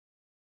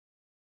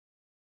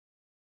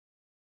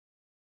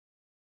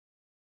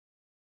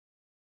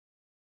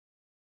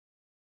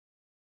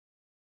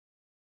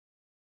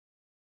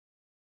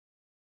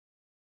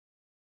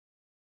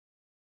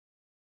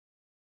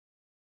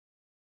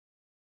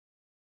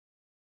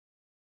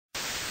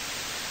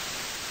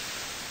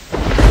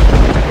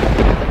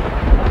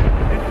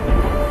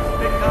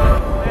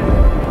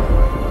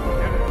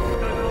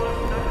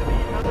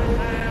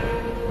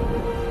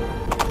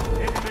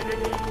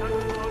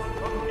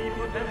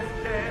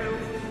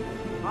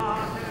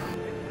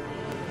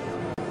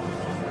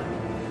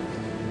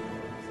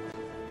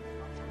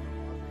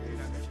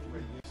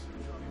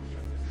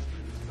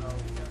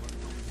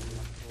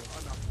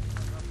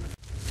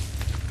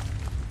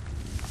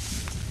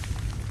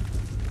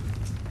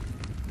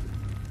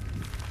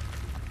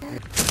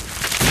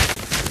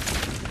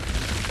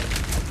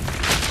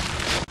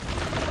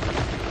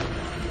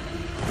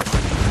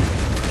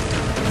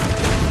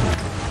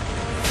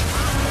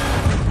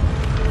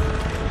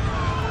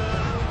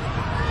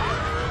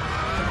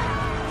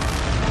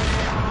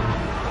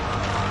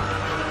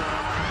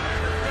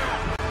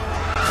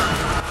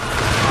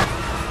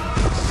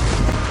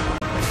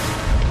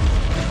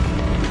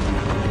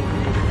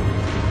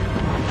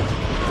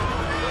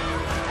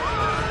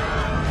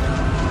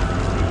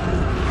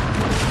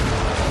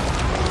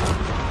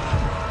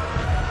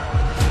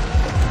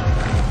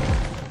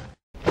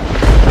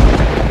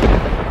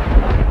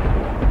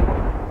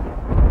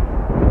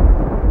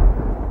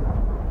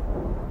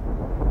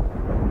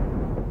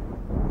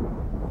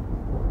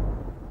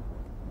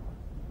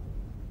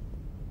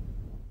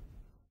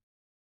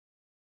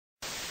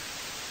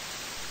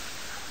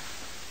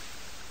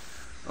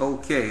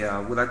Okay,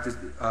 we'd like to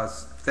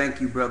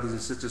thank you, brothers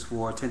and sisters,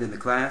 for attending the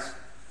class.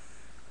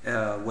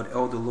 What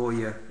Elder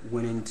Lawyer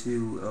went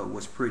into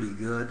was pretty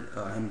good.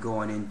 Him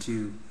going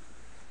into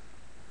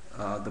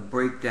the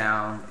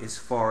breakdown as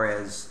far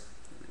as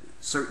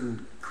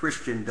certain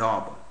Christian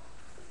dogma.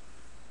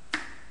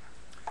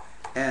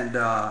 And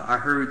I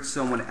heard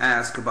someone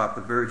ask about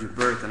the virgin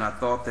birth, and I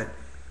thought that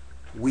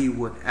we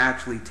would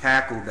actually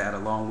tackle that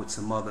along with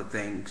some other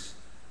things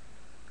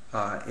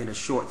in a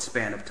short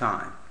span of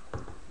time,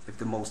 if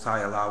the Most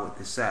High allow it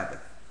this Sabbath.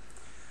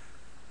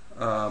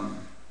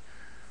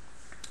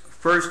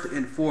 First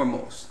and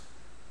foremost,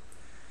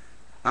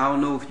 I don't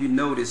know if you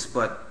noticed,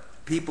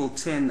 but people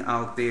tend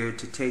out there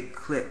to take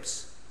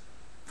clips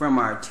from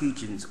our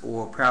teachings,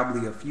 or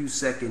probably a few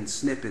second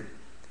snippet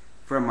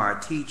from our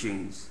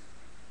teachings,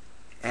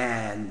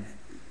 and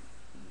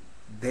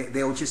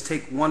they'll just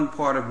take one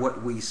part of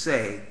what we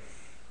say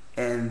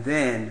and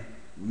then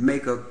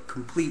make a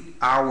complete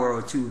hour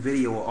or two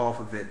video off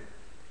of it,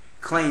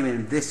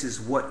 claiming this is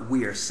what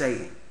we are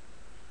saying.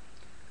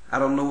 I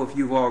don't know if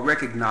you've all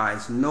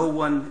recognized, no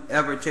one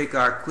ever take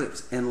our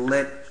clips and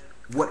let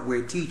what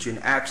we're teaching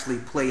actually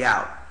play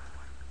out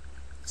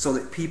so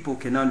that people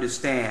can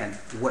understand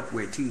what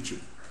we're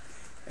teaching.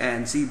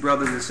 And see,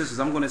 brothers and sisters,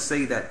 I'm going to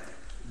say that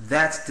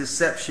that's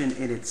deception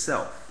in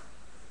itself.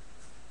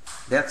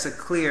 That's a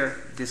clear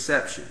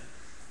deception.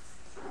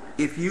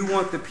 If you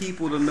want the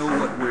people to know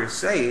what we're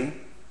saying,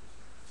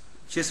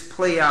 just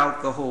play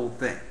out the whole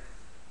thing.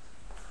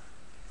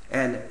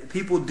 And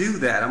people do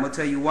that. I'm going to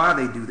tell you why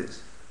they do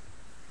this.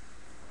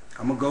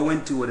 I'm going to go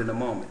into it in a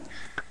moment.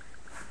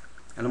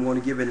 And I'm going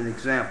to give it an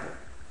example.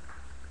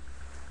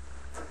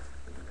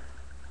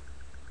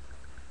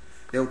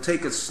 They'll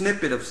take a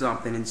snippet of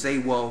something and say,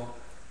 well,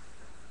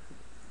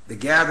 the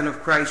Gathering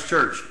of Christ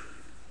Church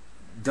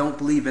don't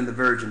believe in the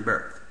virgin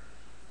birth.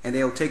 And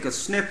they'll take a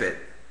snippet,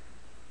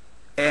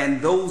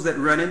 and those that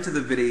run into the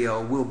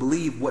video will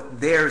believe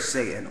what they're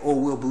saying, or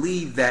will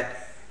believe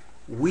that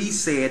we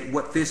said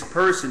what this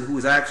person who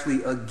is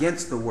actually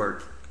against the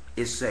work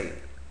is saying.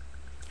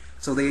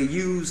 So they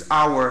use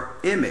our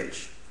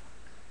image,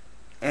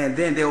 and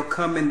then they'll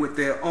come in with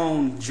their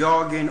own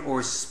jargon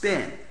or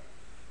spin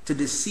to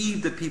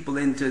deceive the people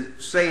into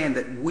saying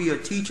that we are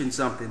teaching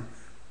something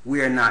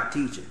we are not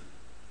teaching.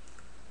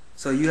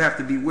 So you have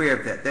to beware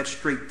of that. That's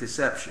straight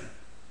deception.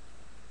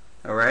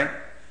 All right?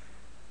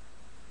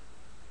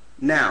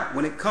 Now,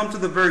 when it comes to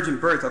the virgin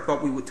birth, I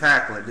thought we would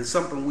tackle it. It's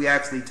something we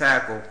actually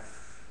tackle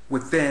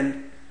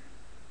within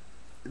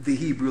the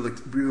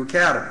Hebrew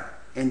Academy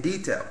in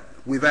detail.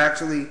 We've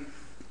actually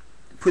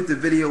put the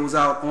videos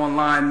out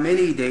online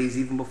many days,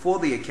 even before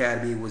the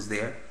Academy was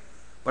there.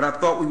 But I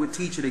thought we would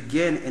teach it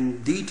again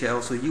in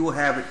detail so you will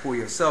have it for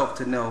yourself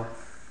to know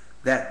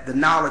that the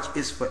knowledge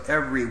is for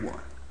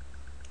everyone.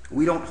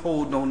 We don't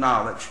hold no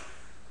knowledge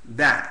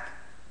back.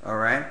 All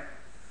right?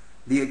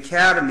 The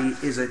Academy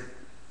is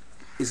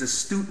a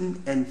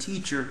student and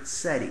teacher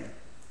setting.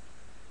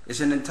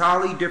 It's an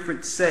entirely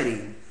different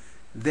setting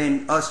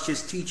than us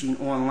just teaching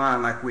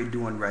online like we're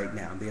doing right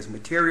now. There's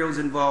materials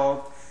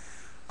involved.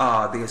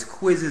 There's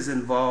quizzes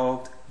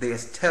involved.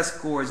 There's test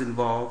scores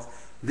involved.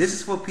 This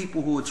is for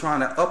people who are trying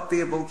to up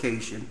their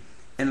vocation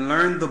and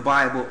learn the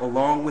Bible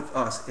along with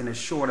us in a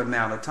short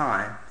amount of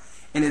time,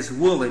 and is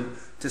willing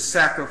to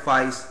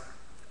sacrifice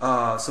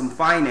some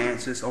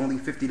finances, only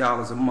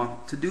 $50 a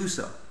month, to do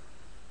so.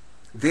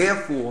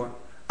 Therefore,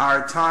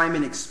 our time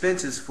and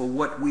expenses for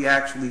what we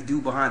actually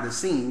do behind the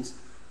scenes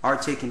are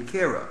taken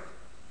care of.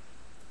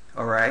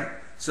 All right?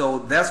 So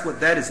that's what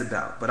that is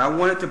about. But I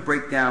wanted to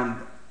break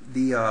down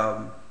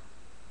the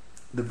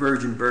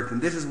virgin birth,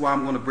 and this is why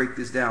I'm going to break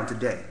this down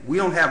today. We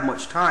don't have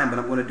much time, but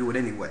I'm going to do it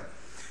anyway.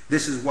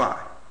 This is why.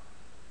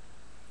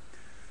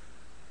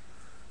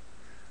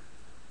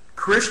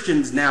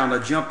 Christians now are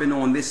jumping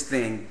on this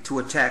thing to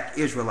attack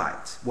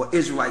Israelites. Well,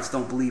 Israelites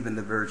don't believe in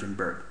the virgin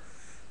birth.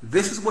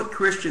 This is what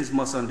Christians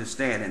must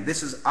understand, and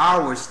this is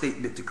our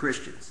statement to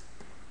Christians.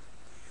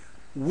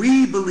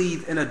 We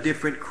believe in a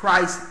different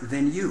Christ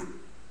than you.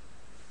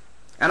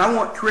 And I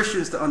want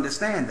Christians to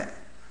understand that.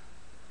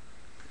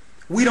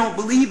 We don't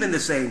believe in the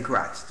same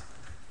Christ.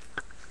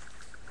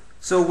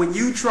 So when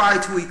you try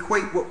to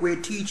equate what we're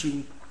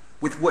teaching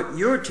with what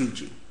you're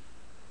teaching.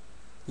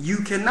 You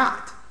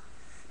cannot.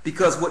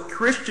 Because what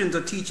Christians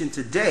are teaching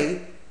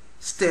today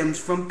stems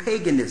from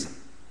paganism.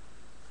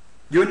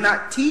 You're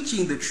not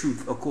teaching the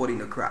truth according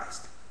to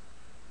Christ.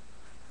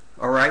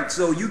 All right?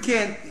 So you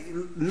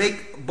can't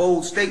make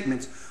bold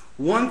statements.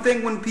 One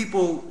thing when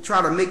people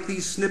try to make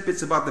these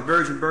snippets about the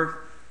virgin birth,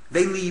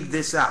 they leave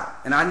this out.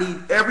 And I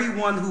need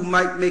everyone who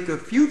might make a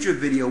future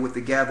video with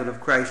the Gathering of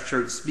Christ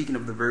Church speaking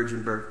of the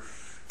virgin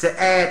birth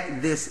to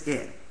add this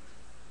in.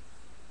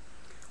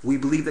 We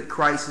believe that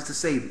Christ is the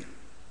Savior.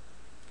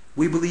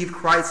 We believe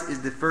Christ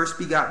is the first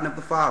begotten of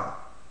the Father.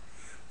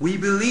 We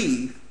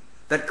believe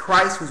that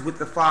Christ was with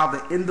the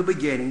Father in the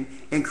beginning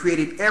and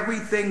created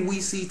everything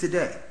we see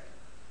today.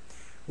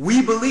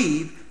 We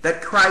believe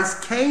that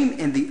Christ came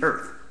in the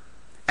earth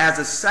as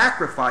a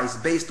sacrifice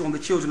based on the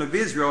children of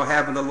Israel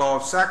having the law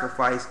of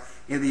sacrifice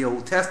in the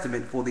Old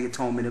Testament for the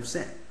atonement of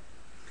sin.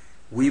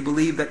 We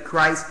believe that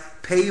Christ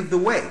paved the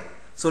way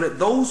so that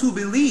those who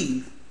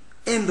believe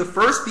in the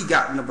first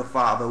begotten of the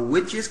Father,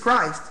 which is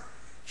Christ,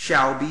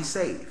 shall be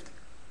saved.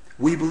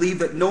 We believe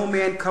that no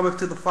man cometh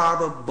to the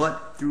Father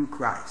but through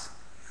Christ.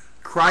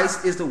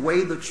 Christ is the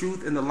way, the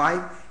truth, and the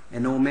life,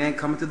 and no man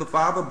cometh to the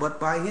Father but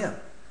by him.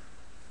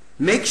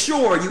 Make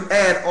sure you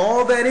add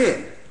all that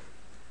in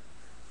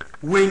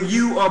when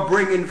you are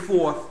bringing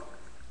forth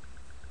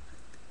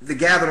the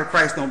Gathering of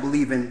Christ don't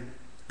believe in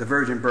the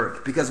virgin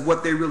birth. Because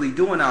what they're really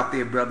doing out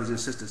there, brothers and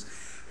sisters,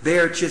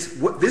 they're just,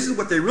 this is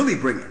what they're really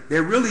bringing.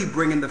 They're really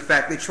bringing the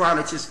fact, they're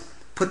trying to just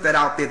put that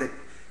out there that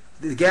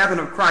the Gathering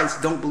of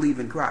Christ don't believe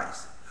in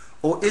Christ.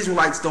 Or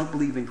Israelites don't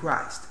believe in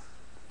Christ.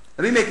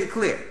 Let me make it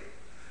clear.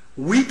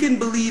 We can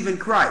believe in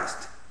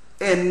Christ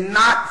and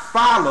not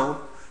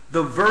follow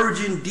the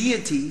virgin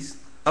deities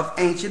of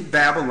ancient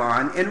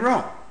Babylon and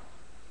Rome.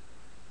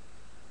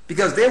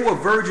 Because there were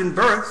virgin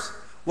births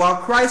while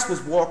Christ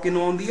was walking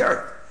on the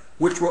earth,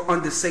 which were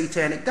under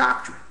satanic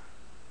doctrine.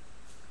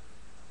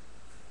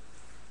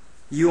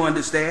 You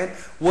understand?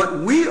 What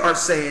we are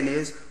saying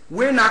is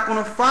we're not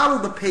going to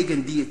follow the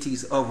pagan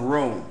deities of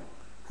Rome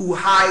who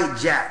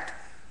hijacked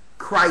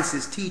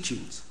Christ's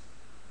teachings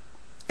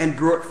and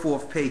brought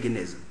forth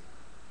paganism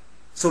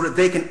so that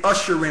they can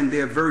usher in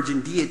their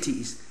virgin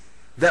deities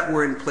that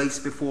were in place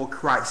before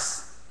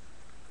Christ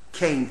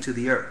came to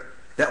the earth.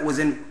 That was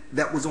in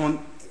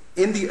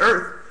the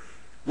earth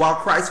while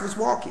Christ was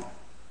walking.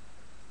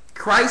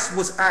 Christ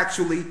was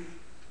actually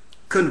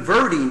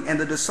converting, and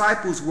the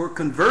disciples were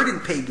converting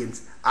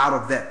pagans out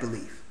of that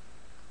belief.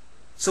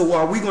 So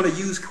are we going to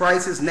use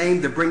Christ's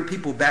name to bring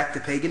people back to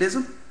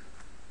paganism?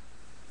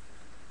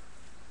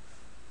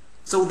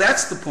 So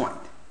that's the point.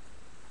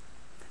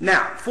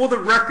 Now, for the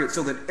record,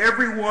 so that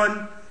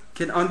everyone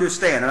can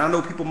understand, and I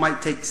know people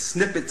might take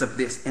snippets of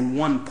this in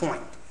one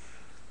point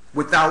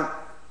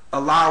without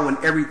allowing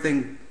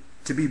everything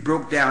to be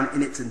broke down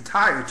in its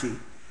entirety.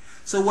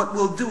 So what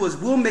we'll do is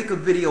we'll make a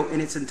video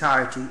in its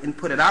entirety and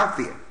put it out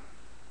there,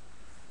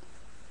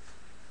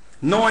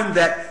 knowing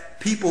that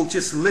people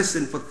just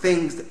listen for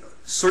things,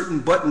 certain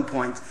button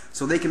points,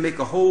 so they can make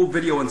a whole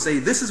video and say,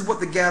 this is what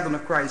the Gathering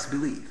of Christ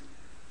believe.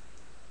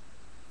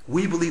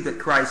 We believe that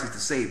Christ is the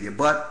Savior,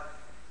 but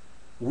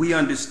we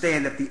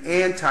understand that the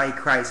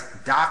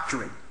Antichrist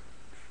doctrine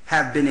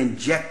have been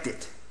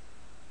injected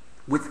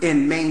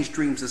within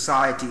mainstream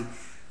society,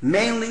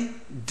 mainly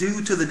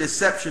due to the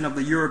deception of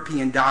the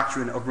European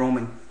doctrine of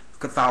Roman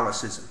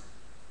Catholicism.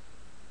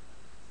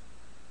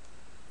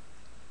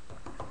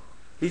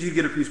 Need you to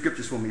get a few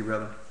scriptures for me,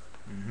 brother.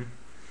 Mm-hmm.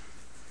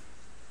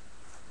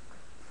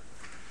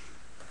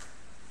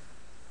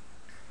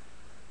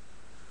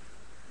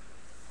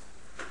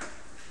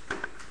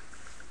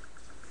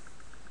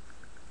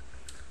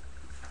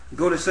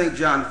 Go to St.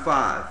 John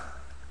 5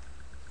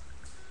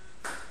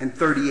 and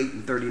 38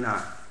 and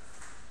 39.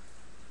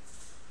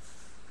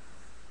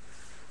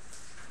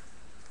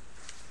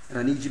 And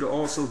I need you to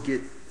also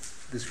get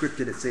the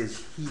scripture that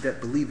says, he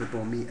that believeth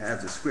on me,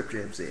 as the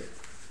scripture have said.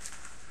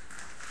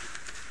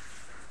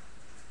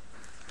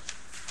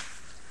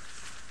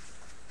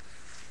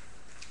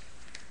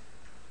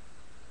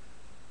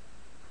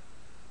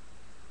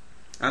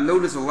 I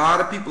notice a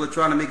lot of people are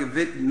trying to make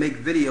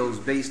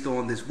videos based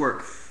on this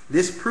work.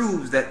 This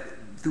proves that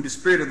through the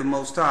Spirit of the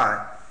Most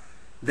High,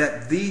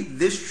 that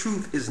this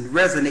truth is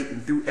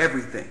resonating through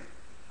everything.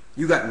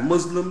 You got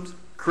Muslims,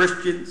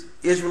 Christians,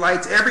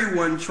 Israelites,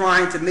 everyone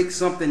trying to make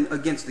something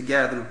against the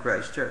Gathering of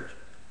Christ Church.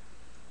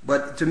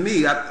 But to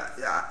me,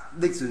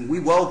 listen, we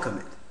welcome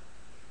it.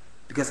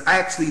 Because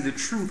actually the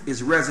truth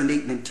is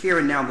resonating and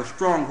tearing down the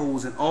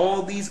strongholds in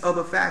all these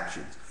other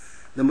factions.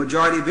 The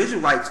majority of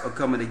Israelites are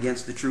coming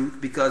against the truth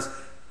because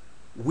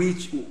we're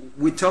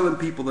telling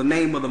people the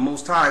name of the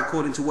Most High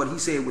according to what he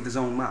said with his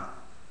own mouth.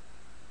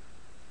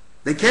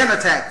 They can't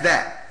attack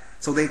that.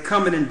 So they're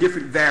coming in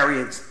different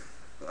variants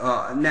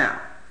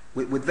now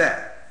with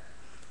that.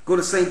 Go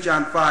to St.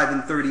 John 5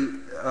 and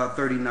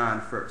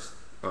 39 first.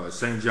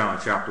 St. John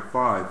chapter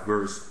 5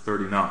 verse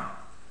 39.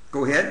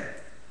 Go ahead.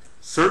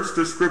 Search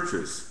the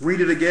scriptures. Read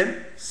it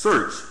again.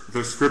 Search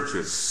the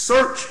scriptures.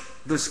 Search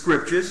the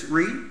scriptures.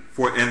 Read.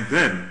 For in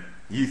them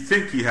ye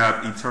think ye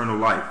have eternal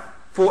life.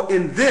 For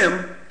in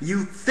them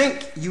you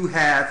think you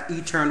have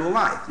eternal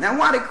life. Now,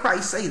 why did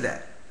Christ say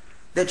that?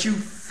 That you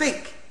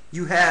think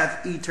you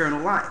have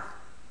eternal life.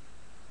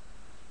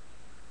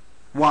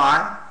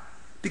 Why?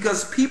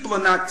 Because people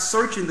are not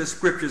searching the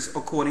scriptures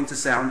according to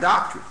sound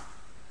doctrine.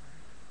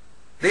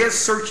 They're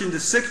searching the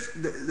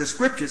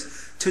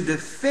scriptures to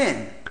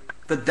defend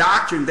the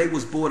doctrine they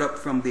was brought up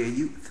from their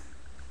youth.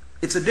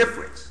 It's a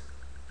difference.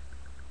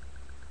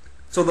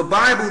 So the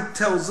Bible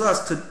tells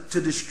us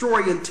to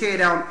destroy and tear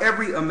down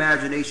every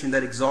imagination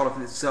that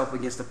exalteth itself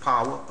against the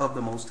power of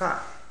the Most High.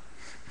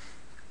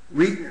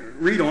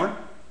 Read on.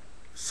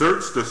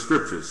 Search the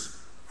scriptures,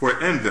 for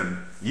in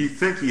them ye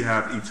think ye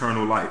have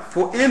eternal life.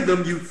 For in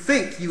them you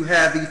think you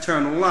have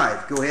eternal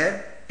life. Go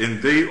ahead.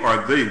 And they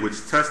are they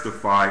which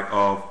testify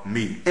of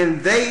me.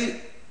 And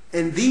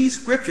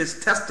these scriptures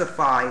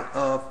testify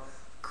of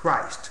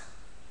Christ.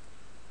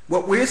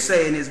 What we're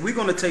saying is we're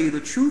going to tell you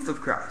the truth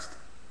of Christ.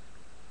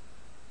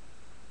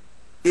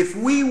 If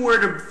we were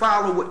to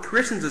follow what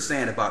Christians are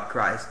saying about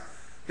Christ,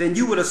 then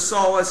you would have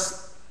saw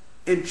us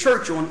in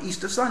church on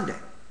Easter Sunday,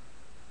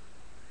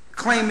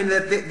 claiming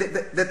that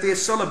they're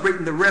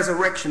celebrating the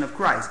resurrection of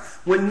Christ,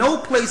 when no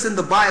place in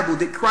the Bible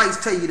did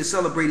Christ tell you to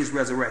celebrate his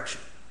resurrection.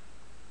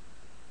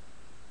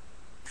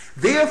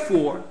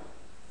 Therefore,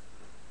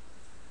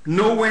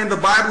 nowhere in the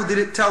Bible did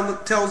it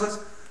tells us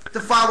to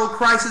follow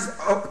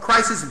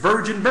Christ's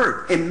virgin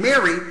birth, and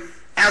Mary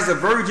as a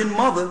virgin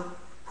mother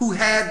who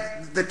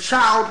had the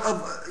child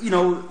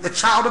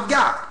of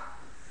God.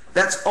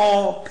 That's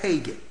all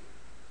pagan.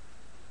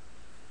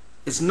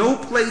 It's no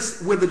place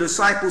where the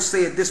disciples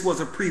said this was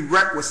a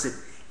prerequisite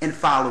in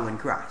following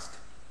Christ.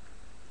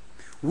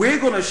 We're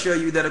going to show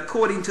you that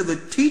according to the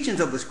teachings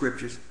of the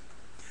scriptures,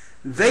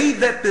 they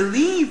that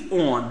believe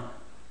on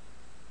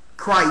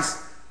Christ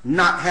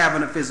not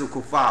having a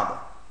physical father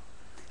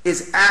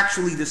is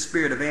actually the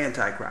spirit of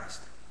Antichrist.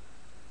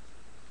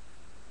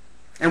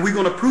 And we're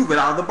going to prove it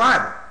out of the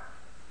Bible.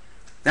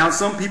 Now,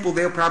 some people,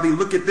 they'll probably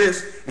look at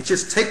this and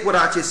just take what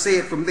I just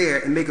said from there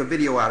and make a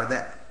video out of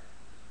that.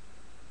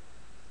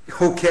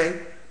 Okay?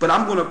 But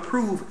I'm going to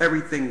prove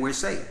everything we're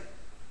saying.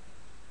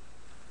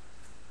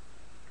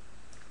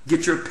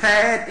 Get your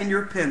pad and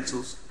your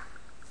pencils,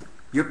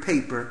 your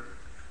paper,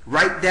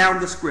 write down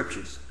the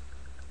scriptures.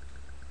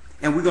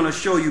 And we're going to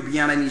show you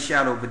beyond any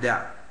shadow of a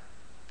doubt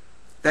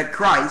that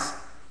Christ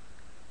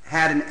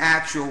had an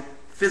actual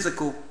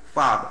physical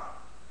father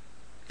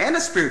and a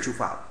spiritual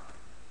father.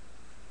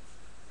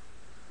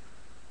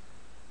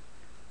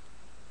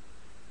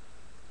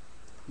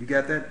 You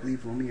got that?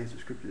 Believe on me as the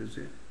scripture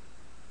said.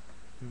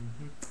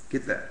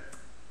 Get that.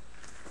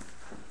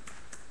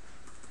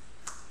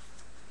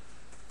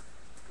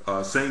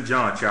 St.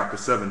 John chapter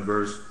 7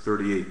 verse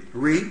 38.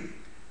 Read.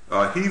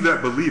 He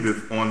that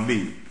believeth on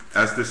me,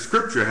 as the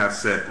scripture hath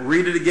said.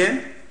 Read it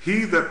again.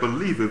 He that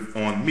believeth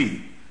on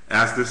me,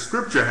 as the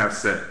scripture hath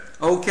said.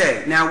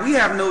 Okay, now we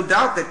have no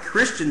doubt that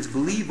Christians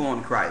believe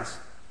on Christ,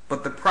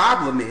 but the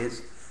problem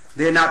is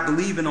they're not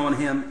believing on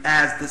him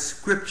as the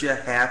scripture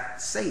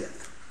hath saith.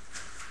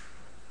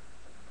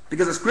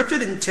 Because the scripture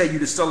didn't tell you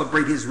to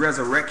celebrate his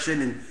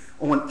resurrection and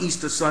on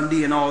Easter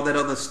Sunday and all that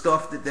other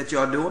stuff that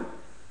y'all doing.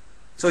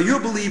 So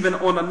you're believing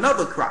on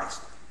another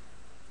Christ.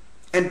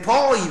 And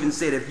Paul even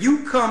said,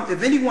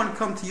 if anyone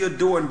come to your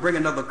door and bring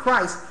another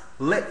Christ,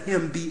 let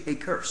him be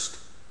accursed.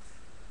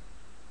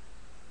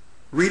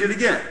 Read it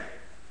again.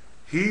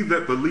 He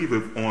that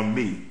believeth on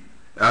me,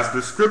 as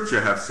the scripture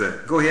hath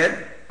said. Go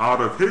ahead.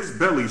 Out of his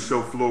belly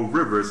shall flow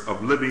rivers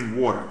of living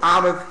water.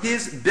 Out of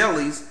his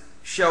bellies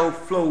shall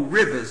flow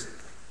rivers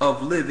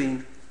of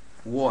living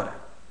water.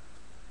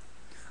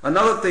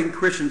 Another thing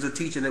Christians are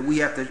teaching that we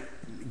have to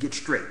get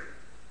straight.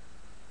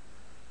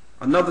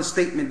 Another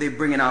statement they're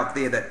bringing out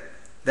there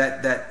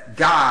that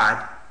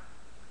God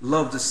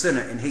loves the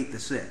sinner and hates the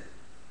sin.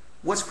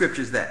 What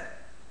scripture is that?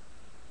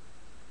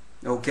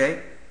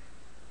 Okay?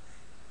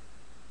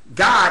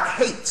 God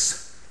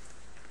hates.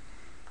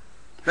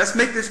 Let's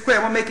make this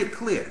clear. I'm going to make it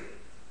clear.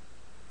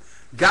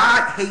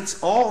 God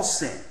hates all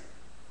sin.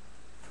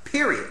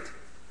 Period.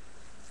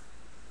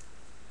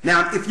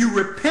 Now, if you're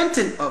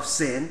repentant of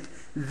sin,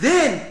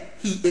 then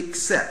he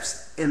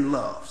accepts and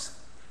loves.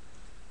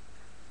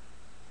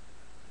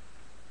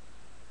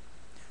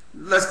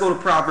 Let's go to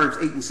Proverbs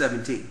 8 and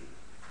 17.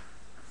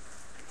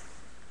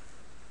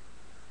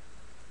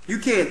 You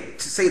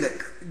can't say that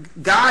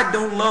God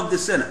don't love the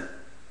sinner.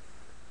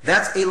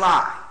 That's a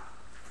lie.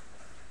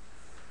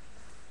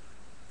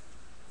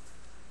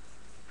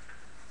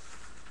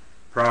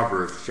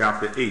 Proverbs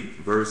chapter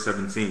 8, verse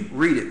 17.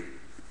 Read it.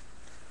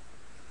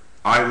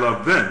 I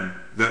love them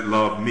that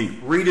love me.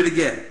 Read it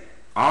again.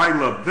 I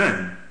love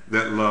them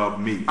that love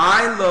me.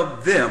 I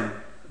love them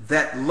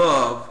that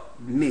love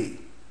me.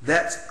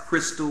 That's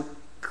crystal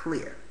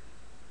clear.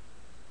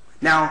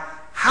 Now,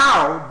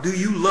 how do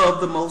you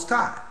love the Most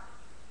High?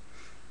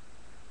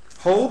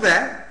 Hold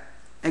that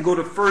and go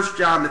to 1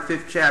 John, the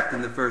 5th chapter,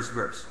 and the 1st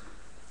verse.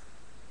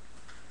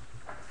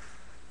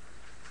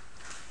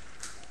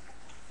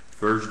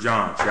 1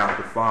 John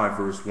chapter 5,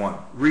 verse 1.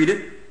 Read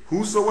it.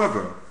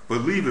 Whosoever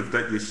believeth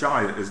that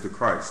Yeshua is the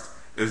Christ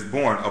is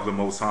born of the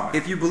Most High.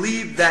 If you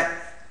believe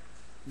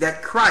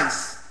that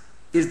Christ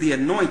is the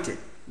anointed,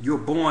 you're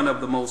born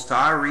of the Most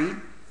High. Read.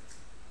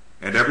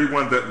 And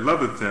everyone that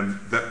loveth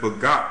him that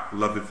begot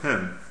loveth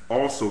him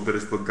also that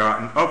is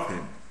begotten of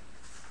him.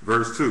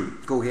 Verse 2.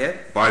 Go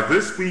ahead. By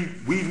this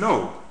we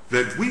know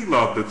that we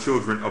love the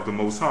children of the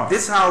Most High.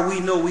 This is how we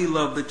know we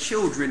love the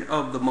children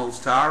of the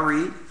Most High.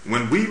 Read.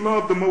 When we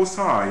love the Most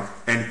High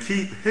and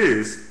keep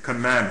his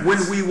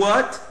commandments. When we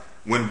what?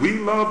 When we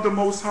love the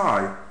Most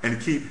High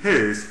and keep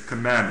his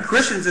commandments.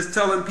 Christians is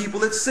telling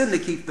people it's sin to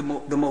keep the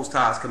Most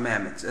High's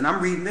commandments. And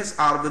I'm reading this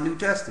out of the New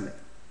Testament.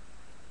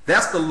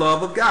 That's the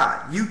love of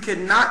God. You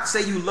cannot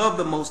say you love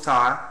the Most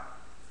High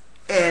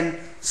and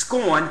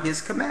scorn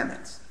his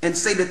commandments and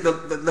say that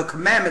the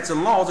commandments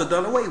and laws are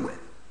done away with.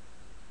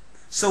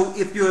 So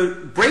if you're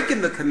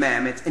breaking the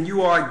commandments and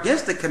you are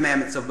against the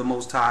commandments of the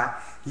Most High,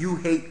 you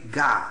hate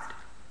God.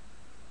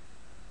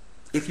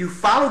 If you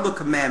follow the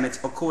commandments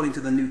according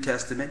to the New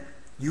Testament,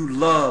 you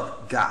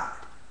love God.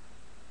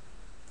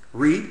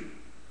 Read.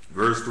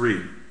 Verse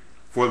 3.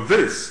 For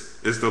this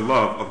is the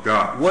love of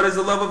God. What is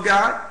the love of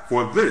God?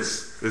 For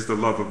this is the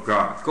love of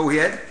God. Go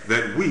ahead.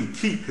 That we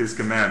keep his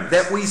commandments.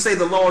 That we say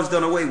the law is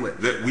done away with.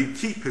 That we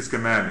keep his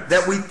commandments.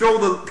 That we throw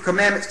the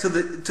commandments to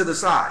the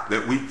side.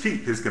 That we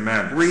keep his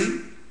commandments.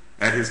 Read.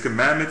 And his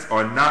commandments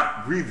are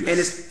not grievous. And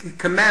his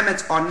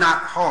commandments are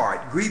not hard.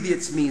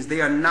 Grievous means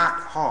they are not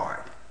hard.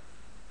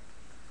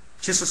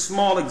 Just a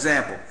small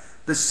example.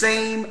 The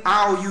same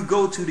aisle you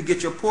go to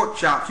get your pork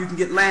chops, you can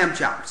get lamb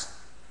chops.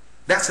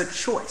 That's a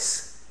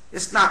choice.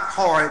 It's not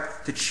hard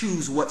to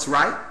choose what's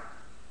right.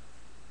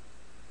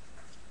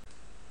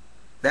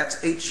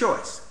 That's a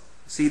choice.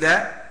 See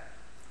that?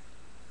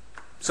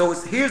 So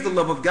here's the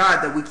love of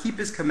God, that we keep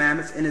his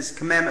commandments, and his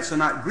commandments are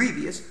not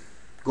grievous.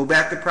 Go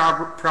back to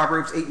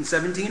Proverbs 8 and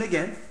 17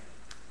 again.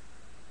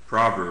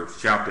 Proverbs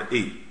chapter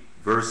 8,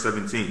 verse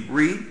 17.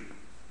 Read.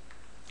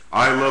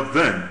 I love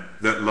them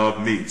that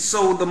love me.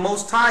 So the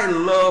Most High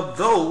loved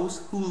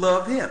those who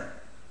love him.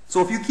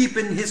 So if you keep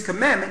in his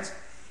commandments,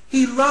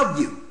 he loved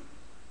you.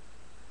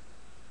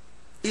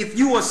 If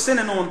you are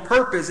sinning on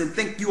purpose and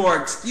think you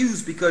are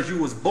excused because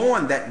you was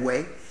born that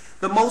way,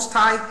 the Most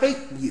High hate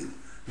you.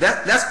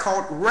 That's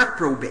called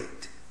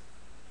reprobate.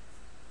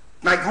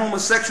 Like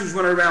homosexuals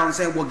running around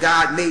saying, well,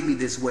 God made me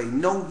this way.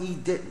 No, he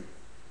didn't.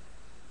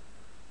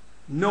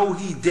 No,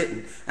 he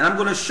didn't. And I'm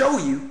going to show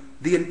you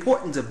the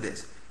importance of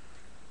this.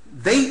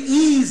 They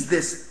ease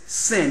this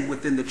sin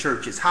within the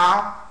churches.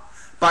 How?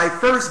 By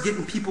first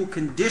getting people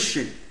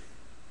conditioned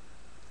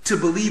to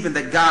believing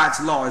that God's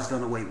law is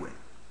done away with.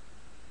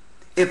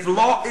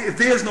 If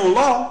there's no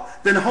law,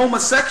 then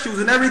homosexuals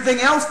and everything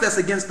else that's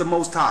against the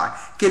Most High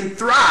can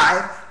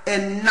thrive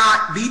and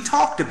not be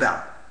talked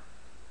about.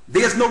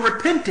 There's no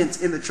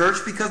repentance in the church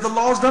because the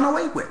law is done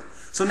away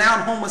with. So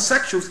now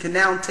homosexuals can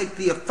now take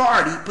the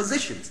authority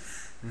positions.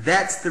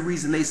 That's the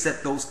reason they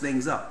set those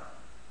things up.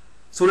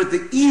 So that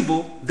the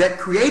evil that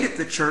created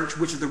the church,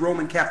 which is the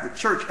Roman Catholic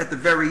Church at the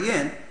very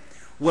end,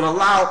 would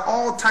allow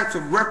all types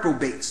of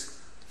reprobates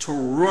to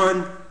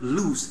run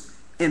loose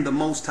in the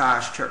Most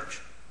High's church.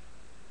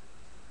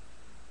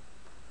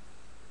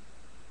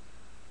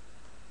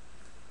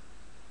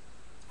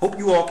 Hope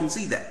you all can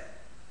see that.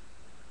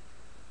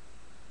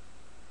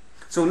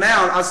 So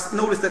now I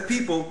noticed that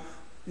people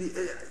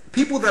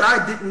that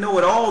I didn't know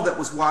at all that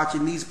was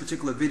watching these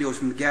particular videos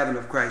from the Gathering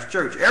of Christ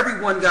Church,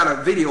 everyone got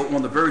a video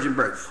on the virgin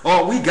birth.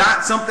 Oh, we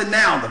got something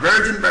now, the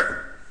virgin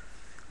birth.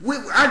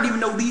 I didn't even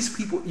know these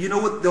people. You know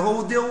what the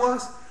whole deal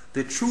was?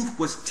 The truth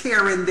was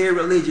tearing their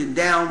religion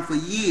down for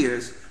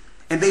years,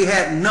 and they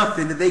had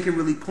nothing that they can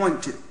really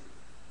point to.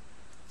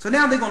 So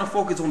now they're going to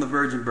focus on the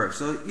virgin birth.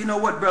 So you know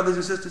what, brothers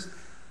and sisters?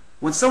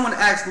 When someone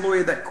asked the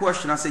lawyer that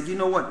question, I said, you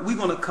know what? We're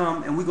going to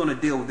come and we're going to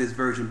deal with this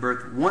virgin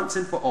birth once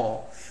and for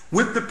all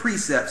with the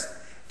precepts.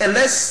 And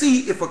let's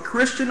see if a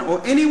Christian or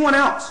anyone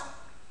else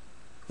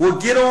will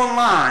get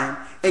online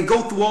and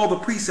go through all the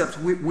precepts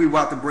we're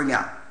about to bring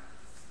out.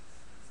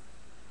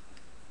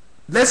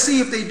 Let's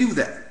see if they do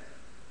that.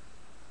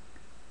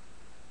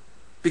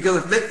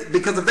 Because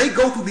if they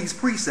go through these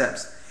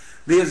precepts,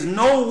 there's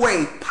no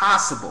way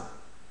possible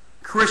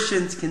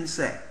Christians can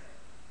say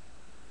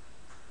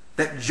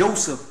that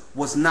Joseph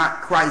was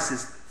not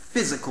Christ's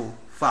physical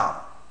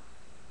father.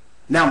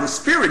 Now the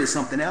spirit is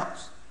something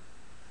else.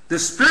 The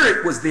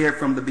spirit was there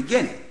from the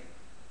beginning.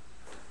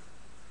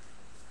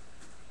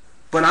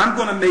 But I'm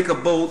going to make a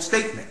bold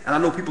statement. And I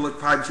know people would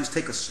probably just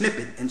take a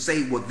snippet and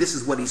say, well, this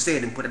is what he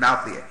said and put it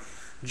out there.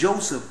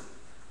 Joseph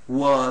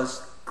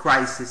was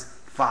Christ's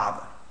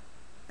father.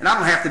 And I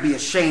don't have to be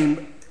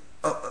ashamed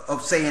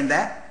of saying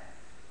that.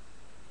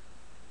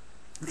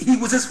 He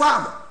was his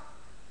father.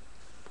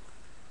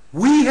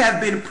 We have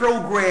been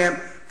programmed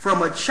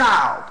from a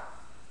child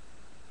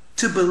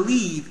to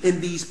believe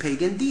in these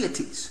pagan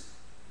deities.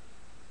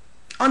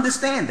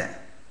 Understand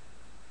that.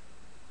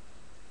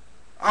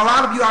 A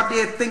lot of you out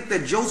there think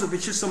that Joseph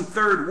is just some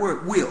third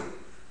wheel.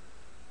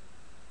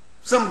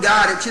 Some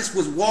guy that just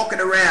was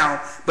walking around,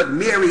 but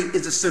Mary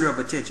is the center of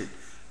attention.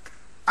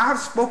 I've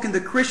spoken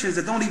to Christians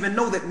that don't even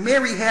know that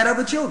Mary had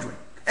other children,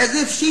 as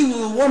if she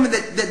was a woman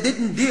that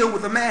didn't deal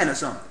with a man or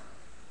something.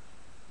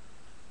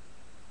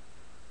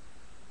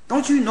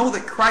 Don't you know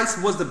that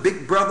Christ was the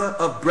big brother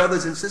of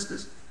brothers and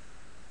sisters?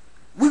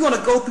 We're going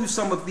to go through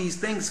some of these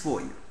things for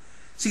you.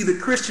 See, the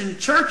Christian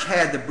church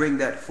had to bring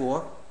that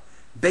forth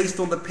based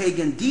on the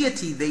pagan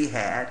deity they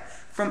had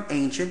from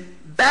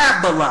ancient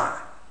Babylon.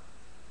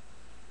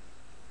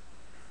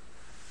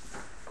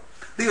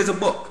 There's a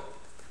book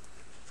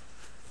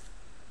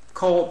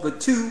called The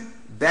Two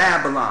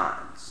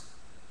Babylons.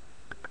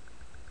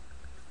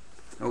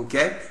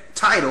 Okay?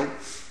 Titled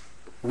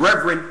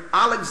Reverend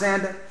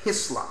Alexander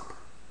Hislop.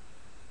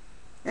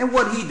 And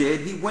what he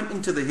did, he went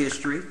into the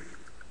history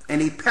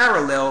and he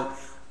paralleled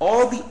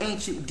all the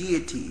ancient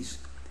deities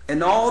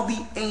and all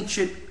the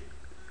ancient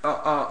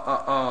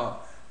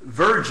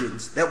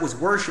virgins that was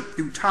worshipped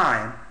through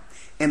time,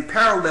 and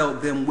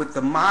paralleled them with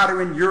the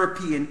modern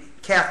European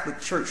Catholic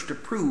Church to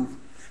prove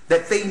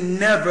that they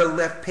never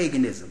left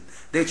paganism.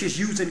 They're just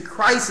using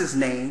Christ's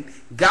name,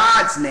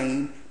 God's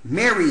name,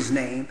 Mary's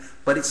name,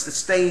 but it's the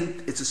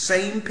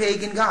same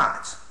pagan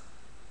gods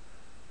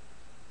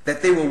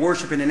that they were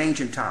worshiping in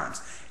ancient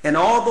times. And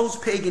all those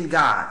pagan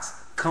gods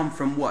come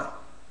from what?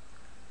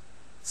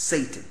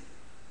 Satan.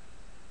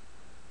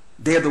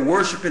 They're the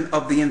worshiping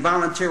of the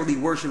involuntarily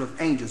worship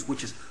of angels,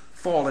 which is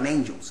fallen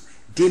angels,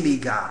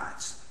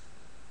 demigods,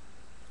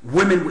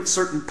 women with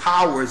certain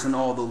powers and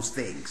all those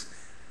things,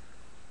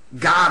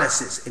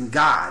 goddesses and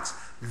gods.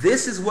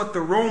 This is what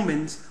the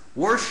Romans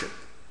worship.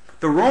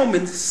 The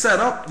Romans set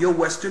up your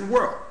Western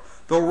world.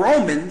 The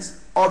Romans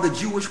are the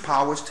Jewish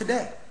powers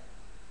today.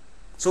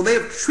 So they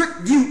have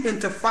tricked you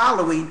into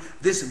following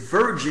this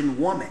virgin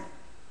woman,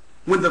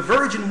 when the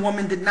virgin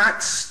woman did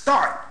not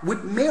start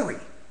with Mary.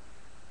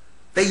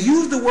 They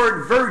used the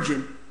word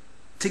virgin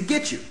to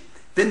get you.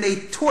 Then they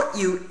taught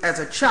you as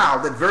a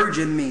child that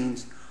virgin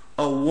means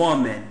a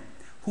woman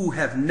who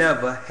have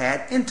never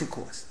had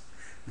intercourse.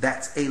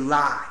 That's a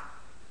lie.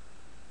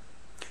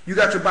 You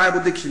got your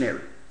Bible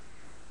dictionary.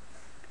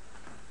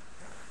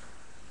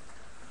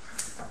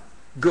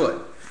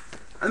 Good.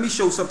 Let me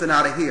show something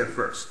out of here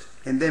first.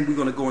 And then we're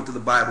going to go into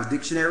the Bible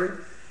dictionary.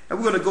 And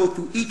we're going to go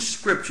through each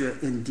scripture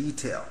in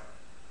detail.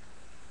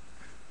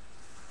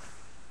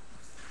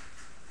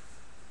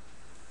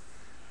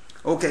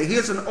 Okay,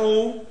 here's an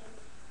old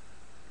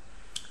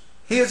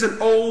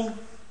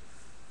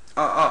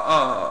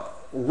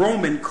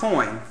Roman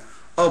coin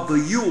of the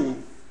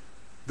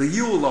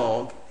Yule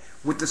log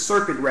with the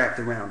serpent wrapped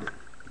around it.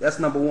 That's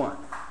number one.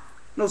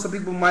 You know, some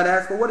people might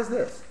ask, well, what is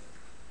this?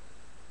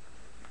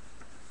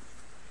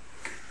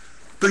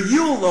 The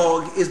Yule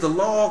log is the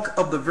log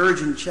of the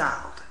virgin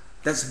child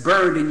that's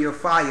burned in your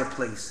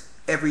fireplace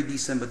every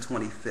December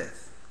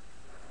 25th.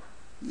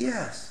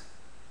 Yes.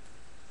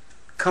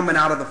 Coming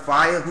out of the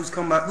fire. Who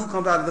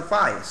comes out of the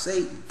fire?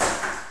 Satan.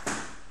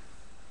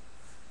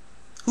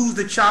 Who's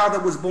the child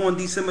that was born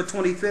December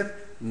 25th?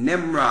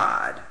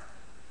 Nimrod.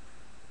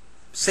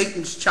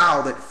 Satan's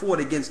child that fought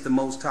against the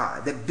Most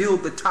High, that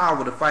built the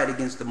tower to fight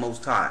against the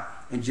Most High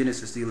in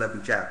Genesis the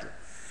 11th chapter.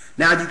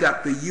 Now you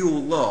got the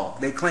Yule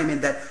log. They're claiming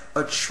that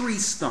a tree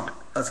stump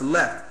is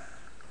left,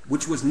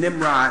 which was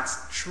Nimrod's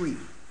tree.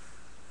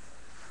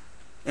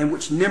 And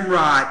which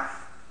Nimrod,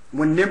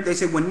 they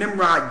say when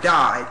Nimrod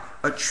died,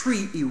 a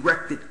tree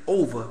erected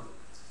over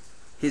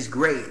his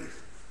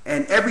grave.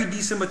 And every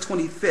December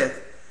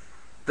 25th,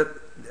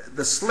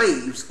 the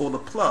slaves or the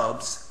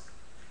plebs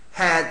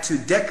had to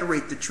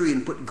decorate the tree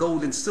and put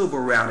gold and silver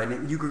around it.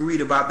 And you can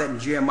read about that in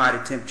Jeremiah the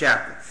 10th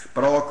chapter.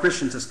 But all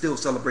Christians are still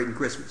celebrating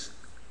Christmas.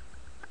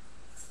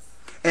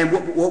 And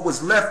what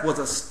was left was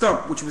a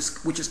stump,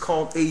 which is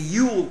called a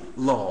Yule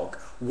log,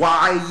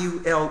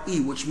 Y-U-L-E,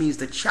 which means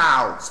the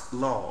child's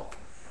log.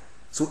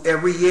 So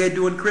every year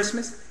during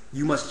Christmas,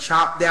 you must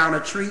chop down a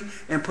tree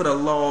and put a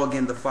log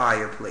in the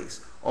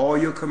fireplace. All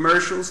your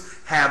commercials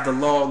have the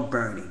log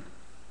burning.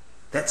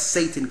 That's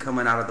Satan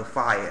coming out of the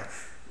fire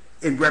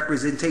in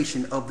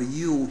representation of the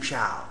Yule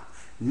child,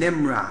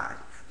 Nimrod,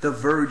 the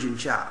virgin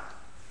child.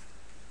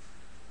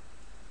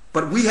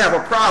 But we have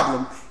a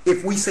problem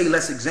if we say,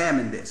 let's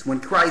examine this. When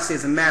Christ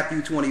says in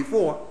Matthew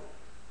 24,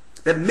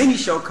 that many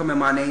shall come in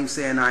my name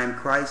saying I am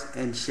Christ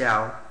and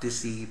shall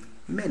deceive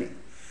many.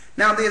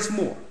 Now there's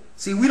more.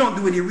 See, we don't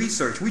do any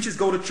research. We just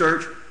go to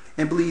church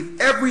and believe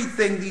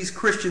everything these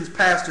Christian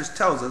pastors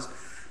tells us,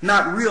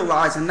 not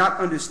realizing, not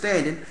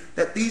understanding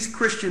that these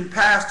Christian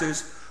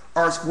pastors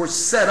were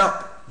set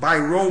up by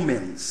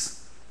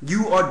Romans.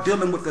 You are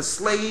dealing with a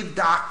slave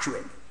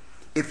doctrine.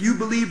 If you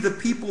believe the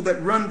people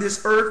that run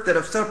this earth, that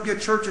have set up your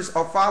churches,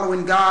 are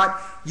following God,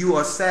 you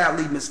are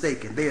sadly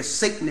mistaken. They are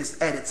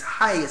Satanists at its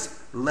highest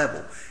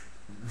level.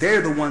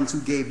 They're the ones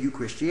who gave you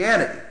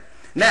Christianity.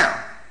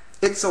 Now,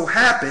 it so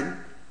happened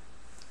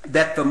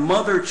that the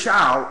mother,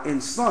 child,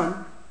 and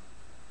son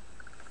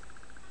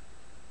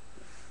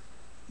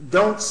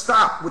don't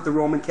stop with the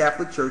Roman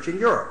Catholic Church in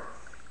Europe.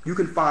 You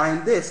can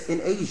find this in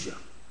Asia.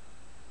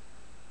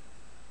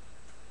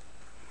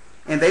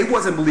 And they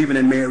wasn't believing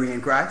in Mary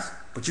and Christ,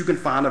 but you can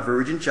find a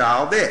virgin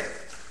child there.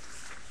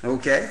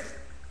 Okay?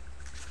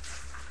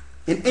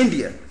 In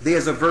India,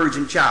 there's a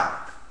virgin child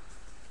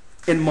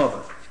and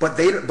mother. But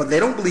they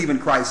don't believe in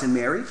Christ and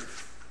Mary.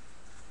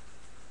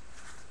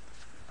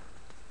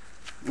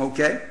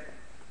 Okay?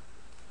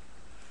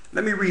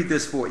 Let me read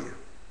this for you.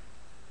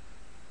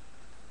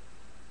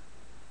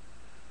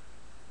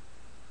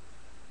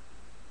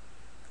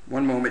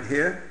 One moment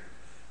here.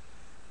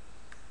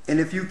 And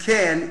if you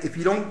can, if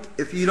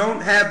you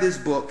don't have this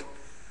book,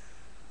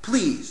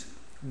 please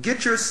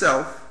get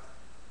yourself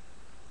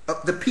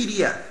the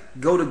PDF.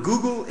 Go to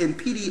Google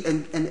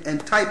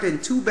and type in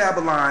Two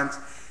Babylons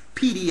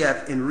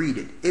PDF and read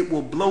it. It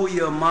will blow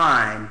your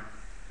mind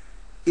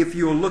if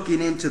you're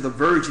looking into the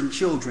virgin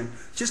children.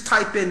 Just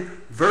type in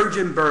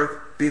virgin birth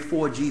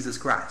before Jesus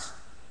Christ.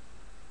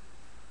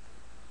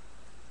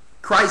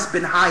 Christ's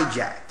been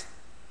hijacked.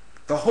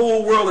 The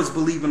whole world is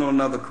believing on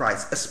another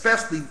Christ,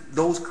 especially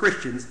those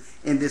Christians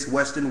in this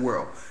Western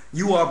world.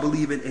 You are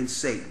believing in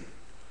Satan.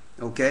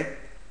 Okay?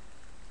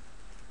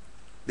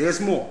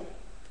 There's more.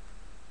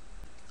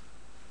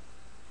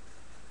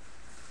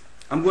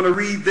 I'm going to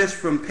read this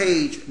from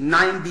page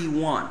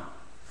 91.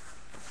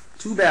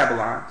 Two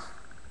Babylons.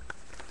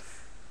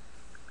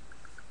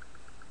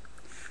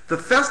 The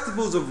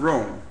festivals of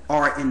Rome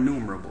are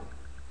innumerable,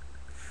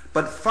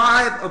 but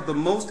 5 of the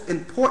most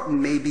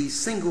important may be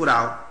singled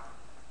out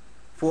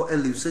for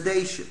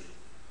elucidation: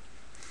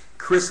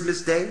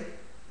 Christmas Day,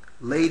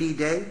 Lady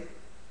Day,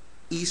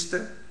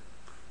 Easter,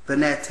 the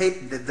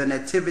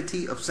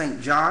Nativity of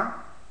St. John,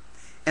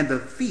 and the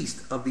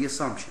Feast of the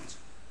Assumptions.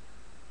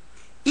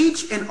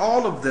 Each and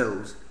all of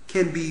those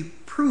can be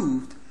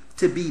proved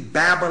to be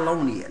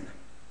Babylonian.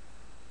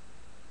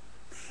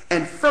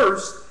 And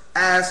first,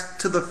 as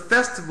to the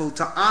festival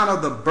to honor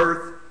the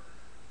birth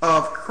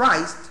of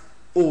Christ,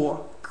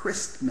 or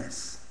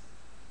Christmas.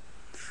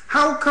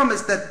 How come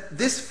it that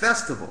this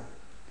festival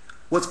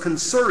was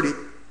concerted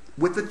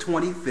with the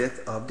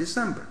 25th of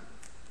December?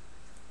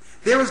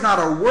 There is not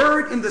a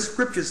word in the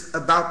scriptures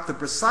about the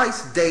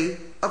precise day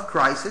of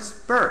Christ's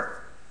birth.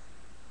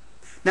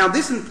 Now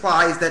this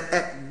implies that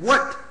at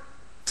what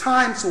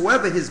time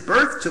soever his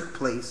birth took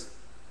place,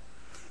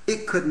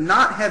 it could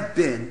not have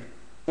been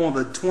on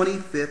the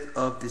 25th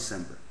of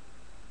December.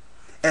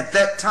 At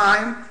that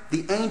time,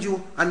 the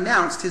angel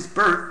announced his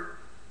birth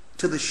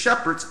to the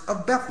shepherds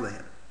of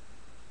Bethlehem.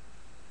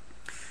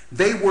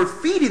 They were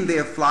feeding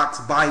their flocks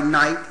by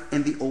night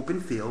in the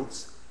open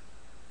fields.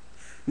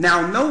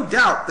 Now, no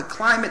doubt the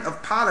climate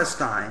of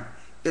Palestine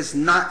is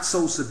not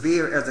so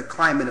severe as the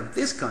climate of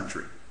this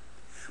country.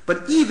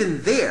 But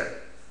even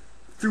there,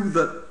 through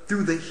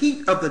the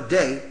heat of the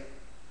day,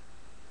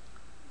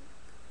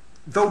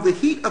 though the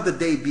heat of the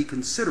day be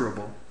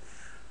considerable,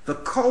 the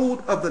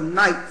cold of the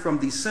night from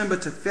December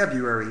to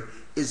February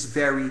is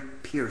very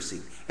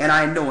piercing. And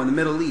I know in the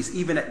Middle East,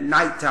 even at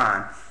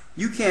nighttime,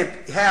 you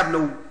can't have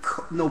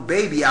no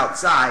baby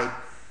outside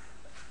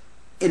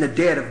in the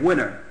dead of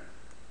winter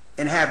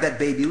and have that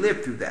baby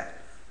live through that.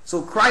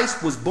 So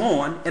Christ was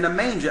born in a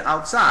manger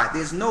outside.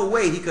 There's no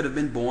way he could have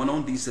been born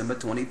on December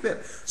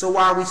 25th. So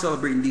why are we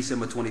celebrating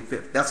December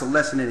 25th? That's a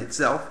lesson in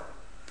itself.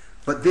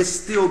 But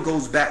this still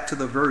goes back to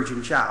the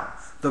virgin child.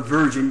 The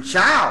virgin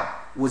child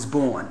was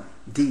born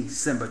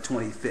December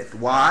 25th.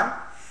 Why?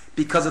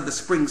 Because of the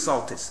spring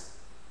solstice.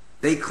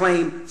 They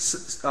claim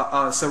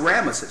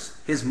Semiramis,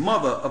 his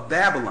mother of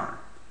Babylon,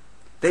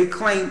 they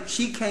claim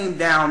she came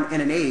down in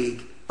an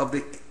egg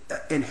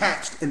and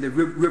hatched in the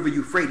river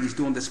Euphrates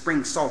during the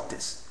spring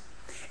solstice.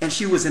 And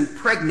she was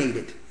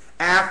impregnated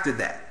after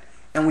that.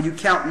 And when you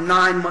count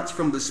 9 months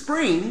from the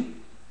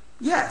spring,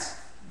 yes,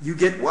 you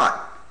get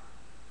what?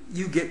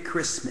 You get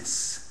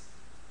Christmas.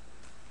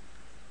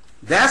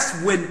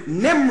 That's when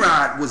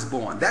Nimrod was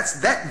born.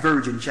 That's that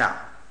virgin child,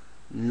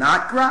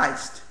 not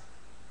Christ.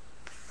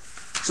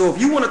 So if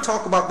you want to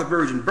talk about the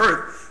virgin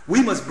birth,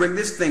 we must bring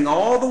this thing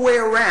all the way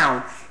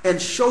around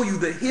and show you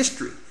the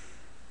history.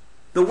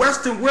 The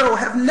Western world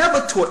have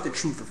never taught the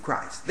truth of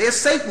Christ. They're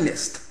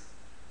Satanists.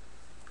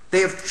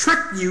 They have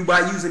tricked you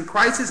by using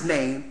Christ's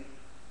name,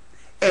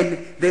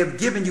 and they have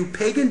given you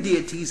pagan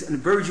deities and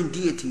virgin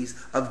deities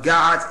of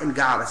gods and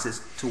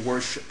goddesses to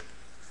worship.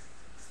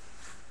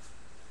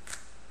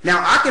 Now,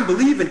 I can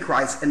believe in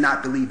Christ and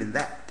not believe in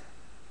that,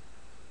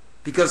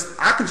 because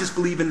I can just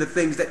believe in the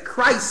things that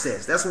Christ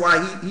says. That's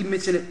why he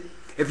mentioned it.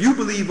 If you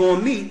believe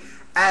on me,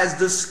 as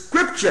the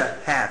scripture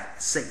hath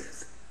saith.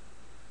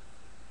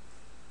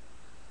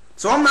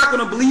 So I'm not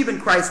going to believe in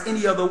Christ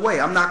any other way.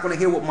 I'm not going to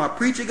hear what my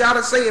preacher got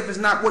to say if it's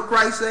not what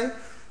Christ said.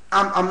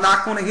 I'm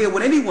not going to hear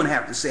what anyone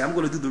have to say. I'm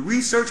going to do the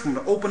research. I'm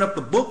going to open up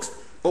the books,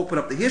 open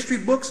up the history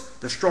books,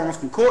 the Strong's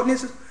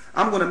Concordances.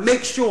 I'm going to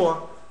make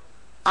sure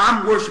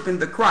I'm worshiping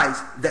the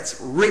Christ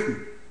that's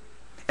written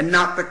and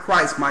not the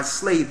Christ my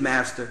slave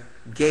master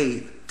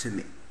gave to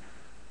me.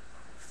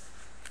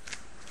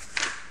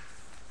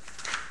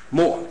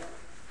 More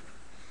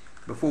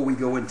before we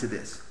go into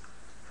this.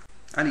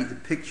 I need the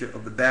picture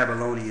of the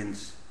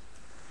Babylonians,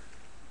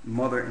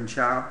 mother and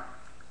child.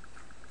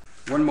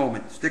 One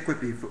moment. Stick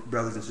with me,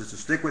 brothers and sisters.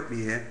 Stick with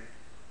me here.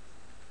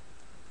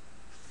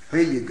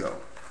 Here you go.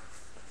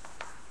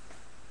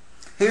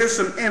 Here's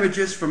some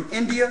images from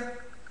India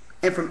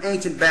and from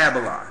ancient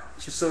Babylon,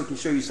 just so I can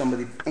show you some of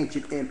the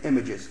ancient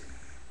images.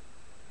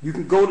 You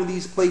can go to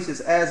these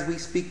places as we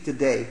speak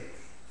today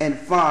and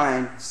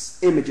find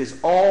images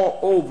all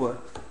over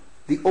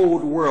the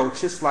old world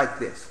just like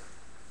this,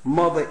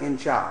 mother and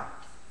child.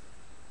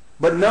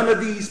 But none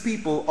of these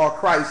people are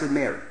Christ and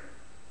Mary.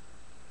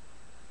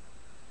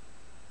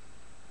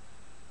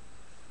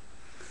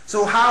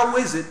 So how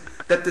is it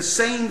that the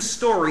same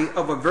story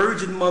of a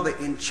virgin mother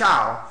and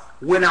child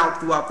went out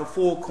throughout the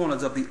four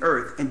corners of the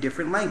earth in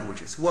different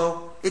languages?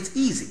 Well, it's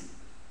easy.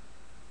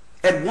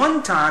 At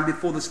one time,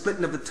 before the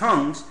splitting of the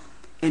tongues,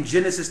 in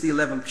Genesis the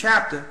 11th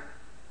chapter,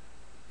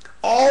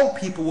 all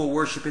people were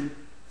worshiping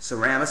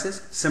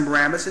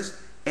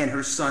Semiramis and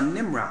her son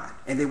Nimrod,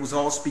 and they was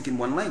all speaking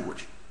one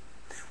language.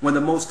 When the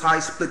Most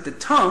High split the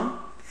tongue,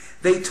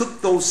 they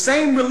took those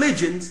same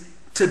religions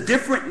to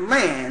different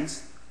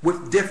lands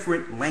with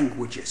different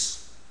languages.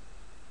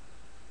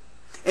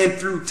 And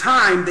through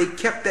time, they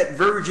kept that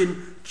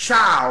virgin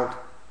child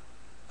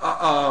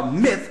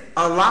myth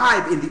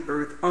alive in the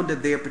earth under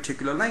their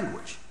particular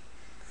language.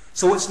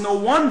 So it's no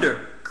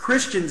wonder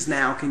Christians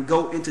now can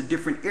go into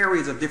different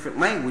areas of different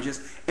languages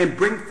and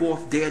bring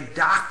forth their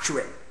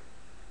doctrine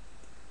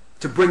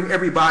to bring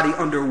everybody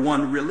under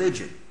one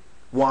religion.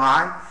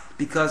 Why?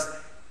 Because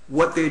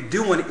what they're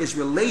doing is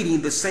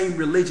relating the same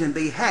religion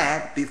they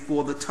had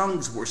before the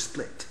tongues were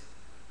split.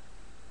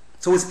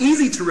 So it's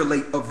easy to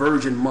relate a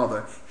virgin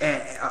mother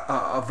and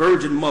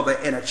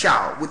a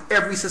child with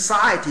every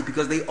society,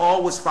 because they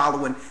all was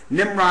following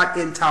Nimrod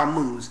and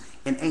Tammuz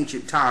in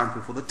ancient times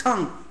before the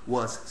tongue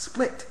was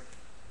split.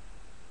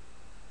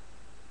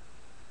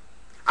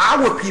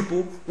 Our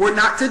people were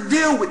not to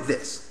deal with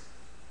this.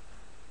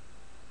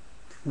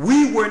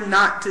 We were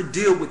not to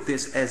deal with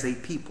this as a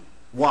people.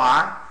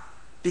 Why?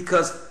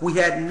 Because we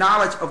had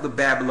knowledge of the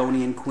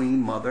Babylonian queen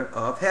mother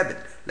of heaven.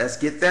 Let's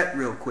get that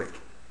real quick.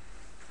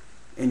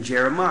 In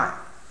Jeremiah,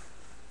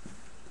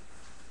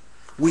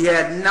 we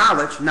had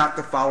knowledge not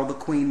to follow the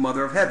queen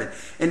mother of heaven.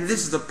 And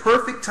this is the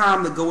perfect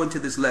time to go into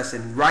this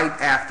lesson right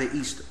after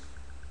Easter.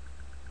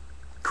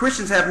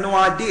 Christians have no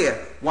idea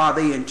why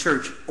they in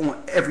church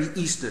on every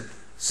Easter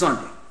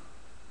Sunday.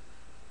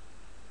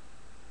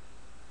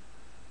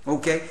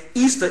 Okay?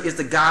 Easter is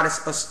the goddess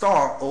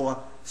Astar,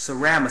 or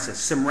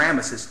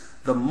Semiramis,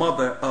 the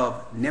mother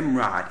of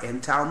Nimrod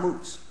and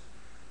Tammuz.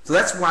 So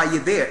that's why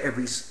you're there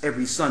every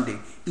Sunday,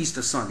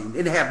 Easter Sunday.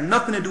 It didn't have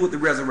nothing to do with the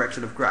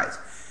resurrection of Christ.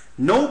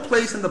 No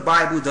place in the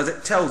Bible does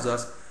it tells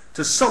us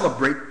to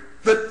celebrate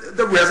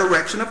the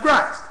resurrection of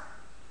Christ.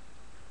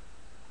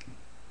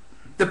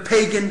 The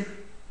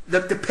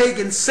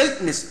pagan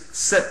Satanists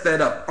set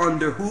that up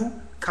under who?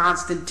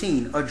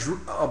 Constantine,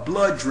 a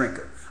blood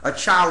drinker, a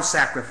child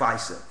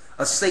sacrificer,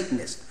 a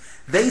Satanist.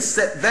 They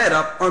set that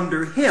up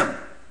under him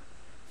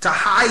to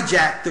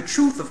hijack the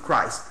truth of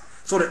Christ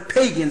so that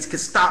pagans could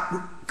stop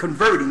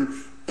converting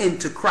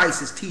into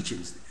Christ's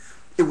teachings.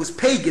 It was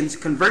pagans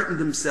converting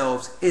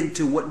themselves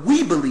into what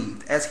we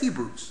believed as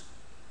Hebrews.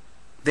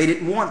 They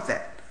didn't want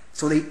that.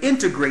 So they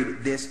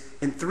integrated this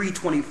in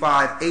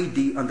 325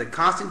 AD under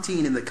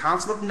Constantine in the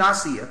Council of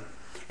Nicaea,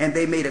 and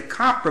they made a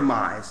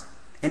compromise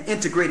and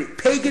integrated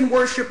pagan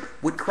worship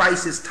with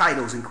Christ's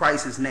titles and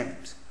Christ's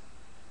names.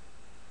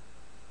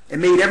 It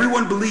made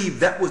everyone believe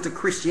that was the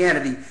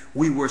Christianity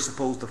we were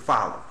supposed to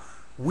follow.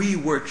 We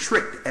were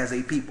tricked as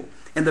a people.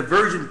 And the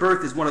virgin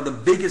birth is one of the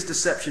biggest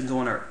deceptions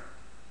on earth.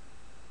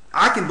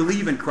 I can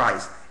believe in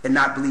Christ and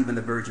not believe in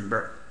the virgin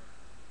birth.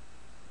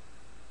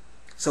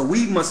 So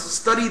we must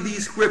study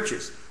these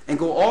scriptures and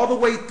go all the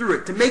way through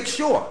it to make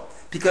sure,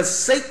 because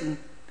Satan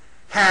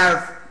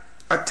have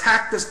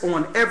attacked us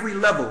on every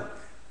level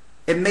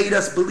and made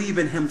us believe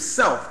in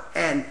himself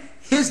and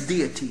his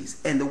deities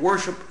and the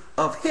worship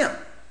of him,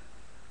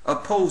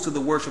 opposed to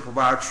the worship of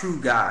our true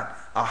God,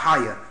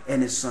 Ahia,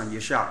 and his son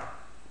Yeshua.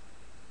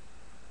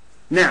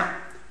 Now,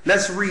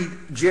 let's read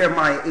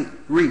Jeremiah 8.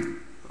 Read.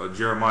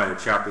 Jeremiah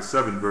chapter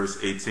 7, verse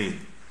 18.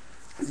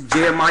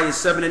 Jeremiah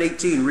 7 and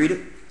 18. Read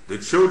it. The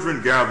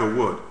children gather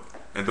wood,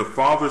 and the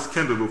fathers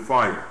kindle a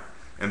fire,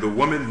 and the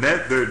women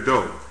knead their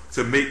dough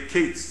to make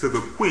cakes to the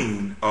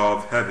queen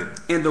of heaven.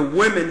 And the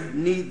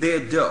women knead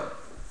their dough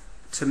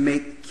to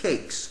make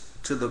cakes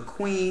to the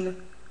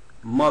queen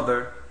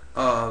mother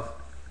of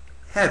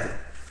heaven.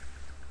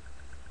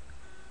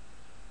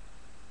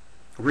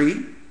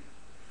 Read.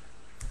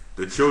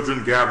 The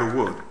children gather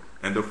wood,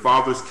 and the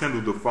fathers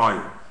kindle the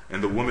fire,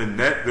 and the women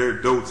knead their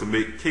dough to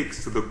make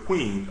cakes to the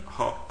queen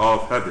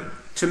of heaven.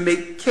 To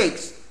make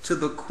cakes to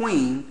the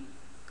queen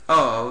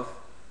of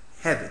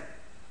heaven.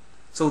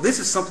 So this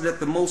is something that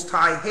the Most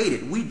High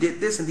hated. We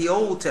did this in the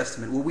Old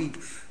Testament, where we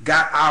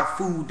got our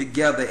food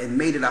together and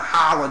made it a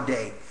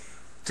holiday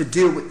to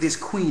deal with this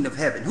queen of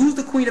heaven. Who's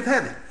the queen of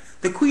heaven?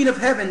 The queen of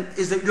heaven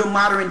is your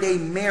modern day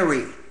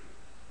Mary.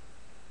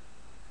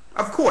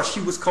 Of course, she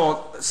was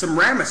called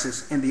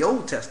Semiramis in the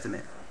Old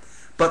Testament.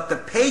 But the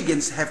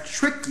pagans have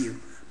tricked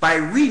you by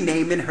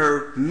renaming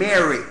her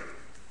Mary,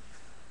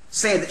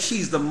 saying that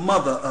she's the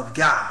mother of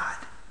God.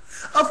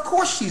 Of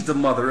course she's the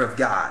mother of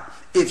God.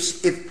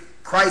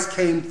 If Christ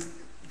came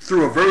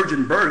through a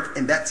virgin birth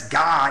and that's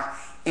God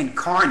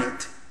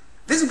incarnate,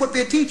 this is what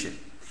they're teaching.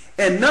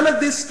 And none of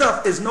this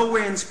stuff is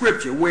nowhere in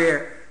Scripture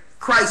where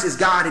Christ is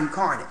God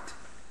incarnate.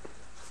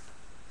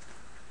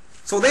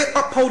 So they're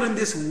upholding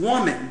this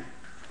woman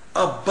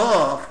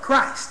above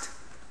Christ.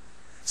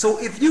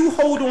 So if you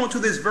hold on to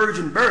this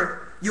virgin birth,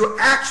 you're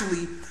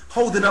actually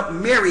holding up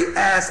Mary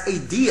as a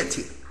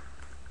deity.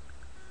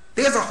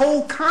 There's a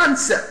whole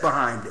concept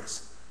behind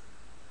this.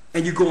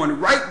 And you're going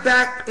right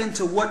back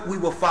into what we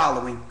were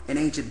following in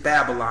ancient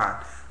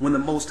Babylon when the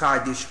Most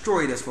High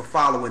destroyed us for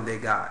following their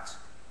gods.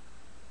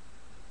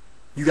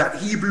 You got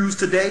Hebrews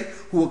today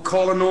who are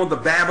calling on the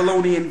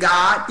Babylonian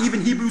God.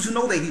 Even Hebrews who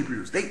know they're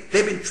Hebrews. They've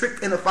been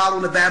tricked into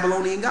following the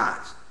Babylonian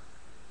gods.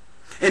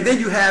 And then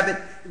you have it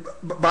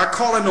by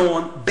calling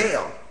on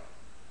Baal.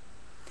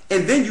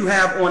 And then you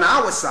have on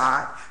our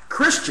side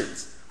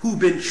Christians who've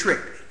been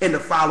tricked into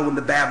following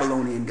the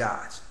Babylonian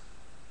gods.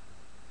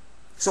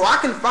 So I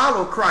can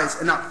follow Christ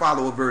and not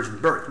follow a virgin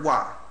birth.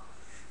 Why?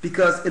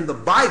 Because in the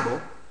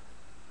Bible,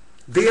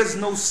 there's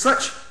no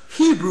such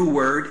Hebrew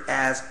word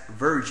as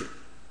virgin.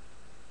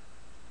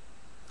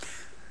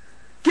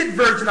 Get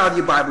virgin out of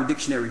your Bible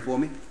dictionary for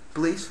me,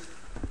 please.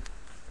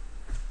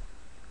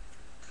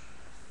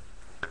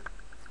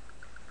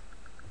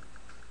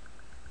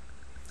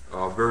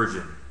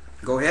 Virgin.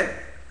 Go ahead.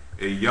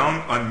 A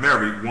young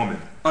unmarried woman.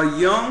 A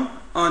young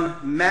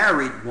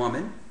unmarried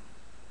woman.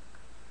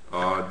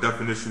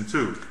 Definition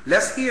 2.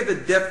 Let's hear the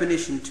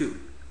definition 2.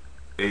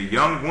 A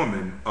young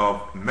woman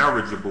of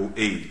marriageable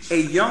age.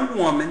 A young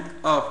woman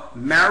of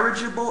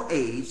marriageable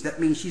age. That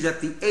means she's at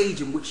the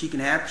age in which she can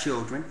have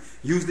children.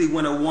 Usually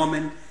when a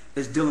woman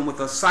is dealing with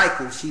a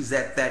cycle, she's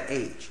at that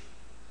age.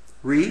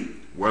 Read.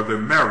 Whether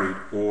married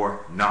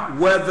or not.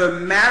 Whether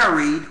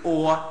married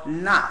or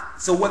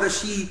not. So whether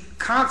she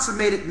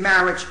consummated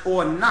marriage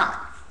or not,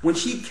 when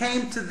she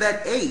came to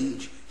that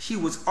age, she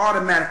was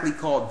automatically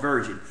called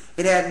virgin.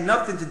 It had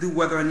nothing to do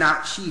whether or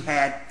not she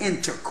had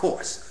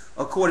intercourse,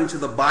 according to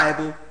the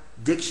Bible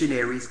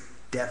dictionary's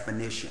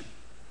definition.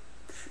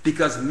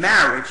 Because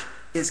marriage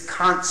is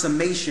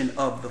consummation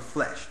of the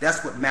flesh.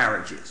 That's what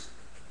marriage is.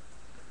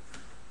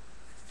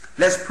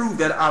 Let's prove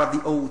that out of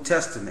the Old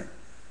Testament,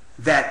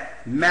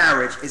 that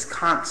marriage is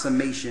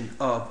consummation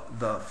of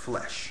the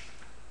flesh.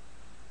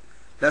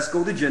 Let's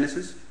go to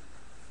Genesis.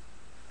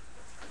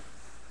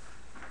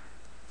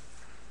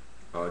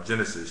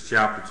 Genesis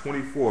chapter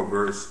 24,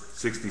 verse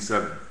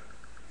 67.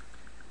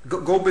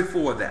 Go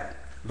before that.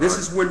 This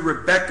is when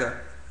Rebekah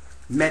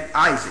met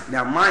Isaac.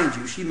 Now, mind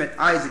you, she met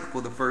Isaac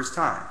for the first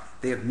time.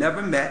 They have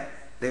never met.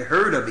 They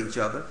heard of each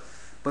other.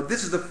 But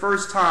this is the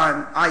first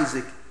time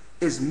Isaac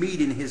is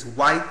meeting his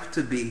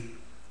wife-to-be,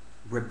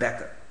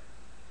 Rebekah.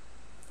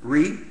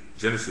 Read.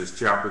 Genesis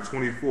chapter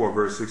 24,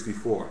 verse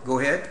 64. Go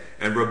ahead.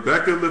 And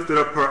Rebekah lifted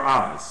up her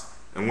eyes,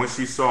 and when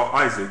she saw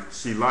Isaac,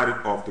 she lighted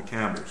off the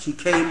camel. She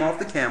came off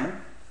the camel.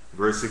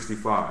 Verse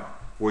 65.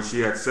 For she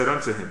had said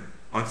unto him,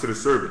 unto the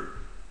servant,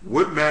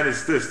 What man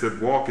is this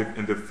that walketh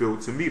in the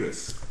field to meet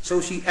us?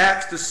 So she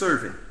asked the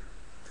servant,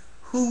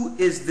 Who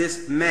is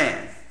this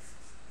man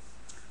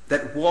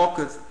that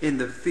walketh in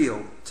the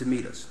field to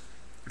meet us?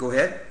 Go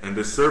ahead. And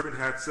the servant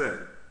had said,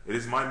 It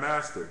is my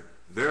master.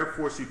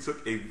 Therefore she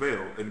took a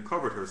veil and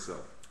covered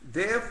herself.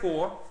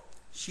 Therefore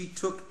she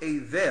took a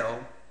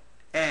veil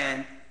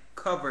and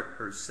covered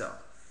herself.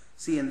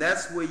 See, and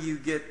that's where you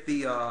get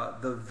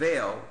the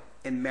veil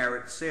in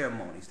marriage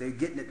ceremonies. They're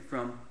getting it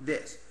from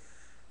this.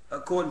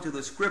 According to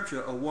the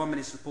scripture, a woman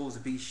is supposed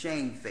to be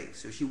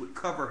shamefaced. So she would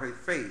cover her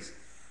face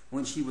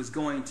when she was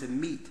going to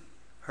meet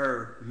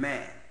her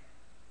man.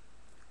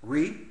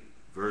 Read.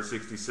 Verse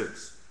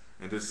 66.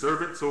 And the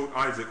servant told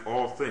Isaac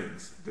all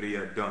things that he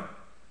had done.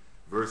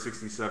 Verse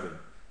 67.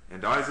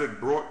 And Isaac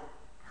brought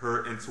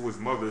her into his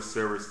mother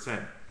Sarah's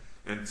tent,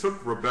 and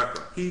took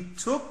Rebekah. He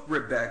took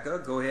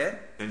Rebekah, go ahead.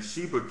 And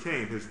she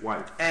became his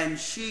wife. And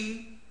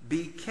she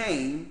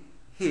became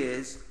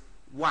his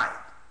wife.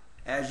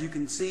 As you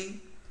can see,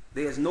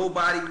 there's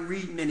nobody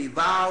reading any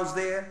vows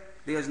there.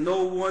 There's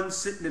no one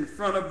sitting in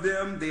front of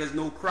them. There's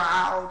no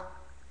crowd.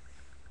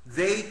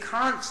 They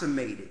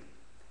consummated.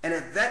 And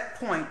at that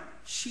point,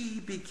 she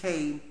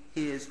became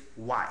his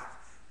wife.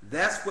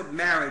 That's what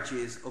marriage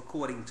is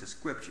according to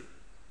scripture.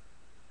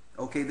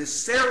 Okay, the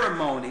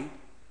ceremony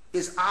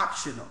is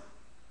optional.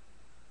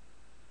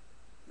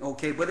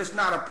 Okay, but it's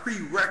not a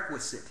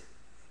prerequisite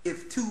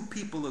if two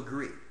people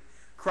agree.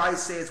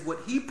 Christ says what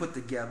he put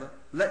together,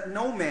 let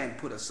no man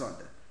put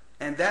asunder.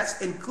 And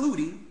that's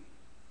including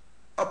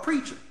a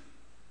preacher.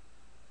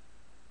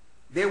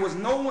 There was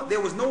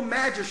no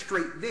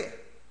magistrate there.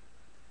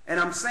 And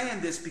I'm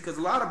saying this because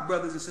a lot of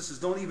brothers and sisters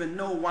don't even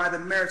know why the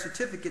marriage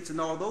certificates and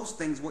all those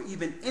things were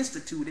even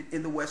instituted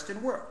in the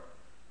Western world.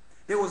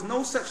 There was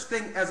no such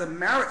thing as a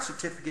marriage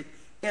certificate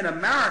in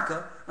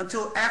America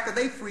until after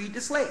they freed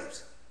the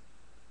slaves.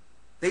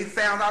 They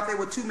found out there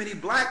were too many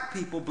black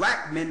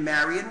men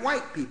marrying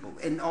white people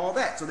and all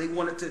that. So they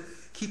wanted to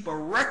keep a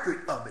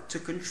record of it, to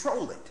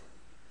control it.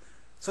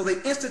 So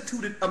they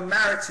instituted a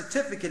marriage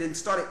certificate and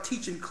started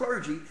teaching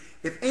clergy,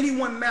 if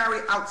anyone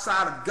marry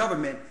outside of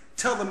government,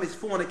 tell them it's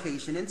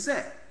fornication and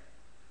sin.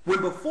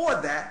 When before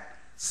that,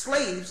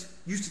 slaves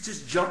used to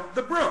just jump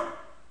the broom.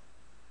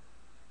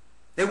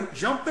 They would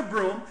jump the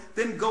broom,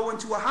 then go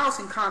into a house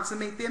and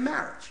consummate their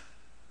marriage.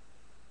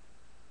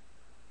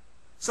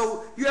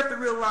 So you have to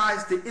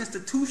realize the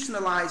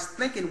institutionalized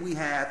thinking we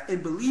have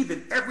and believe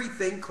in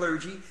everything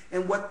clergy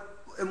and what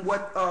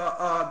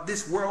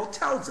this world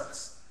tells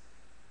us.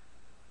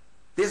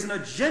 There's an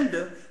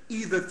agenda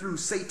either through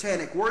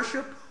satanic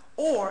worship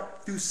or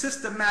through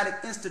systematic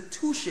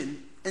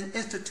institution and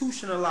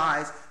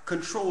institutionalized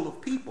control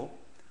of people.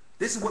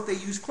 This is what they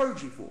use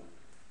clergy for,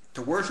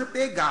 to worship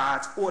their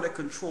gods or to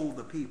control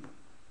the people.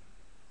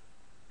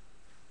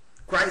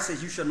 Christ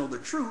says, you shall know the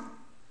truth,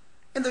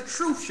 and the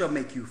truth shall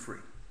make you free.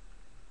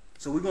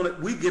 So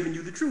we're giving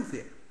you the truth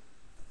here.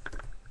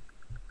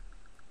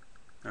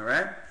 All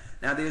right?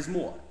 Now there's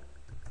more.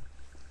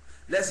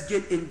 Let's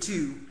get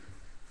into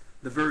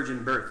the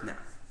virgin birth now.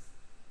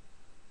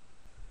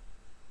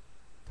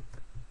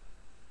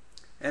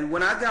 And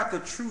when I got the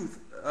truth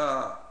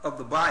of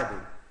the Bible,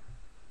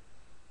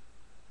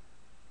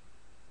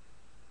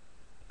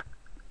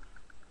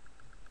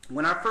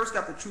 when I first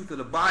got the truth of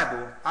the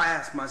Bible, I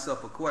asked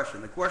myself a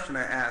question. The question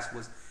I asked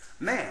was,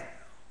 man,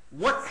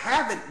 what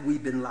haven't we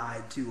been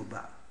lied to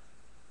about?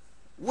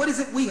 What is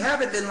it we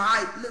haven't been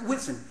lied?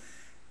 Listen,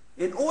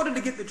 in order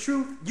to get the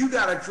truth, you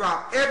got to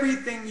drop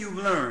everything you've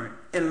learned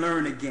and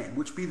learn again,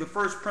 which be the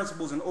first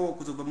principles and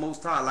oracles of the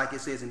Most High, like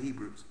it says in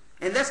Hebrews.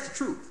 And that's the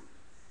truth.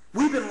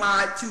 We've been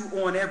lied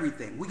to on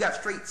everything. We got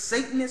straight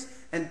Satanists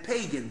and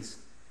pagans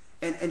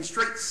and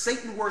straight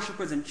Satan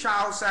worshipers and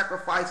child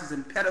sacrificers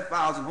and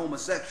pedophiles and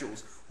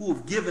homosexuals who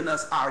have given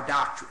us our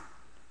doctrine.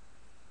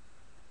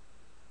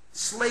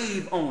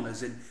 Slave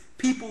owners and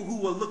people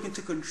who are looking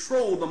to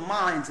control the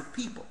minds of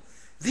people.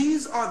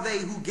 These are they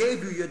who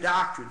gave you your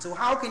doctrine. So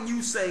how can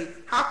you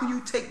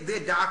take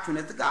their doctrine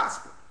as the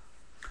gospel?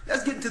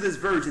 Let's get into this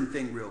virgin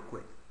thing real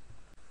quick.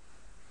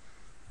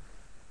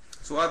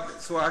 So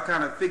I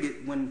kind of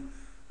figured when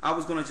I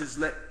was going to just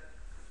let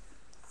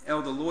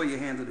Elder Lawyer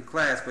handle the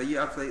class, but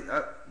yeah,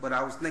 but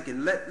I was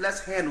thinking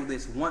let's handle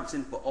this once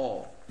and for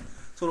all,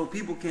 so that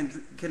people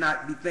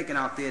cannot be thinking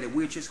out there that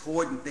we're just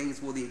hoarding things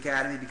for the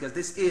academy, because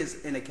this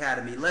is an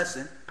academy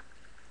lesson.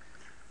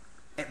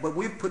 But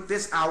we've put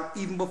this out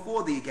even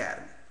before the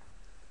academy.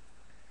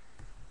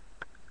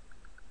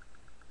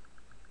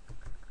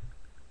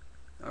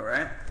 All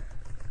right.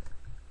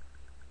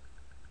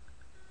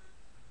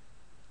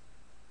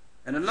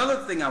 And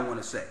another thing I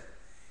want to say,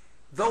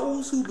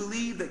 those who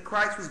believe that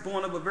Christ was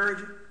born of a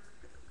virgin,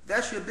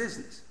 that's your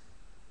business.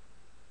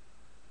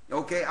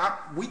 Okay,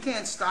 we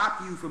can't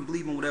stop you from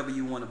believing whatever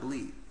you want to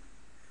believe.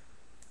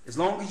 As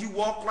long as you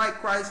walk like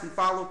Christ and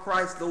follow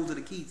Christ, those are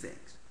the key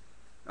things.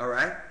 All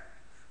right?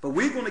 But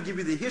we're going to give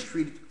you the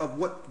history of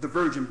what the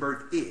virgin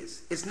birth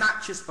is. It's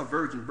not just a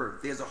virgin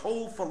birth. There's a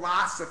whole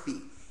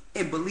philosophy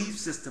and belief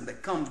system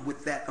that comes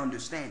with that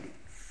understanding.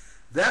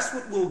 That's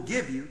what we'll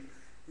give you.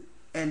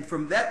 And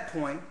from that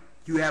point,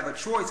 you have a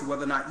choice of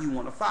whether or not you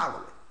want to follow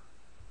it.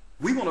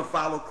 We want to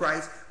follow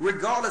Christ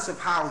regardless of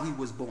how he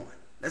was born.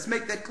 Let's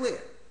make that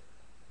clear.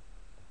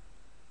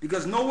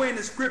 Because nowhere in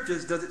the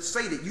scriptures does it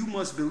say that you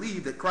must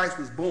believe that Christ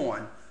was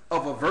born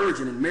of a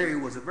virgin and Mary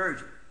was a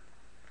virgin.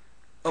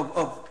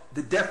 Of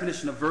the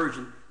definition of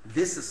virgin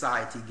this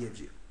society gives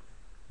you.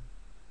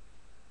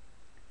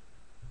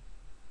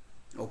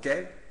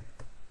 Okay?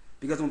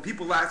 Because when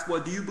people ask, well,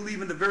 do you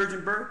believe in the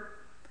virgin birth?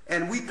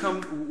 And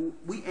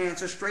we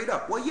answer straight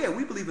up, well, yeah,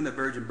 we believe in the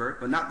virgin birth,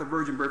 but not the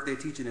virgin birth they're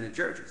teaching in the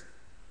churches.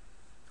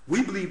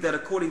 We believe that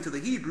according to the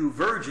Hebrew,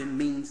 virgin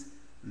means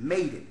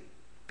maiden,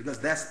 because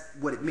that's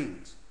what it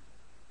means.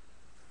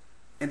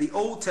 In the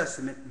Old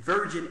Testament,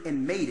 virgin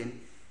and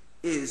maiden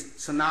is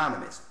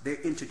synonymous.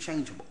 They're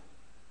interchangeable.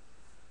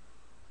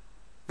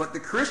 But the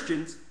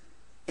Christians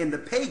and the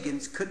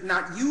pagans could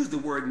not use the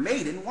word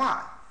maiden.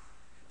 Why?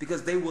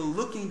 Because they were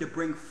looking to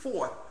bring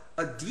forth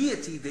a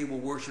deity they were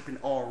worshiping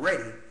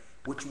already,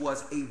 which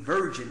was a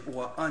virgin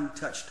or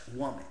untouched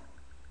woman.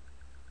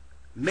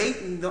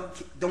 Maiden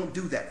don't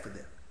do that for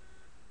them.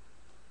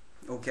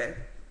 Okay?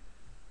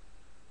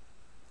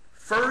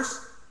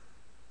 First,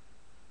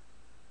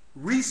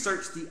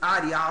 research the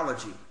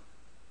ideology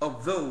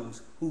of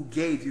those who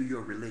gave you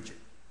your religion.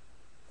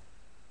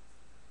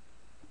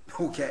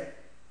 Okay?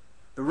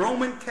 The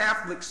Roman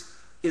Catholics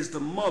is the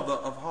mother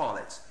of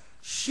harlots.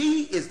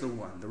 She is the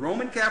one, the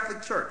Roman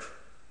Catholic Church,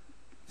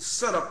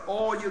 set up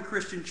all your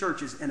Christian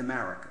churches in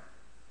America.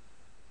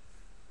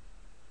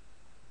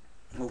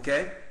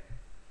 Okay?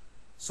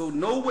 So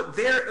know what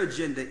their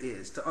agenda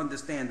is to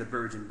understand the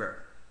virgin birth.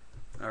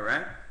 All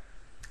right?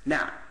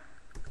 Now,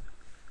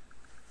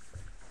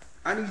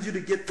 I need you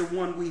to get the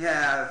one we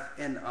have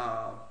in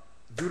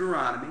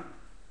Deuteronomy.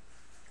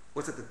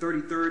 What's it, the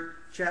 33rd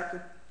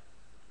chapter?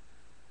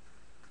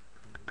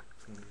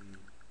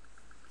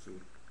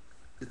 22.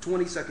 The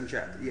 22nd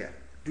chapter, yeah.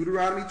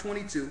 Deuteronomy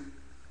 22.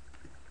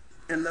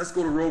 And let's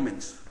go to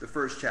Romans, the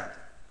first chapter.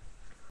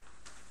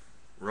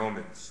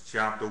 Romans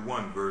chapter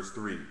 1 verse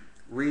 3.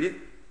 Read it.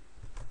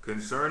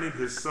 Concerning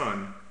his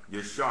son,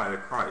 Yeshua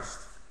Christ,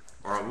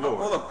 our Lord.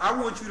 Hold up. I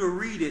want you to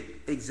read it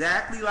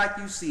exactly like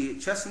you see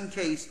it, just in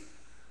case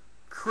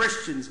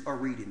Christians are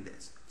reading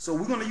this. So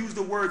we're going to use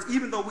the words,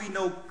 even though we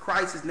know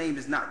Christ's name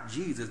is not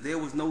Jesus. There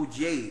was no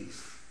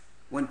J's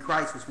when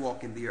Christ was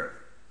walking the earth.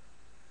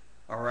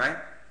 All right?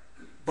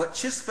 But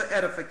just for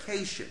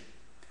edification,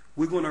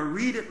 we're going to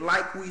read it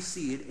like we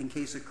see it in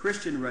case a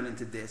Christian run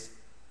into this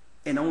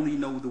and only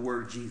know the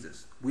word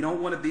Jesus. We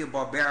don't want to be a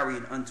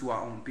barbarian unto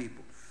our own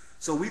people.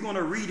 So we're going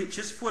to read it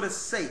just for the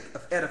sake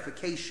of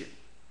edification.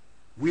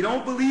 We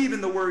don't believe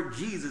in the word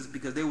Jesus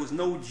because there was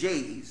no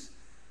J's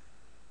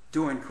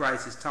during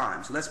Christ's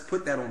time. So let's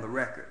put that on the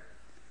record.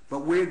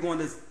 But we're going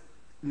to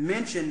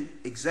mention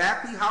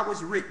exactly how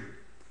it's written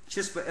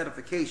just for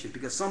edification,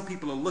 because some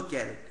people will look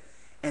at it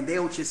and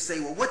they'll just say,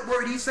 well, what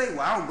word did he say?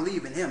 Well, I don't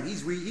believe in him.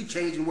 He's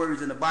changing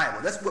words in the Bible.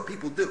 That's what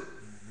people do.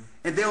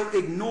 And they'll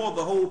ignore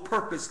the whole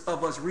purpose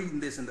of us reading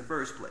this in the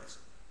first place.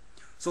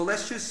 So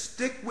let's just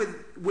stick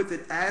with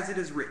it as it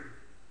is written.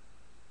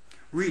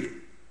 Read it.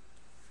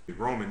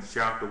 Romans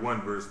chapter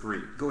 1 verse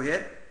 3. Go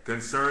ahead.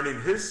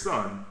 Concerning his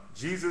son,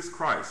 Jesus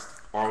Christ,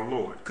 our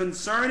Lord.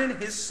 Concerning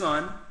his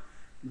son,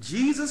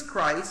 Jesus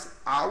Christ,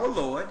 our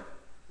Lord.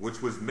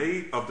 Which was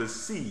made of the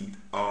seed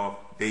of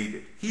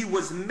David. He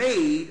was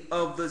made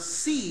of the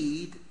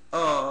seed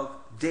of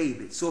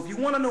David. So if you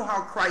want to know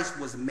how Christ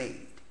was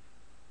made,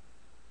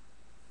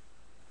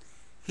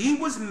 he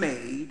was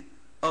made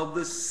of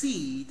the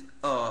seed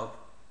of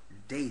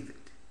David.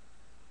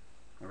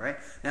 All right?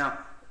 Now,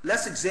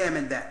 let's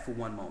examine that for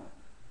one moment.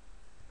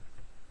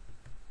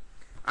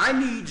 I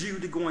need you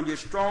to go on your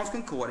Strong's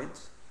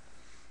Concordance,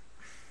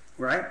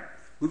 right?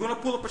 We're going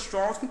to pull up a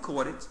Strong's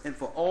Concordance, and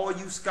for all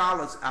you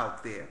scholars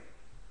out there,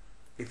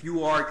 if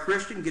you are a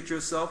Christian, get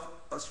yourself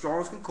a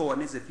Strong's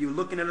Concordance. If you're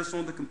looking at us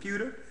on the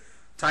computer,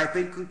 type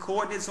in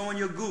concordance on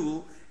your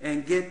Google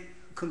and get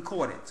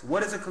concordance.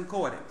 What is a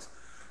concordance?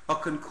 A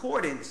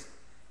concordance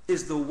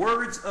is the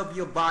words of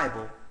your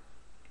Bible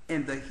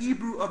in the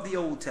Hebrew of the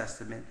Old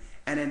Testament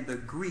and in the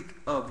Greek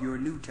of your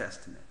New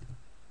Testament.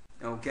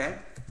 Okay?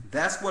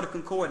 That's what a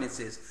concordance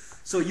is.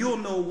 So you'll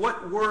know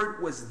what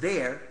word was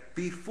there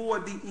before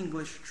the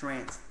English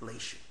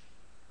translation.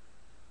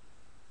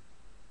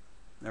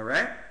 All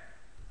right?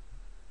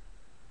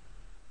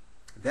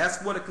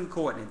 That's what a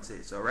concordance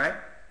is, all right?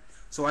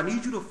 So I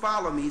need you to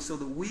follow me so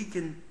that we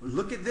can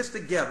look at this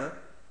together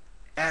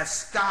as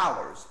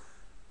scholars,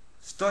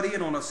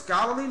 studying on a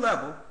scholarly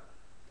level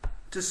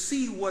to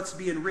see what's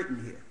being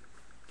written here.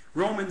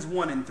 Romans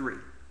 1 and 3.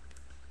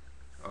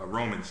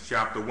 Romans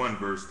chapter 1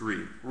 verse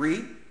 3.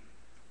 Read.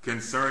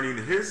 Concerning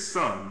his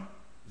son,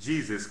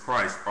 Jesus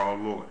Christ our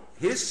Lord.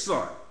 His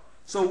son.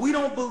 So we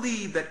don't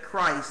believe that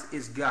Christ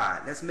is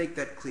God. Let's make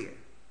that clear.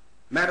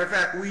 Matter of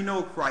fact, we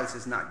know Christ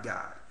is not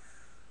God.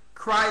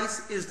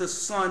 Christ is the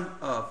Son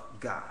of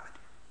God,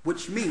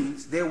 which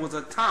means there was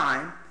a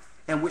time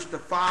in which the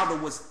Father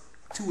was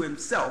to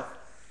himself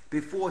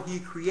before he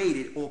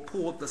created or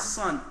pulled the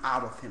Son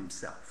out of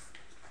himself.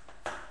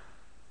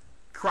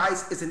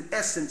 Christ is in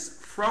essence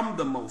from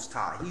the Most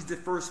High. He's the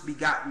first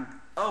begotten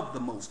of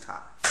the Most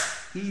High.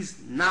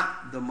 He's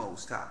not the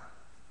Most High.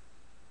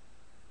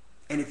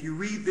 And if you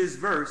read this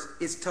verse,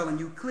 it's telling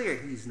you clear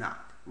he's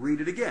not.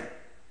 Read it again.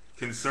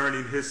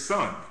 Concerning his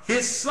son.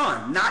 His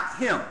son, not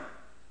him.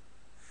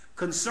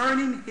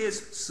 Concerning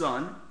his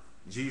son,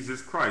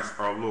 Jesus Christ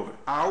our Lord.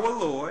 Our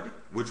Lord.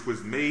 Which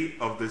was made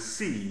of the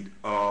seed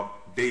of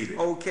David.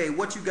 Okay,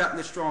 what you got in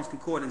the Strong's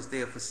Concordance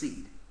there for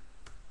seed?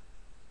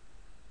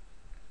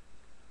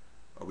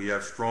 We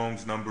have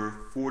Strong's number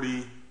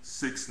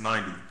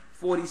 4690.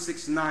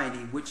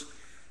 4690, which,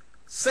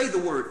 say the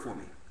word for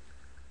me.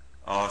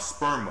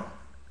 Sperma.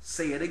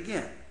 Say it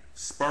again.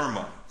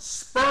 Sperma.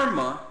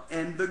 Sperma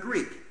and the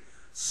Greek.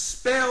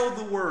 Spell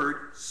the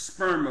word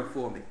sperma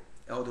for me,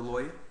 Elder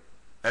Lawyer.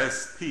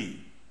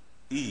 S-P-E-R-M-A.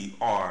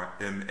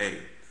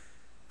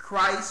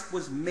 Christ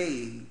was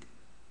made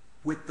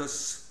with the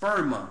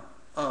sperma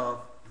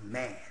of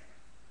man.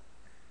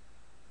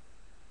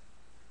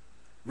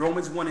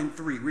 Romans 1 and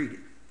 3, read it.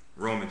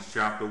 Romans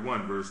chapter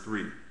 1 verse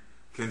 3.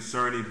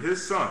 Concerning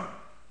his son,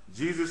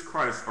 Jesus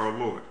Christ our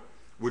Lord,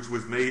 which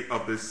was made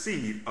of the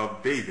seed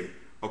of David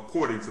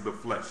according to the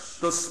flesh.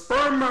 The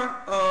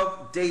sperma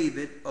of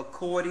David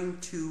according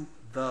to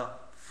the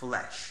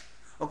flesh.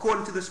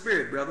 According to the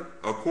Spirit, brother.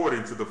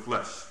 According to the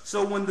flesh.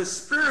 So when the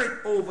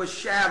Spirit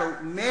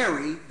overshadowed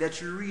Mary that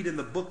you read in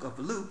the book of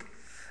Luke,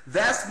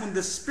 that's when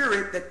the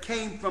Spirit that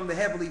came from the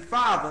Heavenly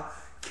Father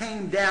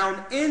came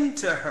down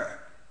into her.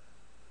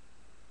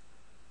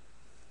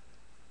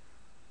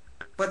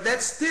 But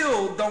that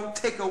still don't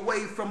take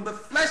away from the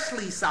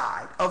fleshly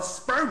side of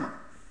sperma.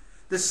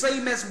 The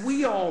same as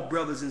we all,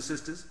 brothers and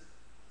sisters,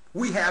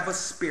 we have a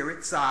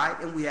spirit side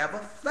and we have a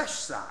flesh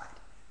side.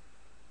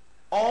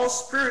 All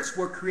spirits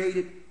were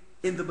created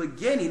in the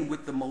beginning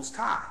with the Most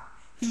High.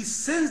 He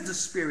sends the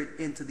Spirit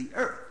into the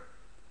earth.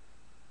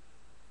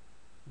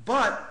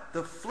 But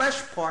the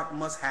flesh part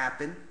must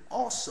happen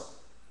also.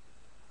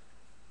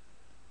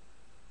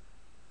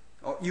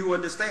 hope you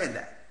understand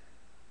that.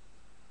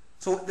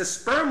 So the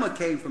sperma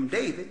came from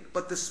David,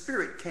 but the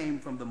spirit came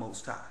from the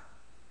Most High.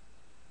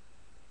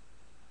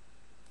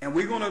 And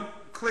we're going to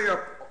clear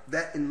up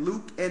that in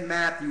Luke and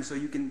Matthew so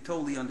you can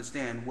totally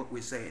understand what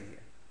we're saying here.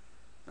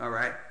 All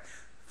right?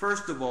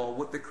 First of all,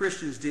 what the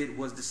Christians did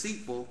was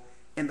deceitful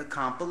in the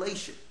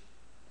compilation,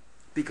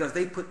 because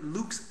they put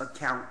Luke's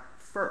account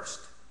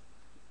first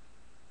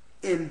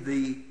in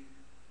the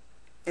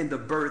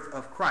birth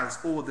of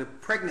Christ, or the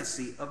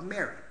pregnancy of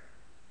Mary.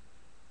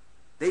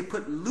 They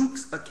put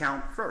Luke's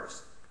account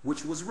first,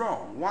 which was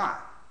wrong. Why?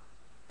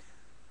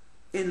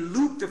 In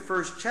Luke, the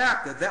first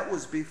chapter, that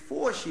was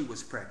before she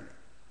was pregnant.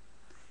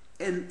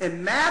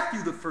 In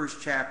Matthew, the first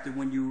chapter,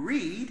 when you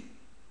read,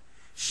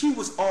 she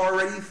was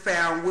already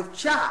found with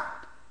child.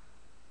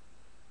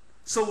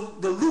 So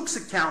the Luke's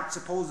account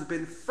supposed to have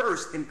been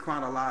first in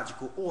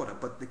chronological order,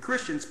 but the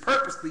Christians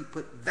purposely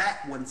put that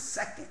one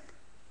second.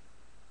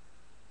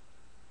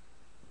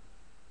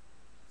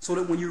 So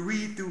that when you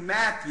read through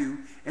Matthew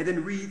and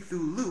then read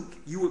through Luke,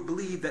 you would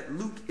believe that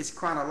Luke is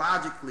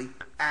chronologically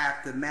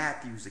after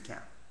Matthew's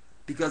account.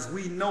 Because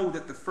we know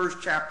that the first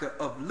chapter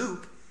of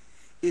Luke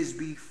is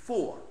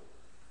before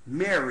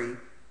Mary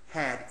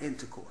had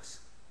intercourse.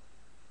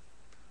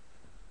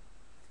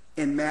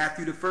 In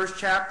Matthew, the first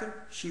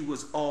chapter, she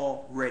was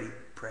already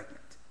pregnant.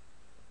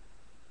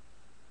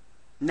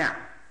 Now,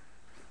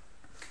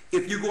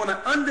 if you're going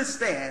to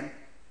understand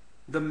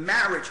the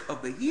marriage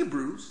of the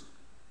Hebrews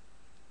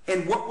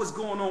and what was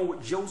going on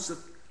with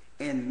Joseph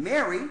and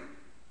Mary,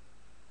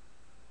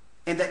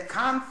 and that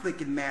conflict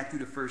in Matthew,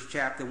 the first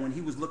chapter, when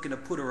he was looking to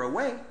put her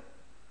away,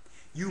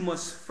 you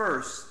must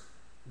first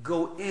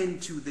go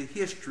into the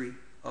history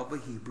of a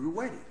Hebrew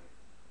wedding.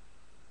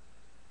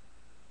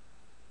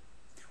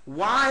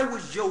 Why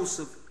was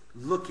Joseph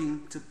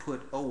looking to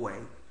put away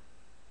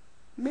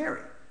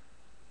Mary?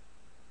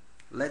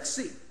 Let's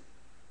see.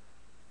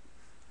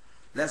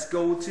 Let's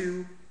go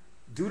to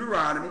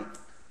Deuteronomy,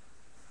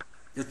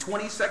 the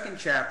 22nd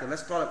chapter.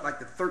 Let's start at like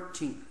the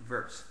 13th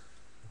verse.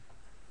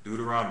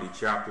 Deuteronomy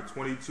chapter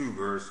 22,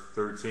 verse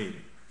 13.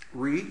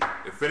 Read.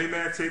 If any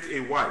man take a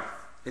wife,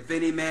 If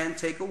any man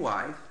take a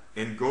wife,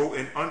 and go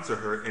in unto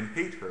her and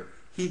hate her,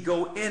 he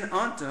go in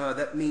unto her,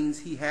 that means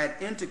he had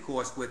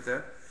intercourse with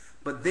her,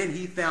 but then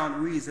he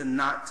found reason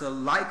not to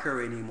like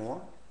her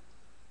anymore.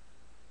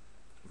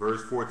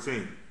 verse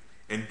 14,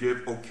 and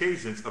give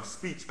occasions of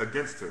speech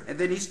against her, And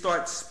then he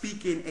starts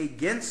speaking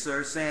against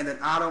her, saying that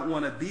I don't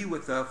want to be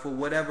with her for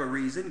whatever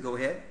reason. Go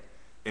ahead.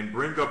 and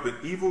bring up an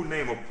evil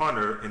name upon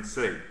her, and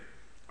say,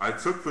 I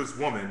took this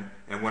woman,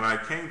 and when I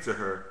came to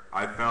her,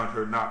 I found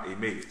her not a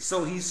maid.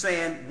 So he's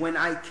saying, when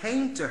I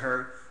came to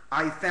her,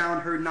 I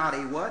found her not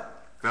a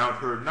what? Found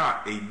her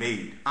not a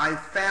maid. I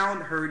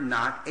found her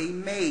not a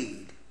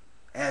maid.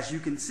 As you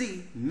can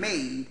see,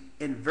 maid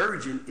and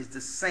virgin is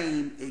the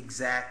same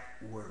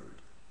exact word.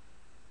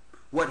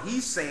 What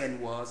he's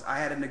saying was, I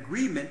had an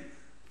agreement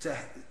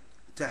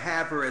to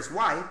have her as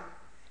wife,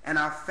 and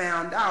I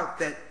found out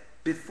that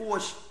before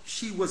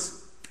she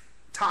was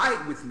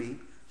tied with me,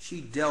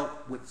 she dealt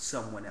with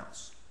someone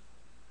else.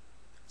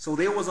 So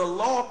there was a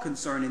law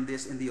concerning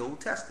this in the Old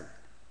Testament.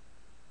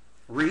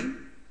 Read.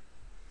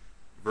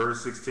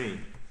 Verse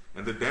 16,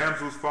 and the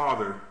damsel's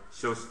father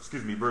shall,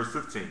 verse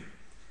 15,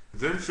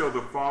 then shall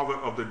the father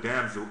of the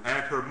damsel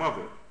and her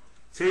mother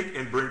take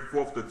and bring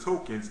forth the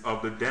tokens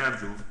of the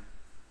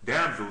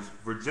damsel's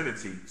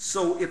virginity.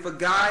 So if a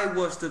guy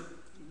was to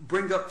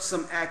bring up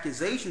some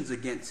accusations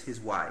against his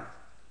wife,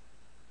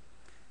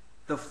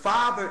 the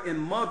father and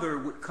mother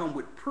would come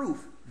with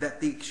proof that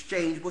the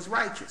exchange was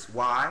righteous.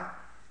 Why?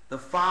 The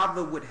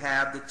father would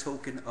have the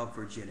token of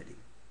virginity.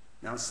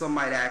 Now some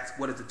might ask,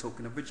 what is the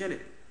token of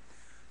virginity?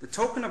 The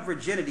token of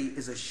virginity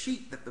is a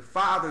sheet that the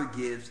father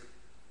gives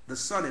the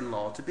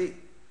son-in-law to be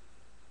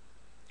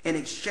in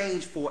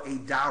exchange for a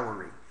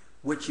dowry,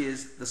 which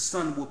is the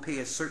son will pay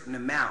a certain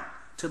amount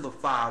to the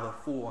father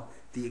for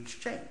the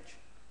exchange.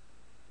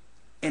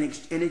 In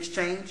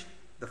exchange,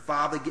 the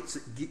father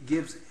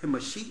gives him a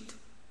sheet.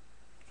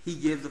 He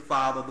gives the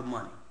father the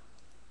money.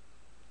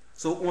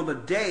 So on the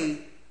day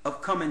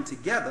of coming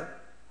together,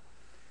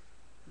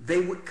 they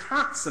would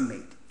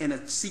consummate in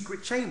a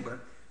secret chamber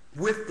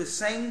with the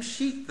same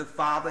sheet the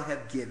father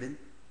had given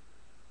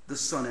the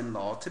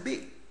son-in-law to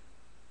be.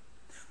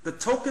 The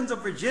tokens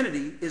of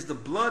virginity is the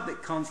blood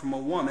that comes from a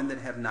woman that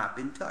have not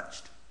been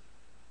touched.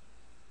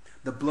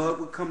 The blood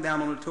would come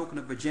down on the token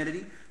of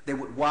virginity. They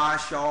would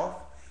wash off.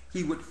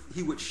 He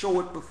would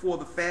show it before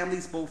the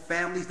families, both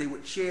families. They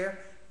would share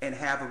and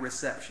have a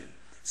reception.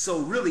 So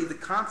really the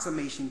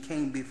consummation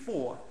came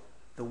before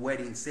the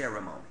wedding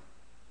ceremony.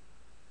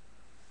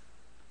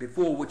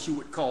 Before what you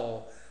would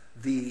call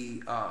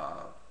the,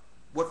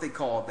 what they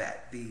call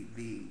that, the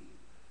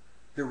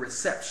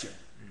reception.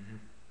 Mm-hmm.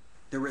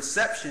 The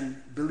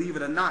reception, believe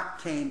it or not,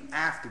 came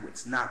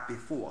afterwards, not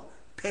before.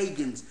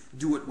 Pagans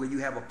do it where you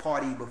have a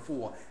party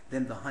before,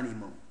 then the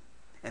honeymoon.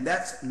 And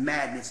that's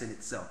madness in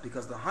itself,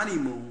 because the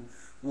honeymoon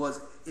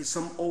is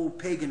some old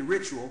pagan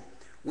ritual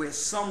where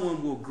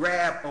someone will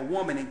grab a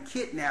woman and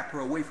kidnap her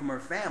away from her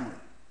family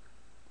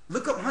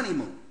Look up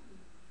honeymoon.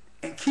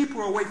 And keep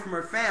her away from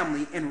her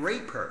family and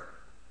rape her.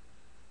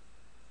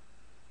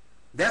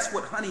 That's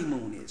what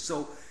honeymoon is.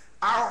 So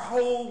our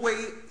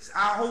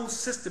whole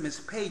system is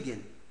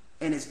pagan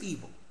and is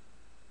evil.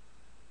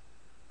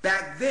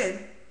 Back then,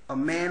 a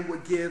man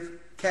would give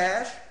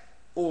cash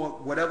or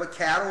whatever,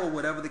 cattle or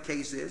whatever the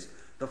case is.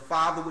 The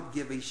father would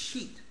give a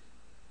sheet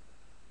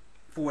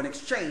for an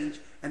exchange,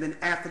 and then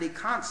after they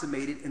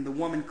consummated and the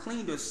woman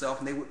cleaned herself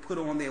and they would put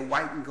on their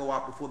white and go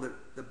out before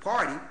the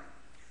party,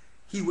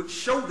 he would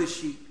show the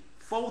sheet,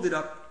 fold it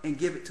up, and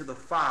give it to the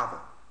father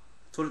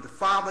so that the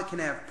father can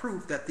have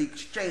proof that the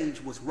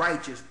exchange was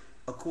righteous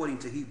according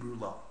to Hebrew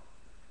law.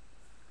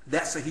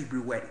 That's a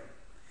Hebrew wedding.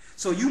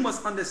 So you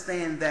must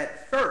understand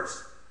that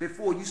first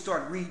before you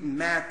start reading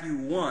Matthew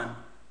 1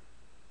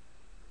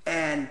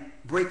 and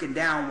breaking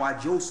down why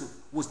Joseph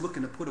was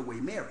looking to put away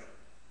Mary.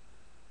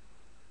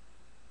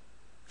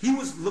 He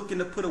was looking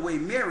to put away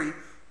Mary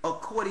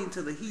according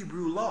to the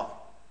Hebrew law.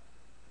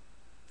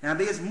 Now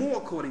there's more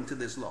according to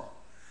this law.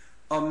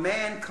 A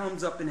man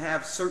comes up and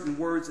have certain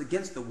words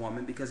against the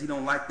woman because he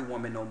don't like the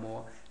woman no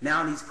more.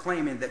 Now he's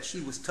claiming that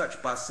she was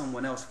touched by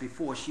someone else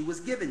before she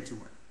was given to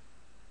him.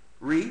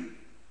 Read.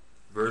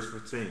 Verse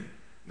 15.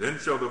 Then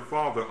shall the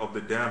father of the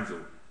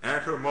damsel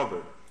and her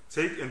mother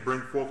take and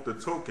bring forth the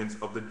tokens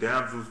of the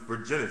damsel's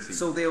virginity.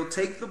 So they'll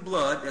take the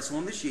blood that's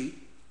on the sheet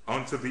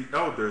unto the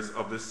elders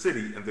of the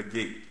city and the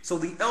gate. So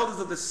the elders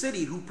of the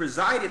city who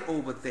presided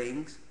over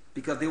things,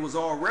 because there was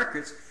all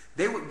records,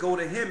 they would go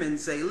to him and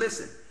say,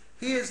 listen,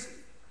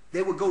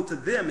 they would go to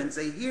them and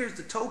say, here's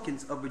the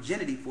tokens of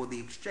virginity for the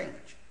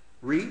exchange.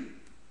 Read.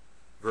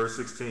 Verse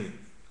 16.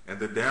 And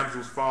the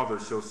damsel's father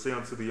shall say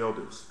unto the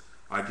elders,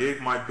 I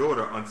gave my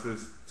daughter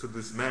to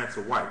this man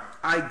to wife.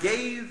 I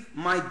gave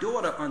my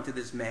daughter unto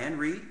this man.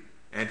 Read.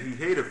 And he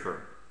hateth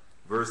her.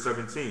 Verse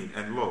 17.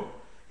 And lo,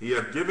 he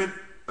hath given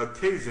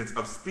occasions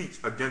of speech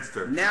against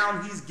her.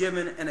 Now he's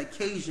given an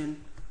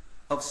occasion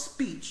of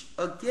speech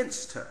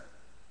against her.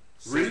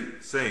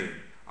 Read. Saying,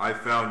 I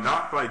found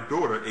not thy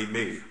daughter a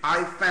maid.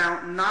 I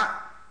found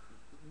not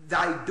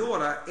thy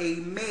daughter a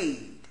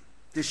maid.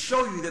 To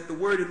show you that the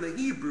word in the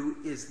Hebrew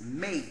is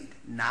maid,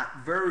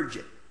 not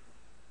virgin.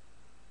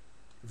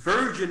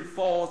 Virgin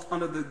falls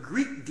under the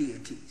Greek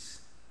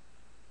deities,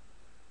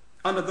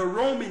 under the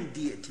Roman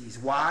deities.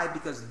 Why?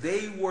 Because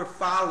they were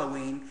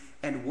following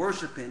and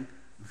worshiping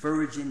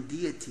virgin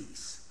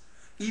deities.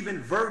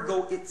 Even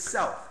Virgo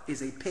itself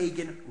is a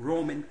pagan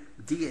Roman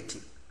deity.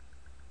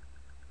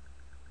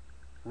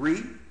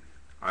 Read.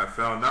 I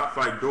found not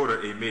thy daughter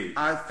a maid.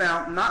 I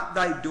found not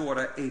thy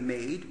daughter a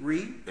maid.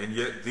 Read. And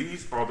yet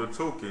these are the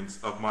tokens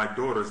of my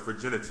daughter's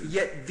virginity.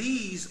 Yet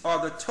these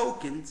are the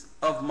tokens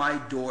of my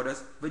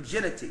daughter's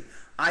virginity.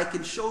 I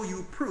can show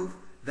you proof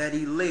that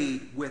he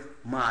laid with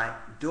my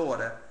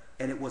daughter,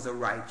 and it was a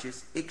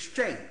righteous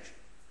exchange.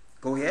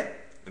 Go ahead.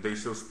 And they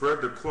shall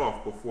spread the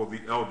cloth before the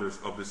elders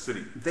of the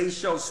city. They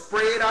shall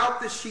spread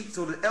out the sheet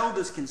so the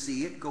elders can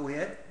see it. Go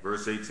ahead.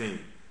 Verse 18.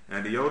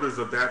 And the elders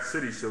of that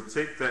city shall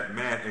take that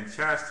man and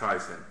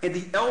chastise him. And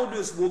the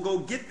elders will go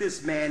get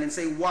this man and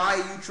say, why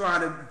are you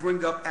trying to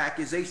bring up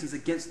accusations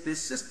against this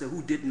sister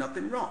who did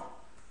nothing wrong?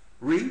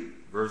 Read.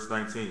 Verse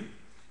 19.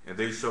 And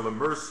they shall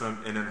immerse him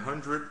in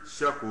 100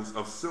 shekels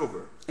of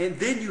silver. And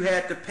then you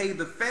had to pay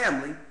the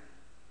family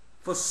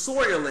for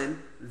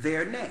soiling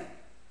their name.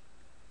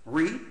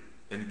 Read.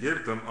 And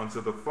give them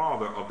unto the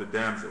father of the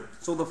damsel.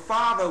 So the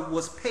father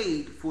was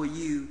paid for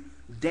you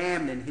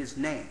damning his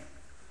name.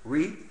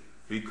 Read.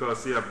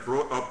 Because he hath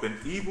brought up an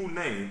evil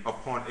name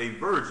upon a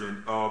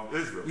virgin of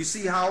Israel. You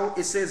see how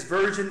it says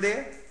virgin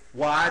there?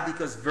 Why?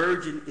 Because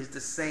virgin is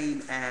the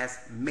same as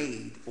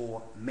maid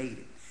or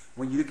maiden.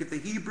 When you look at the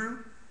Hebrew,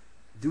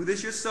 do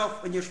this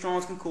yourself in your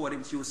Strong's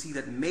Concordance, you'll see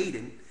that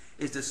maiden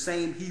is the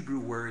same Hebrew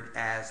word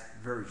as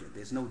virgin.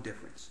 There's no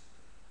difference.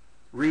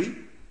 Read.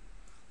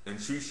 And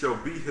she shall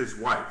be his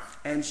wife.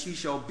 And she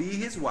shall be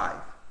his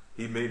wife.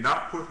 He may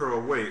not put her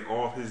away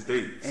all his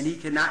days. And he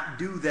cannot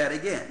do that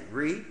again.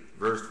 Read.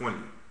 Verse 20.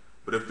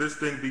 But if this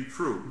thing be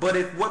true. But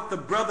if what the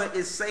brother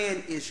is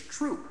saying is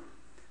true,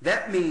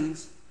 that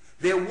means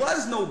there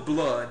was no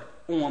blood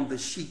on the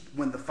sheet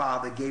when the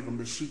father gave him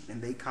the sheet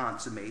and they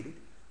consummated.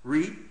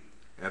 Read.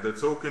 And the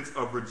tokens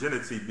of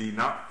virginity be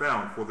not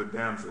found for the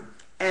damsel.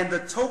 And the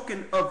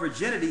token of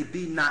virginity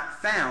be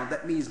not found.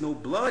 That means no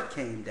blood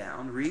came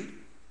down. Read.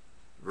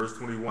 Verse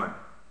 21.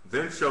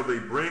 Then shall they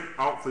bring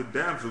out the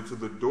damsel to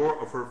the door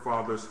of her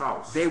father's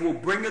house. They will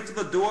bring her to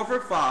the door of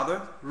her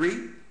father.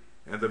 Read.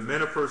 And the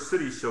men of her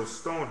city shall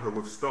stone her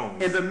with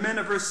stones. And the men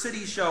of her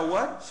city shall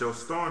what? Shall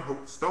stone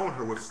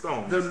her with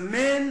stones. The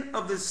men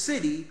of the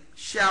city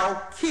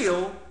shall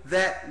kill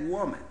that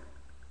woman.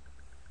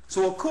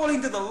 So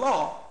according to the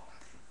law,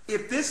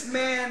 if this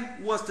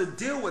man was to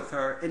deal with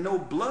her and no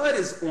blood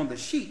is on the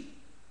sheet,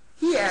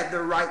 he had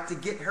the right to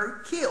get her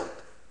killed.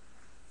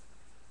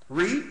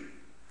 Read.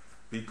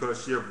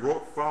 Because she have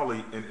wrought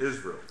folly in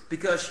Israel.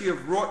 Because she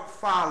have wrought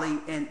folly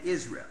in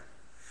Israel.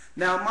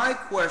 Now my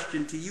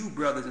question to you,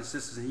 brothers and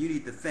sisters, and you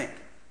need to think.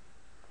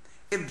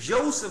 If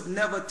Joseph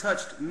never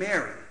touched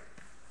Mary,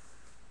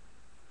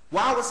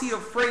 Why was he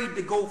afraid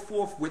to go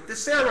forth with the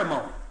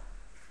ceremony?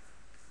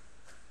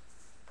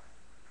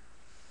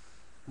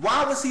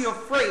 Why was he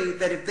afraid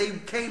that if they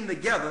came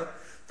together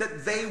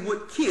that they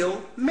would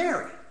kill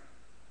Mary?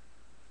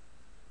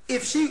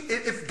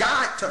 If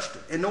God touched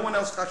her and no one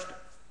else touched her.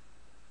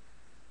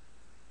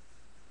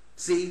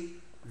 See,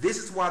 this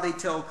is why they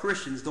tell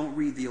Christians don't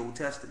read the Old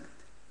Testament.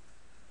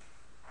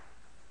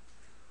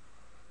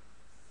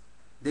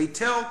 They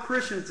tell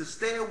Christians to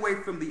stay away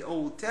from the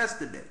Old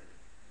Testament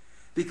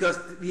because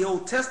the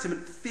Old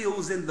Testament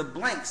fills in the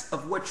blanks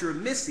of what you're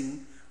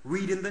missing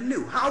reading the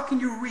New. How can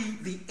you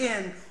read the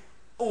end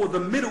or the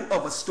middle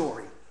of a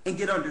story and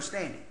get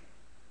understanding?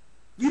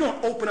 You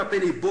don't open up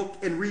any book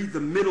and read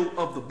the middle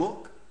of the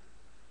book.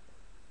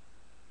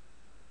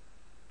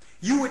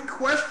 You would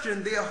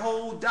question their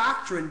whole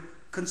doctrine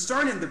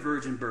concerning the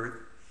virgin birth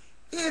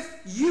if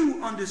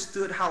you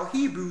understood how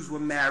Hebrews were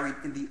married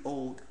in the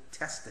Old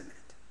Testament.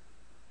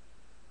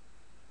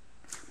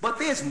 But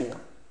there's more.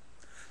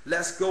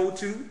 Let's go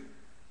to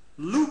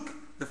Luke,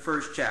 the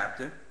first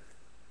chapter,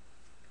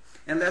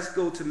 and let's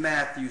go to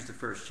Matthew's, the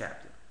first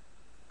chapter.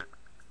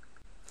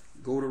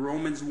 Go to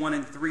Romans 1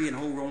 and 3 and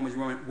hold Romans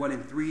 1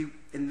 and 3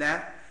 in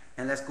that,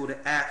 and let's go to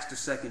Acts, the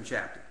second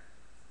chapter.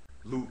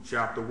 Luke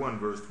chapter 1,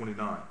 verse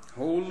 29.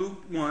 Hold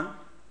Luke 1.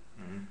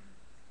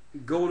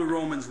 Go to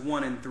Romans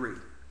 1 and 3.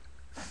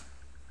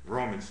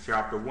 Romans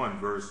chapter 1,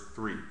 verse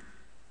 3.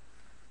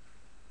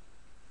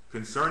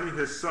 Concerning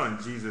his Son,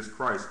 Jesus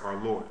Christ, our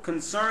Lord.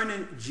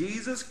 Concerning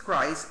Jesus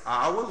Christ,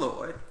 our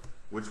Lord.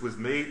 Which was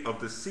made of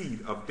the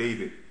seed of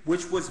David.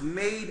 Which was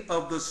made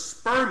of the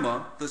sperm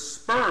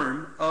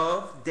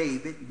of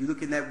David. You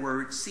look in that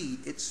word seed,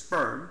 it's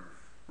sperm.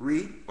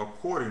 Read.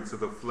 According to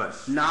the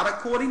flesh. Not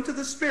according to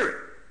the spirit.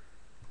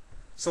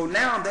 So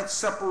now that's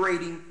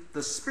separating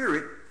the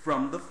spirit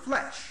from the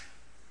flesh.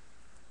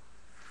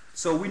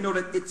 So we know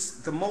that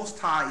it's the Most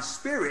High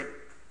Spirit,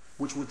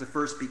 which was the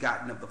first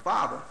begotten of the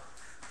Father,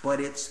 but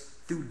it's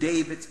through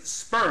David's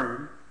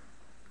sperm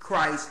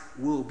Christ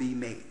will be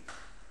made.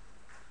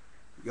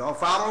 Y'all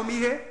follow me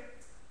here?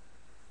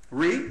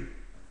 Read.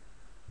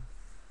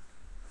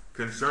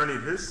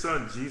 Concerning his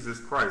Son, Jesus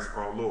Christ,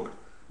 our Lord,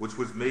 which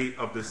was made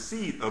of the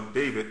seed of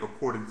David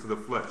according to the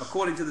flesh.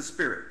 According to the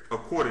Spirit.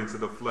 According to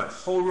the flesh.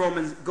 Go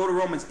to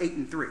Romans 8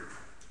 and 3.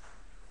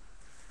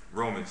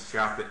 Romans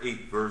chapter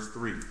 8, verse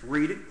 3.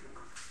 Read it.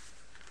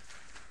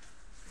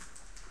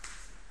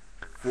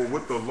 For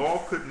what the law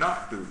could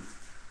not do,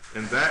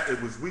 and that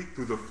it was weak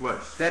through the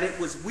flesh. That it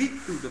was weak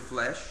through the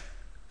flesh.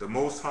 The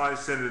Most High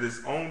sent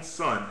his own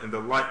Son in the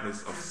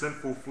likeness of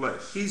sinful flesh.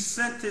 He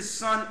sent his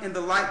Son in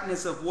the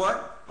likeness of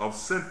what? Of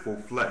sinful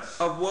flesh.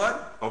 Of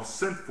what? Of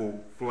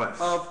sinful flesh.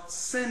 Of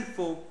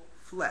sinful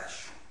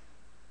flesh.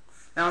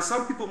 Now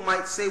some people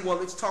might say,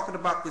 well, it's talking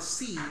about the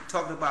seed,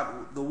 talking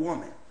about the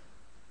woman.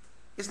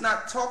 It's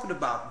not talking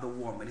about the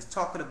woman. It's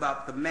talking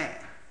about the man.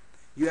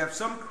 You have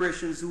some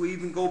Christians who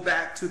even go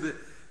back to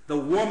the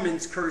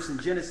woman's curse in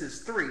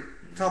Genesis 3,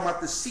 talking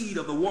about the seed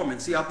of the woman.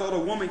 See, I thought a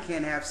woman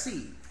can't have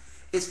seed.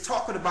 It's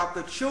talking about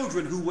the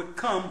children who would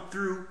come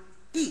through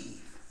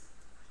Eve.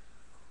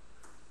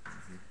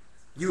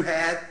 You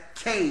had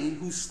Cain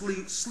who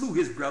slew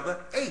his brother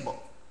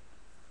Abel.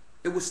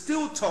 It was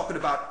still talking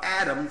about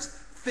Adam's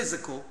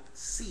physical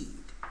seed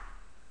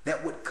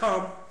that would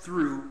come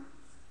through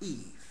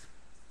Eve.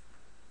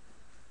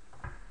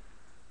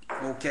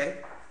 Okay?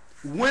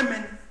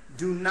 Women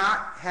do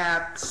not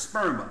have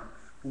sperma.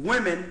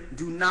 Women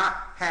do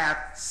not have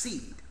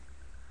seed.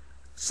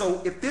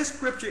 So if this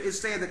scripture is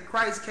saying that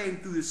Christ came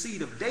through the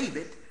seed of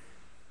David,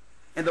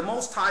 and the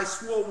Most High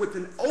swore with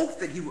an oath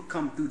that he would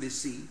come through this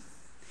seed,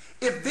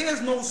 if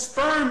there's no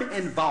sperm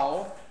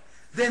involved,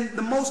 then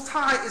the Most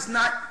High is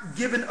not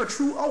given a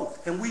true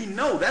oath. And we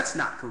know that's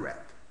not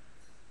correct.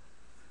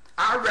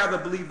 I'd rather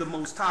believe the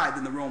Most High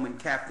than the Roman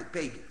Catholic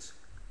pagans.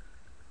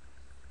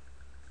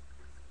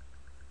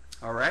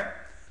 All right?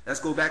 Let's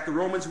go back to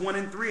Romans 1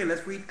 and 3 and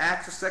let's read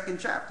Acts, the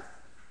second chapter.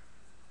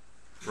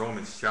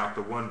 Romans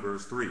chapter 1,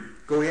 verse 3.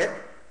 Go ahead.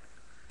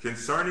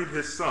 Concerning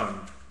his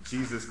Son,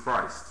 Jesus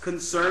Christ.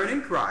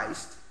 Concerning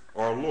Christ.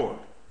 Our Lord,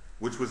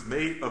 which was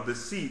made of the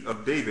seed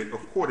of David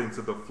according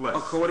to the flesh.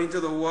 According to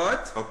the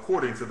what?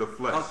 According to the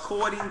flesh.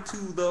 According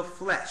to the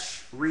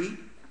flesh. Read.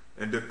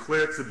 And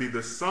declared to be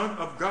the Son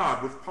of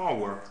God with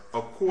power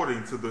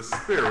according to the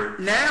Spirit.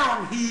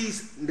 Now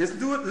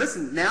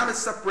listen, now it's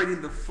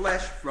separating the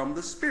flesh from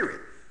the Spirit.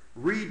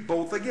 Read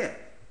both again.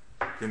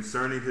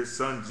 Concerning his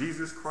Son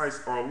Jesus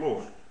Christ our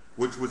Lord,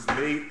 which was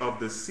made of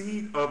the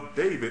seed of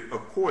David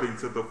according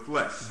to the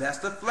flesh. That's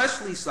the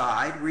fleshly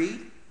side. Read.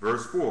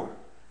 Verse 4.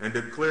 And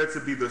declared to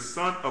be the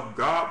Son of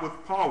God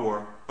with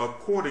power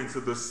according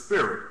to the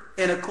Spirit.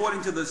 And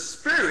according to the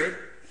Spirit,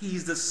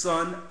 he's the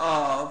Son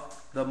of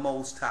the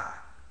Most High.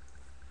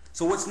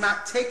 So it's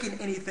not taking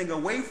anything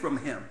away from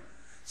him,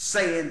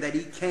 saying that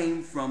he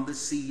came from the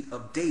seed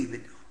of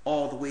David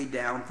all the way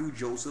down through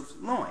Joseph's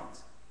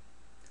loins.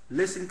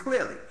 Listen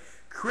clearly.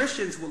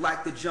 Christians would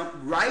like to jump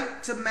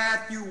right to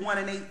Matthew 1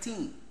 and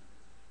 18.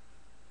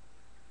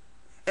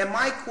 And And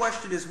my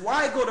question is,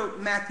 why go to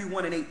Matthew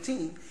 1 and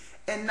 18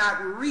 and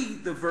not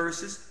read the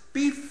verses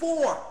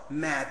before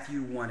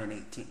Matthew 1 and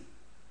 18?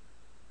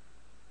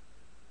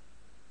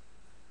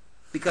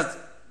 Because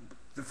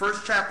the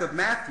first chapter of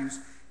Matthew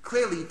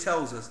clearly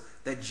tells us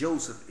that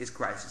Joseph is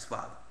Christ's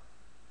father.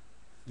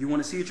 You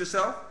want to see it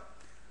yourself?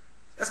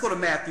 Let's go to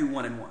Matthew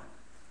 1 and 1.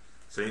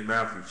 St.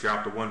 Matthew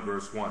chapter 1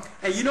 verse 1.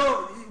 And you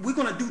know, we're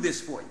going to do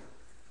this for you.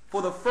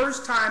 For the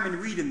first time in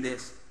reading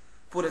this,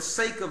 for the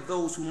sake of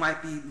those who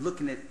might be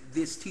looking at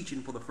this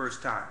teaching for the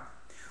first time,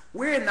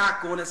 we're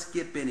not going to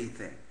skip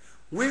anything.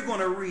 We're going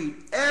to read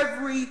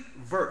every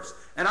verse.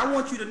 And I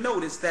want you to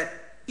notice that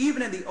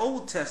even in the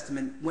Old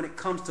Testament, when it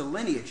comes to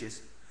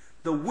lineages,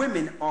 the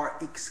women are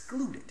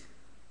excluded.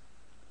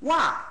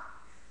 Why?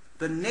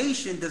 The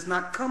nation does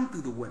not come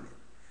through the women.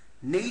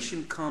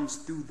 Nation comes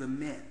through the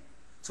men.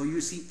 So you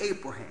see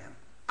Abraham,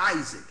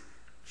 Isaac,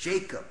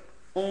 Jacob,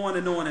 on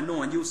and on and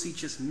on. You'll see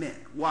just men.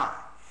 Why?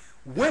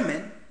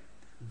 Women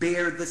they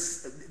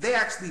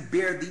actually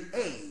bear the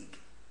egg.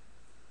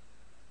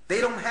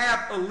 They don't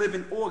have a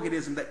living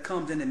organism that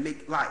comes in and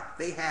make life.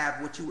 They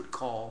have what you would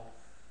call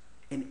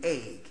an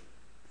egg.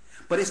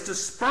 But it's the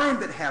sperm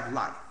that have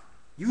life.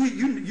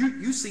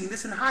 You've seen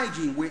this in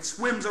hygiene where it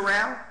swims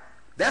around.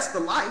 That's the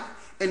life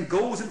and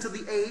goes into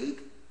the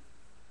egg.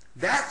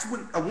 That's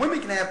when a woman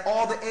can have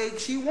all the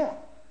eggs she wants.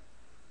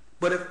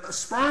 But if a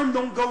sperm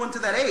don't go into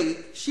that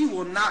egg, she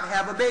will not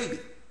have a baby.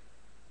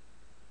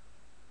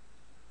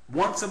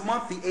 Once a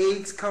month, the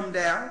eggs come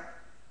down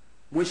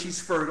when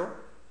she's fertile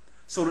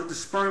so that the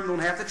sperm don't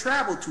have to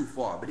travel too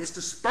far. But it's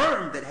the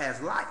sperm that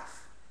has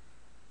life.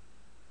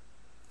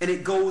 And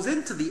it goes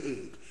into the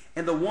egg.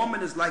 And the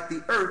woman is like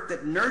the earth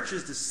that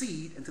nurtures the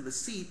seed until the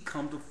seed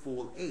comes to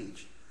full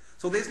age.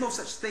 So there's no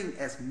such thing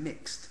as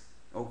mixed.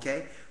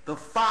 Okay? The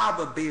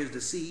father bears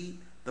the seed.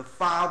 The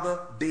father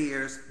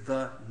bears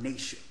the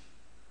nation.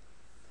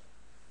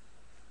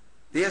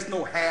 There's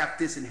no half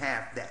this and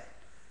half that.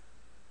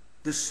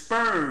 The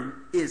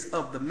sperm is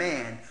of the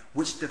man,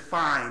 which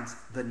defines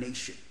the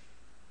nation.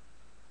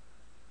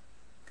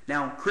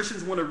 Now,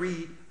 Christians want to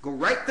read, go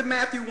right to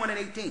Matthew 1 and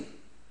 18.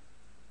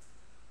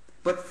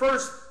 But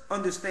first,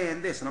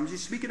 understand this, and I'm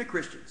just speaking to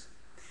Christians.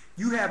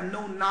 You have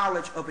no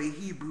knowledge of a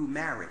Hebrew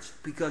marriage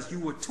because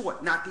you were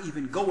taught not to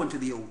even go into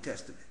the Old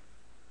Testament.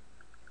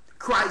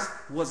 Christ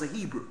was a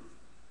Hebrew.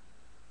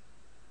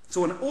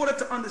 So in order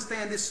to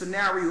understand this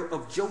scenario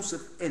of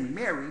Joseph and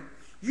Mary,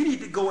 you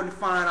need to go and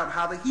find out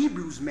how the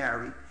Hebrews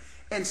married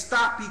and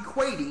stop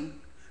equating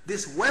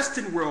this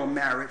Western world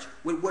marriage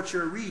with what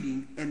you're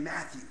reading in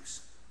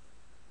Matthew's.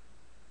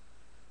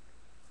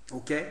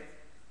 Okay?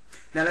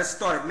 Now let's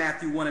start at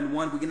Matthew 1 and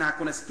 1. We're not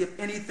going to skip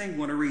anything.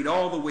 We're going to read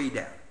all the way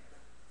down.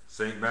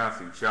 St.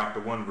 Matthew chapter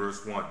 1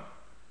 verse 1.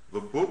 The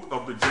book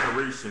of the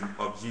generation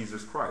of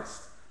Jesus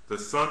Christ, the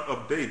son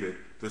of David,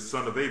 the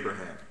son of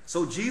Abraham.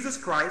 So Jesus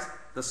Christ,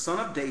 the son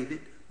of David,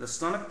 the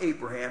son of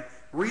Abraham.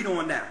 Read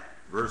on down.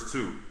 Verse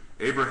 2.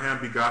 Abraham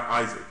begot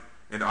Isaac,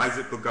 and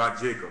Isaac begot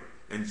Jacob,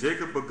 and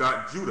Jacob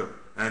begot Judah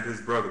and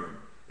his brethren,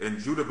 and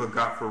Judah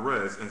begot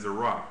Perez and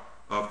Zerah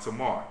of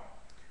Tamar,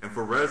 and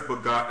Perez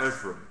begot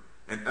Ezram,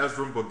 and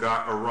Ezram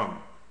begot Aram,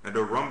 and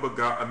Aram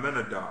begot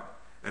Amminadab,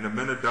 and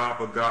Amminadab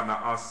begot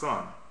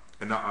Naasan,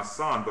 and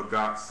Naasan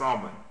begot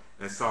Salmon,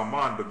 and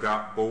Salmon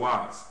begot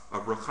Boaz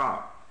of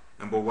Rechab,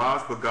 and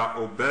Boaz begot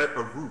Obed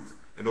of Ruth,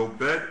 and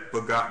Obed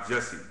begot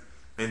Jesse,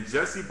 and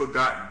Jesse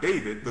begot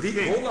David the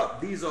king. Hold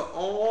up, these are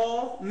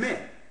all men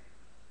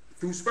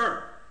through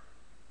sperm.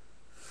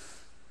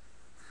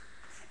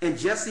 And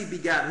Jesse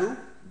begot who?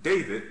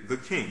 David the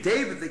king.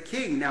 David the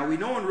king. Now we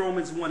know in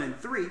Romans 1 and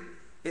 3,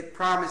 it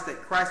promised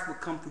that Christ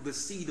would come through the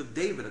seed of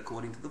David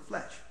according to the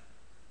flesh.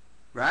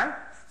 Right?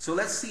 So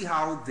let's see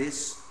how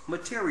this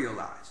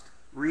materialized.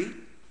 Read.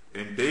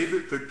 And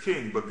David the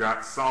king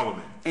begot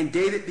Solomon. And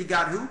David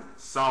begot who?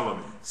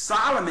 Solomon.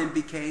 Solomon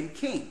became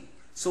king.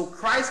 So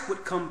Christ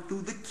would come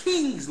through the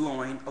king's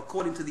loin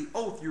according to the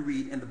oath you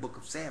read in the book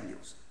of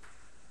Samuel's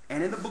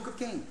and in the book of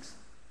Kings.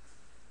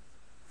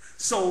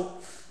 So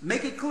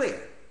make it clear.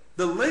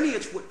 The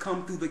lineage would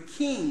come through the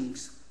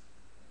king's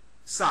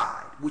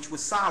side, which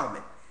was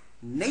Solomon.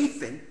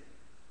 Nathan,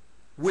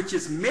 which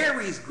is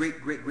Mary's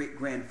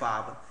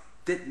great-great-great-grandfather,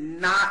 did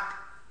not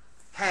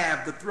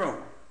have the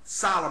throne.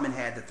 Solomon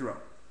had the throne.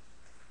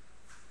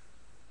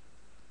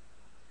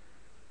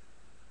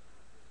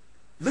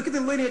 Look at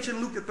the lineage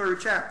in Luke, the 3rd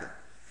chapter.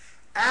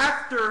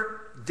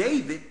 After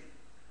David,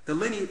 the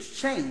lineage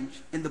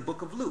changed in the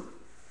book of Luke.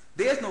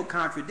 There's no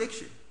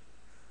contradiction.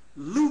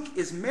 Luke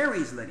is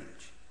Mary's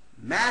lineage.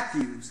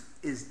 Matthew's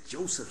is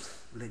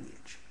Joseph's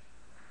lineage.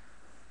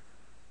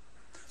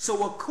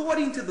 So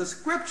according to the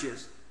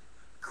scriptures,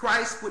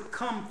 Christ would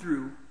come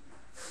through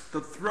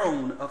the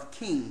throne of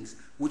kings,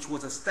 which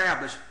was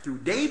established through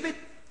David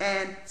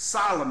and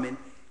Solomon,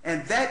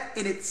 and that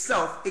in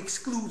itself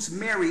excludes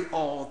Mary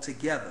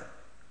altogether,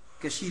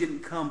 because she didn't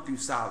come through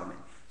Solomon.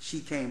 She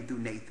came through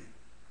Nathan.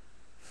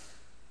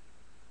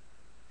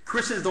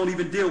 Christians don't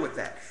even deal with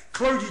that.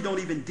 Clergy don't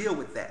even deal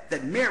with that.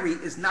 That Mary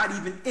is not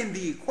even in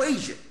the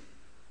equation.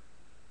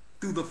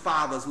 through the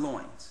father's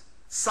loins.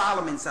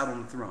 Solomon sat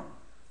on the throne,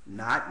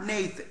 not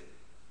Nathan.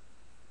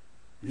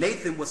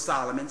 Nathan was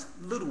Solomon's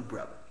little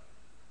brother.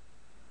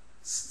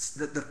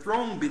 The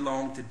throne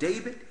belonged to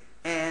David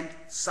and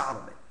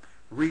Solomon.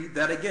 Read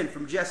that again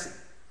from Jesse.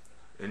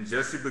 And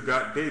Jesse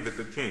begot David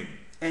the king.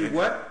 And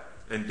what?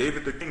 And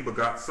David the king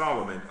begot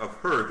Solomon of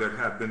her that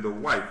had been the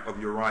wife of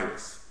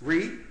Urias.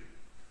 Read.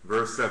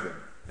 Verse 7.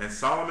 And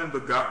Solomon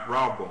begot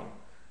Rehoboam,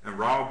 and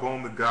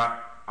Rehoboam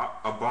begot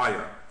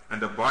Abiah,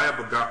 and Abiah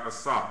begot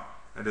Asa,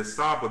 and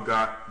Asa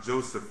begot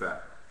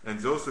Joshaphat, and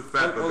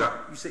Joshaphat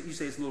begot... You say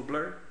it's a little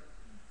blurred?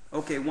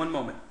 Okay, one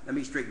moment. Let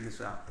me straighten this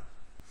out.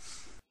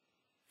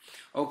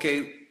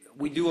 Okay,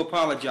 we do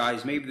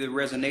apologize. Maybe the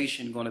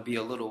resonation going to be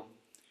a little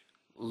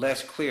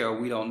less clear.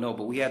 We don't know,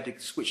 but we had to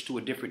switch to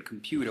a different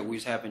computer. We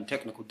was having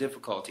technical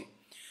difficulty.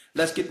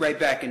 Let's get right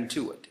back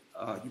into it.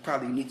 You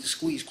probably need to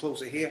squeeze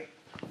closer here.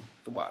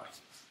 The wire.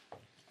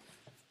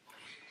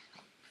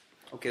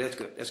 Okay, that's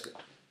good. That's good.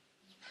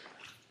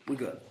 We're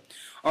good.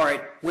 All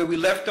right, where we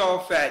left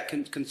off at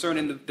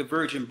concerning the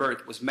virgin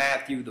birth was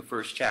Matthew, the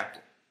 1st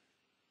chapter.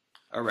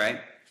 All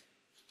right.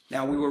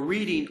 Now we were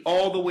reading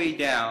all the way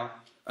down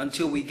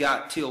until we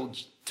got to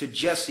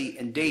Jesse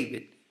and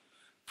David,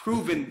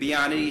 proving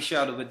beyond any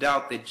shadow of a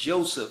doubt that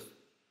Joseph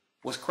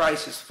was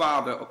Christ's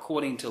father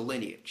according to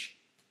lineage.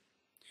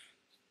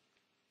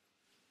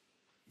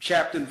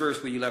 Chapter and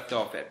verse where you left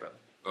off at, brother.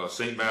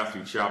 St.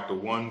 Matthew chapter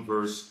 1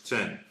 verse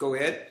 10. Go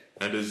ahead.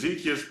 And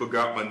Ezekiel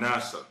begot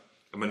Manasseh,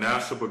 and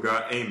Manasseh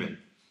begot Amon,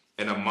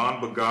 and Amon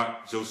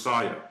begot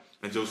Josiah,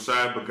 and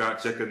Josiah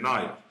begot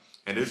Jeconiah,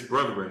 and his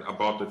brethren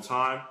about the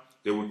time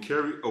they were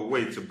carried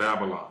away to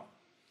Babylon.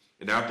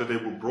 And after they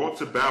were brought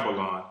to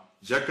Babylon,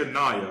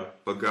 Jeconiah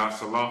begot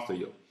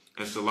Salathiel,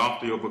 and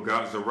Salathiel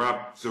begot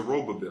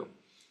Zerubbabel,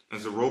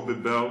 and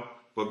Zerubbabel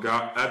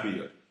begot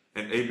Abiud,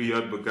 and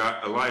Abiud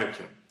begot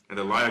Eliakim, and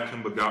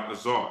Eliakim begot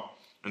Azar,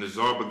 and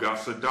Azar begot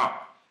Sadak,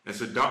 and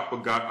Sadak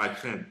begot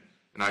Achim,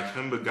 and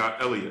Achim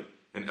begot Eliab,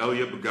 and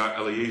Eliab begot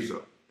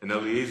Eleazar, and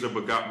Eleazar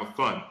begot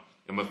Matthan,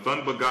 and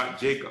Matthan begot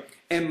Jacob.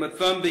 And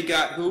Matthan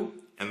begot who?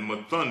 And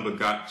Matthan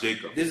begot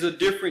Jacob. This is a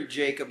different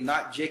Jacob,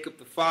 not Jacob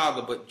the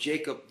father, but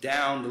Jacob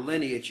down the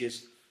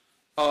lineages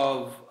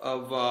of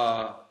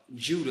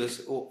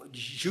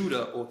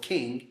Judah or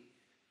king,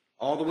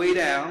 all the way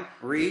down.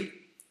 Read.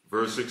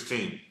 Verse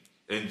 16.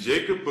 And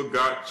Jacob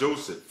begot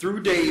Joseph.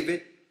 Through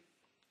David.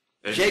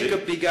 And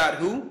Jacob begot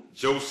who?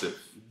 Joseph.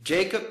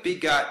 Jacob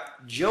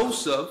begot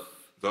Joseph.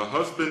 The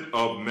husband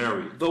of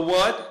Mary. The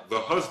what?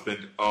 The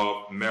husband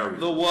of Mary.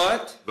 The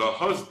what? The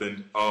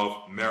husband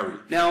of Mary.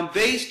 Now,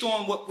 based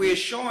on what we're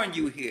showing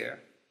you here,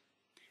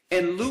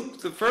 in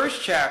Luke, the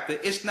 1st chapter,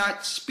 it's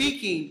not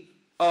speaking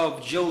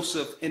of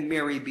Joseph and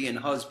Mary being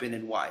husband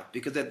and wife,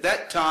 because at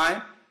that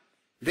time,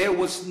 there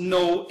was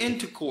no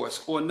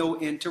intercourse or no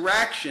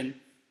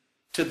interaction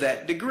to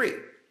that degree.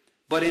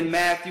 But in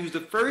Matthew's, the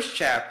 1st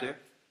chapter,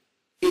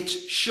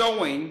 it's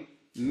showing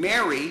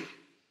Mary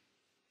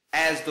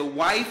as the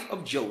wife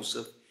of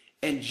Joseph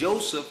and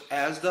Joseph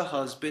as the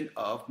husband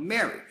of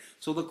Mary.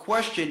 So the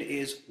question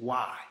is,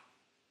 why?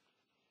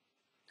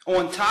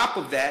 On top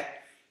of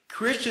that,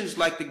 Christians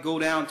like to go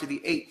down to the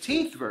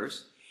 18th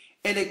verse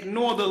and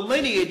ignore the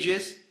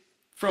lineages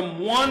from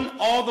 1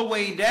 all the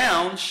way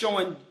down,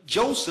 showing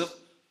Joseph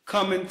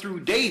coming through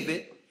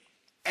David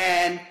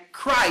and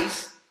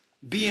Christ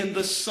being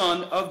the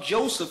son of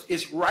Joseph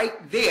is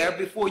right there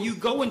before you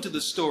go into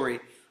the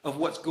story of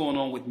what's going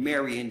on with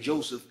Mary and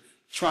Joseph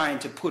trying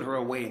to put her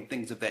away and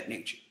things of that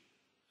nature.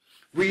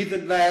 Read the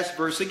last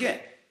verse again.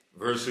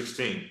 Verse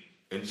 16.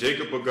 And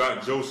Jacob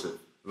begot Joseph,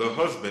 the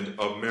husband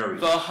of Mary.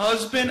 The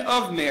husband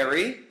of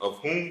Mary. Of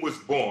whom was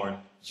born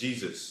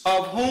Jesus.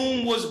 Of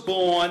whom was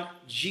born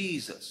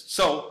Jesus.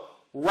 So,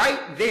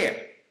 right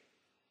there,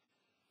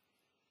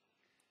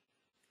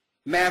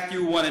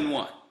 Matthew 1 and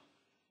 1.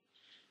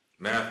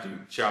 Matthew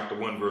chapter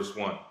 1 verse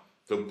 1.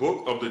 The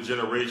book of the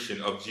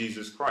generation of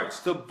Jesus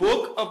Christ. The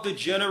book of the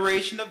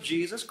generation of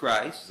Jesus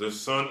Christ. The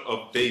son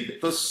of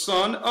David. The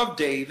son of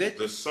David.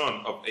 The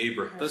son of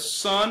Abraham. The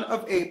son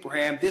of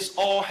Abraham. This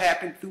all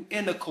happened through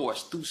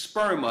intercourse, through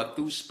sperma,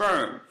 through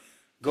sperm.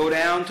 Go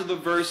down to the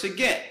verse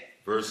again.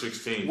 Verse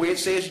 16. Where it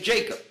says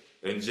Jacob.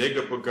 And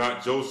Jacob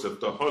begot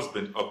Joseph, the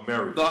husband of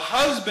Mary. The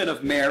husband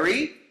of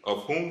Mary.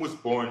 Of whom was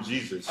born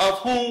Jesus. Of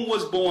whom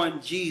was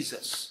born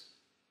Jesus.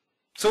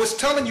 So it's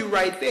telling you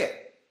right there.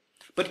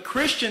 But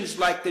Christians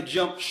like to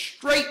jump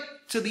straight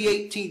to the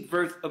 18th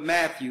verse of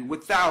Matthew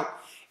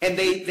and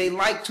they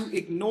like to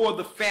ignore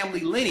the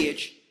family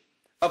lineage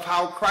of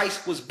how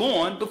Christ was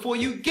born before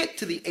you get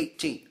to the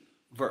 18th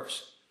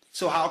verse.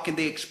 So how can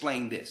they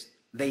explain this?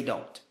 They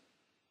don't.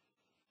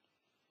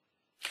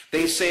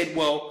 They said,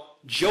 well,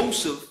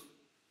 Joseph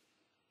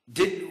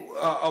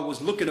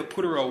was looking to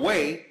put her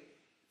away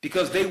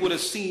because they would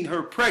have seen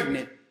her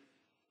pregnant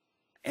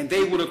and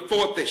they would have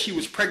thought that she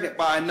was pregnant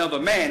by another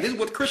man. This is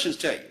what Christians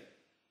tell you.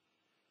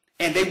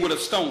 And they would have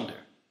stoned her.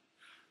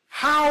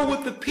 How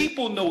would the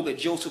people know that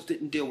Joseph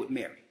didn't deal with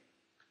Mary?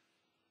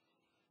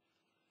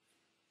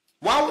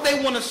 Why would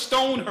they want to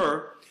stone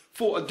her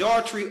for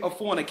adultery or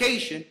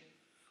fornication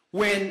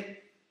when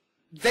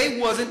they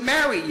wasn't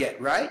married yet,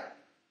 right?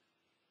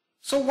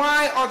 So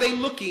why are they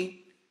looking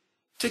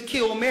to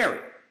kill Mary?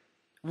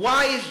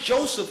 Why is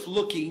Joseph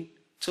looking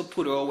to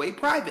put her away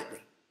privately?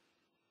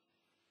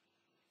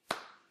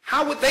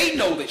 How would they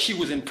know that she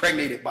was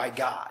impregnated by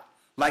God,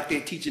 like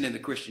they're teaching in the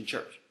Christian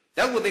church?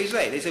 That's what they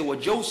say. They say, well,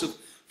 Joseph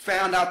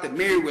found out that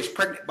Mary was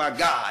pregnant by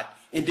God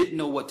and didn't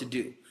know what to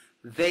do.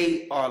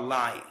 They are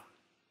lying.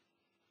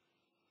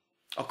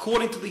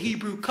 According to the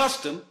Hebrew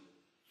custom,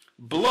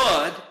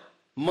 blood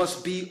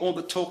must be on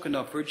the token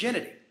of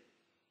virginity.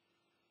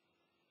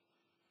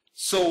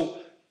 So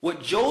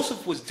what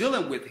Joseph was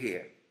dealing with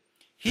here,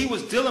 he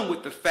was dealing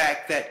with the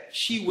fact that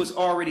she was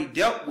already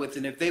dealt with,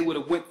 and if they would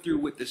have went through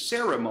with the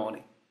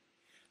ceremony,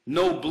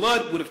 no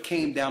blood would have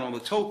came down on the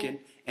token,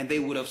 and they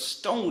would have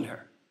stoned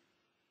her.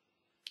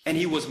 And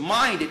he was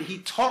minded, he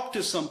talked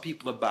to some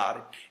people about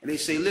it, and they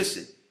say,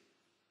 listen,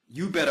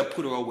 you better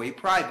put her away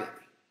privately,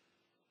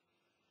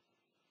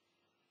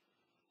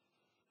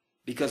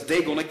 because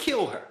they're going to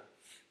kill her.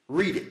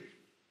 Read it.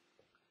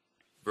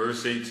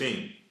 Verse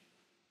 18.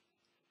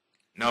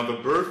 Now the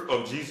birth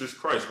of Jesus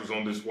Christ was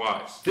on this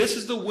wise. This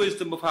is the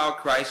wisdom of how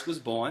Christ was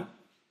born.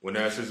 When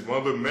as his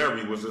mother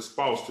Mary was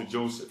espoused to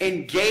Joseph.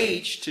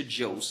 Engaged to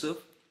Joseph.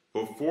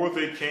 Before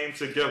they came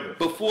together.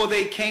 Before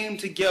they came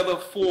together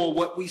for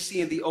what we see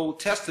in the Old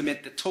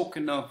Testament, the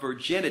token of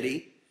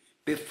virginity.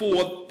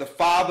 Before the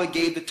father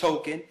gave the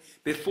token.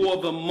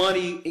 Before the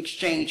money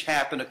exchange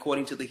happened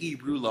according to the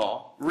Hebrew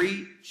law.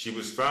 Read. She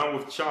was found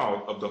with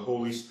child of the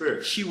Holy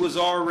Spirit. She was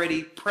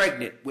already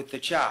pregnant with the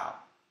child.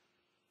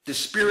 The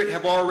Spirit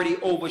have already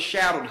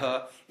overshadowed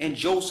her, and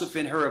Joseph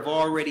and her have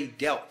already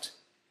dealt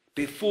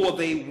before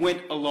they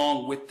went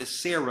along with the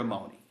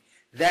ceremony.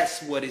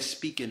 That's what it's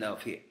speaking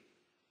of here.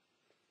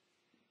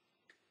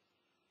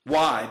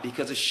 Why?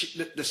 Because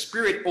the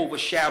Spirit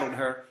overshadowed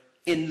her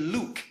in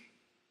Luke.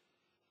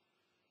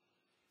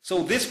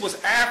 So this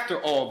was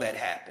after all that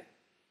happened.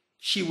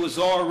 She was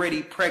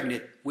already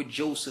pregnant with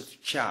Joseph's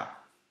child.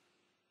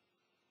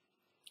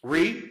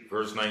 Read.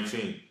 Verse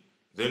 19.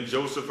 Then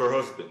Joseph, her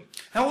husband.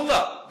 Hold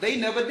up. They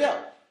never dealt.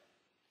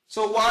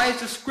 So why is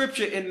the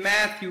scripture in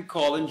Matthew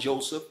calling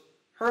Joseph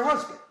her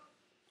husband?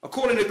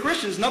 According to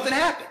Christians, nothing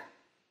happened.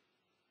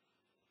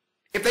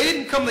 If they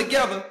didn't come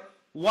together,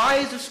 why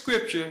is the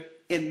scripture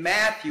in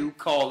Matthew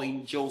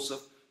calling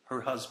Joseph her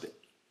husband?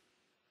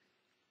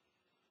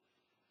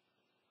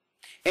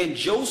 And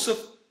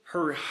Joseph,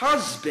 her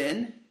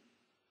husband,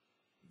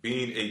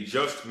 being a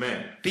just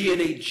man.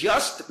 Being a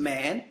just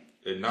man.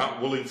 And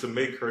not willing to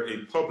make her a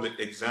public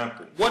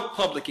example. What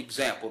public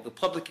example? The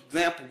public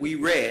example we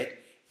read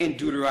in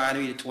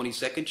Deuteronomy, the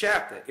 22nd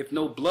chapter. If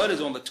no blood is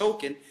on the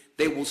token,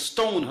 they will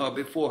stone her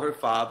before her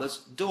father's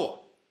door.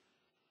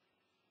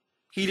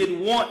 He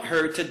didn't want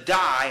her to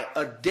die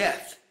a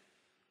death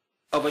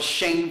of a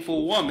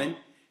shameful woman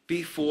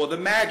before the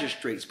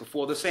magistrates,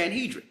 before the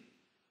Sanhedrin.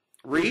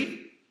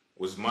 Read.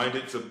 Was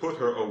minded to put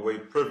her away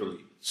privily.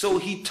 So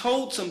he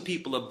told some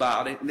people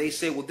about it, and they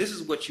said, well, this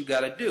is what you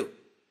got to do.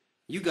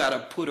 You got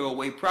to put her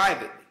away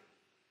privately.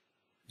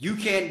 You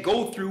can't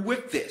go through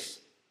with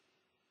this.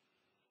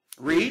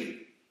 Read.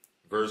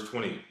 Verse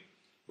 20.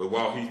 But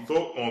while he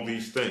thought on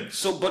these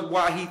things. But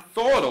while he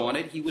thought on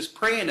it, he was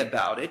praying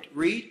about it.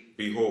 Read.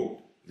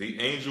 Behold, the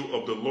angel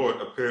of the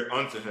Lord appeared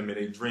unto him in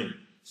a dream,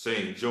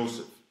 saying,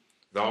 Joseph,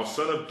 thou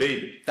son of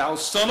David. Thou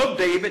son of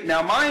David.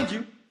 Now mind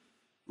you,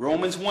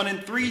 Romans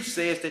 1:3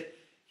 says that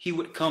he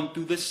would come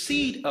through the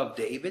seed of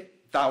David.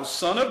 Thou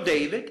son of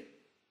David.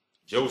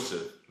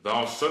 Joseph,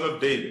 thou son of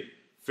David,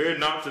 fear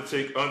not to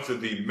take unto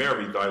thee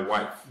Mary thy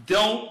wife.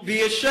 Don't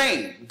be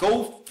ashamed.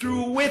 Go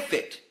through with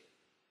it.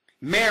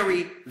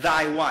 Mary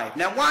thy wife.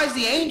 Now why is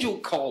the angel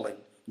calling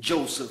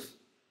Joseph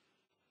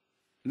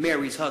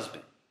Mary's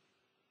husband?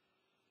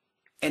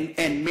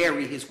 And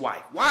Mary his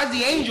wife? Why is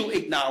the angel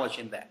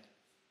acknowledging that?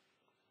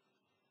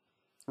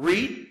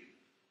 Read.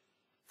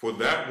 For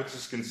that which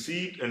is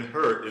conceived in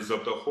her is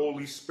of the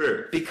Holy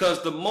Spirit.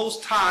 Because the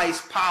Most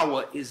High's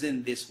power is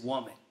in this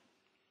woman.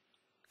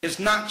 It's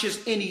not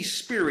just any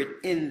spirit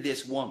in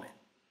this woman.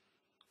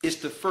 It's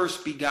the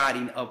first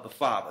begotten of the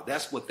Father.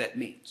 That's what that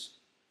means.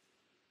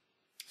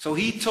 So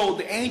he told,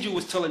 the angel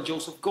was telling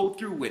Joseph, go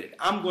through with it.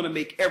 I'm going to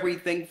make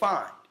everything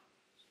fine.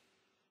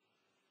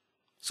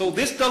 So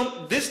this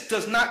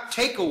does not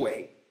take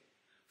away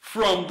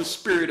from the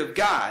Spirit of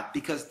God,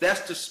 because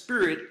that's the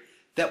Spirit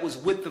that was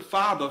with the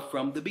Father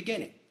from the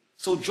beginning.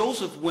 So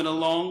Joseph went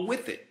along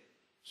with it.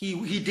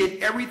 He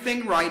did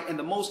everything right, and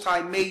the Most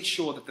High made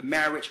sure that the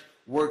marriage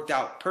worked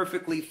out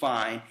perfectly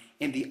fine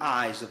in the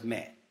eyes of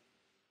man.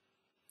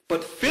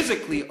 But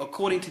physically,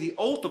 according to the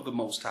oath of the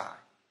Most High,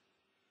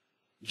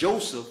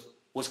 Joseph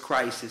was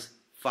Christ's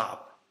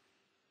father.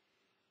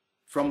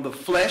 From the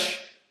flesh,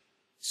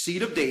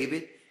 seed of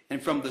David,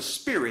 and from the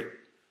spirit,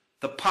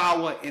 the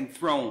power and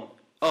throne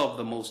of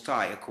the Most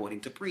High,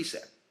 according to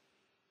precept.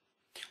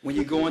 When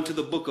you go into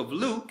the book of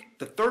Luke,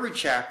 the 3rd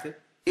chapter,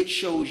 it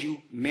shows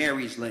you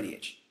Mary's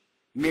lineage.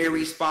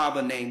 Mary's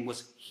father's name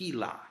was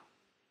Heli.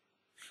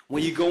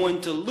 When you go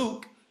into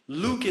Luke,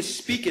 Luke is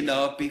speaking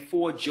of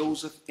before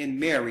Joseph and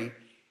Mary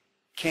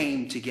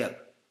came together.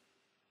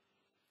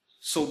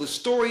 So the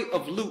story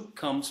of Luke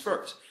comes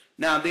first.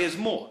 Now there's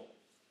more.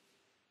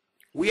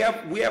 We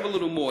have a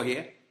little more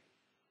here.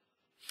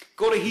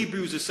 Go to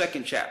Hebrews, the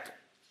 2nd chapter.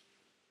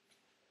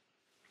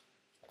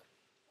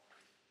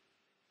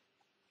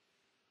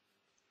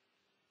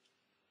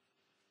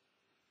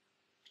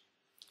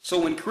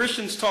 So when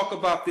Christians talk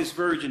about this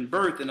virgin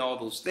birth and all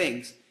those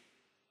things,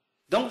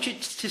 don't you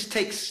just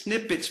take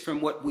snippets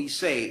from what we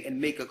say and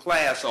make a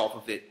class off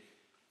of it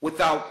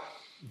without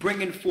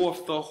bringing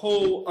forth the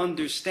whole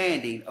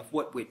understanding of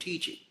what we're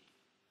teaching.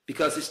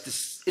 Because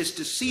it's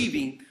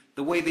deceiving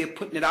the way they're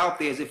putting it out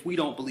there as if we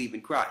don't believe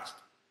in Christ.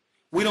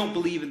 We don't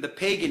believe in the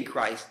pagan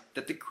Christ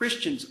that the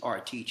Christians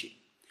are teaching.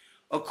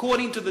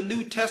 According to the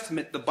New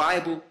Testament, the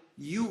Bible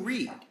you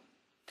read,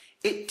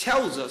 it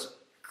tells us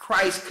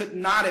Christ could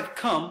not have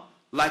come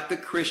like the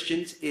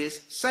Christians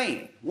is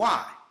saying.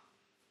 Why?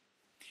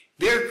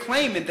 They're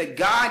claiming that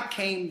God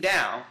came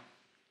down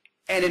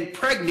and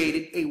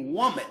impregnated a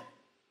woman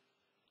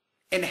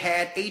and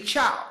had a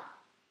child.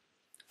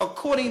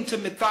 According to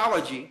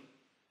mythology,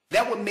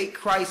 that would make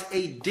Christ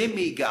a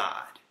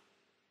demigod,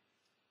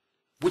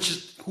 which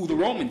is who the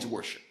Romans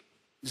worship,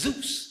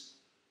 Zeus.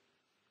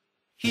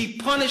 He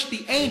punished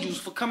the angels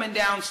for coming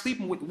down,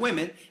 sleeping with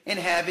women, and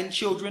having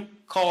children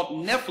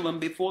called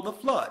Nephilim before the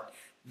flood.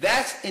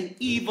 That's an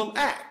evil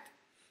act.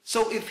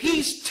 So if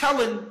he's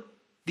telling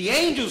the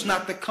angels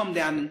not to come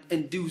down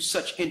and do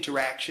such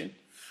interaction,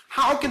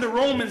 how can the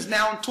Romans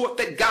now taught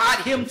that God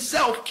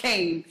himself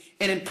came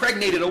and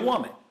impregnated a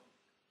woman?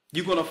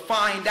 You're going to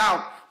find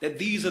out that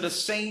these are the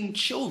same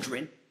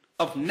children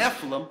of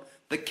Nephilim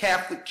the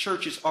Catholic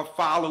churches are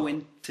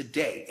following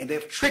today. And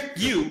they've tricked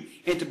you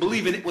into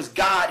believing it was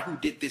God who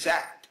did this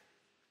act,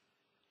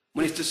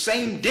 when it's the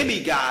same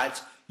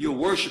demigods you're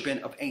worshiping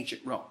of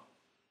ancient Rome.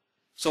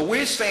 So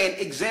we're saying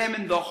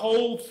examine the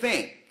whole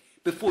thing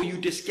before you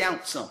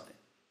discount something.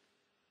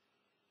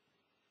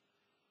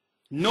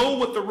 Know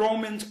what the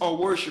Romans are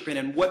worshiping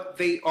and what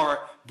they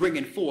are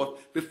bringing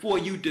forth before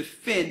you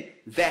defend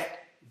that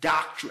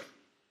doctrine.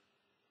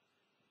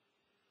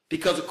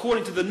 Because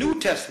according to the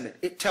New Testament,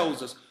 it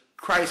tells us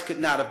Christ could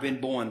not have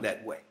been born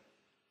that way.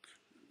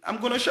 I'm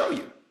going to show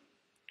you.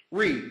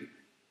 Read.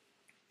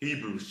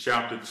 Hebrews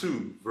chapter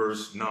 2,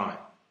 verse 9.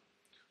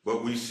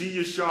 But we see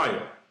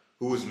Yeshua,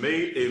 who was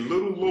made a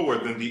little lower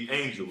than the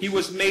angels. He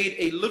was made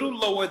a little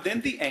lower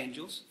than the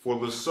angels. For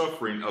the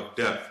suffering of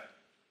death,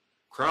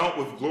 crowned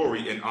with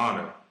glory and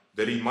honor,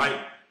 that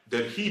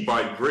he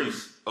by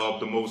grace of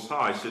the Most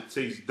High should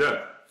taste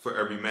death for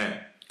every man.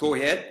 Go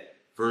ahead.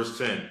 Verse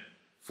 10.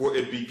 For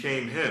it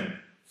became him,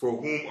 for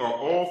whom are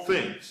all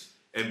things,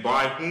 and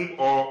by whom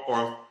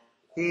are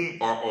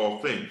all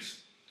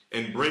things,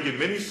 and bringing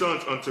many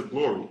sons unto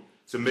glory,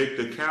 to make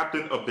the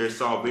captain of their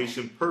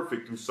salvation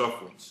perfect through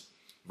sufferings.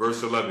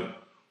 Verse 11.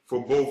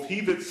 For both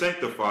he that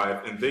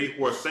sanctifieth and they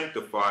who are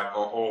sanctified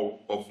are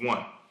all of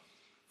one.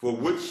 For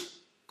which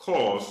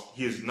cause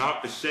he is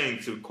not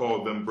ashamed to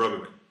call them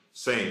brethren,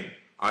 saying,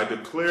 I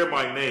declare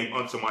my name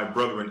unto my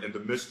brethren in the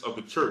midst of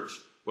the church,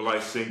 will I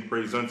sing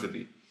praise unto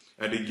thee.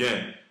 And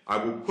again, I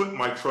will put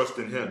my trust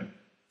in him.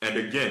 And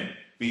again,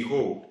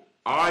 behold,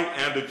 I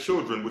and the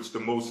children which the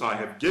Most High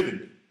have given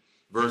me.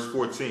 Verse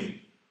 14.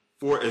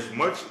 For as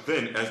much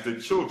then as the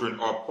children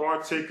are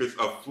partakers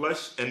of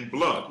flesh and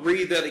blood.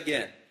 Read that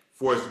again.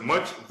 For as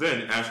much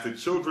then as the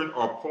children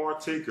are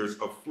partakers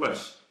of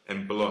flesh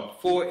and blood.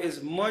 For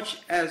as much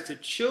as the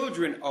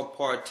children are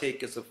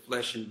partakers of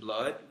flesh and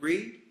blood.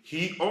 Read.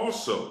 He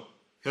also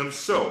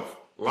himself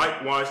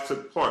likewise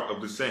took part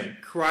of the same.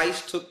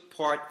 Christ took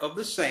part of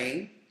the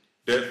same.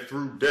 That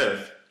through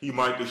death he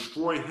might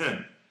destroy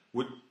him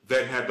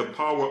that had the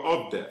power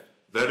of death,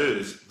 that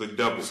is, the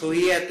devil. So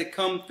he had to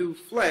come through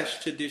flesh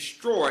to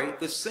destroy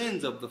the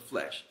sins of the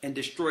flesh and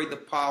destroy the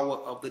power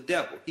of the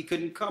devil. He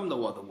couldn't come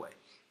no other way.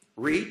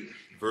 Read.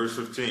 Verse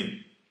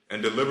 15.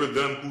 And deliver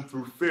them who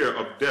through fear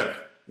of death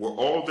were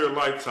all their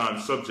lifetime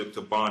subject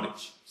to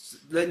bondage.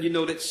 Letting you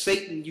know that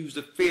Satan used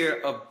the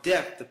fear of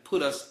death to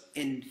put us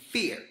in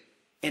fear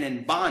and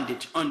in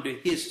bondage under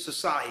his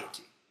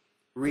society.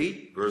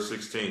 Read. Verse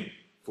 16.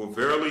 For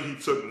verily he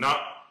took not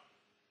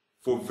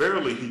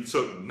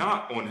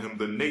on him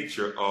the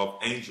nature of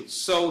angels.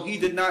 So he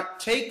did not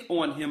take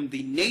on him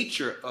the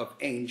nature of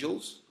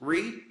angels.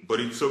 Read. But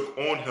he took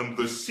on him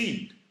the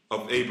seed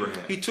of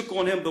Abraham. He took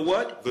on him the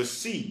what? The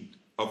seed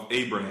of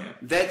Abraham.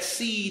 That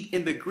seed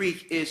in the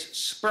Greek is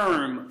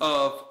sperm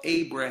of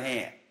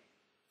Abraham.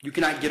 You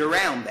cannot get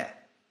around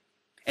that.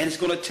 And it's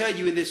going to tell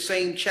you in this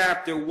same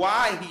chapter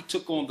why he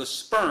took on the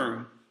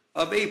sperm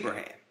of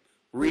Abraham.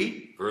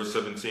 Read. Verse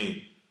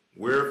 17.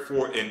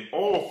 Wherefore in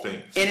all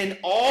things. And in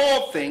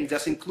all things,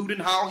 that's including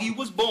how he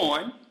was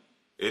born.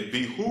 It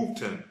behooved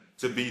him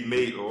to be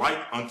made like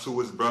unto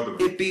his brethren.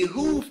 It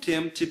behooved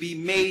him to be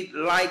made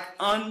like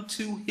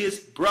unto his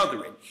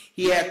brethren.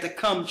 He had to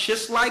come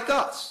just like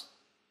us.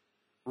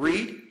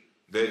 Read.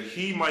 That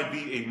he might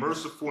be a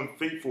merciful and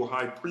faithful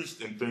high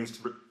priest in things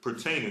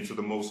pertaining to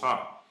the Most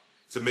High,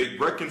 to make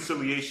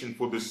reconciliation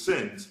for the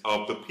sins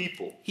of the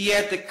people. He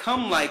had to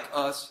come like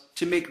us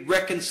to make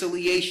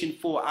reconciliation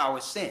for our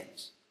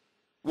sins.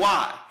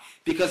 Why?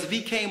 Because if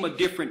he came a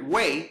different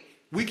way,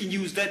 we can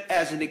use that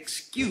as an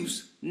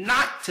excuse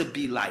not to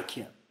be like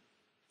him.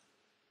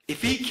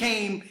 If he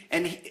came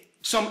in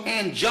some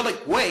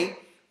angelic way,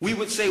 we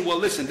would say, well,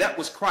 listen, that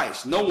was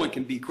Christ. No one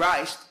can be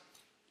Christ.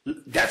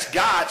 That's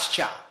God's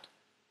child.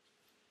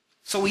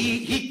 So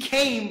he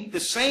came the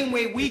same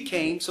way we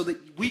came so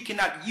that we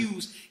cannot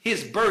use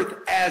his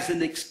birth as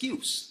an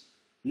excuse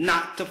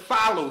not to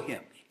follow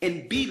him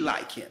and be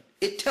like him.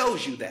 It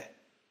tells you that.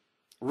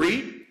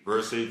 Read.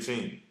 Verse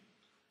 18.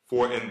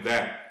 For in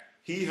that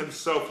he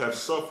himself hath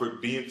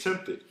suffered being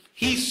tempted.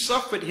 He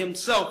suffered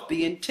himself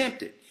being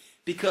tempted.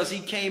 Because he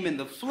came in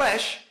the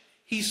flesh,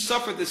 he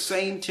suffered the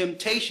same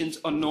temptations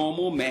a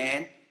normal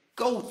man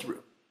go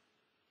through.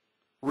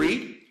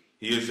 Read.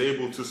 He is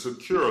able to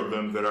secure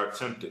them that are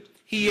tempted.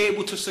 He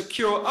able to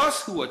secure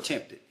us who are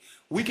tempted.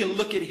 We can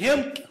look at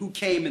him who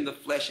came in the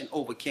flesh and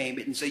overcame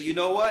it and say, you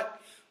know what?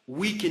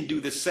 We can do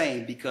the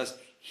same because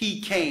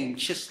he came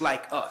just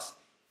like us.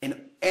 And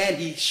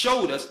he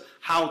showed us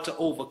how to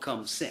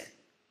overcome sin.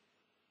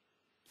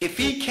 If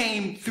he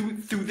came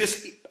through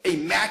this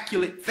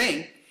immaculate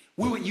thing,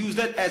 we would use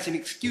that as an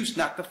excuse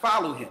not to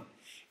follow him.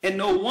 And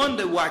no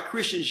wonder why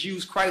Christians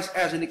use Christ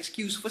as an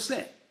excuse for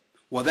sin.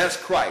 Well, that's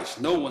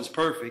Christ. No one's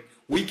perfect.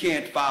 We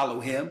can't follow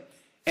him.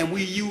 And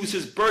we use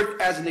his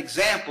birth as an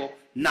example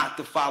not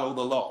to follow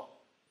the law.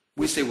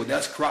 We say, well,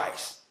 that's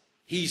Christ.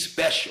 He's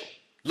special.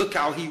 Look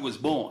how he was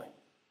born.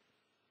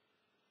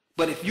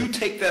 But if you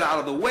take that out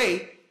of the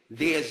way,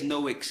 there's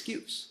no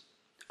excuse,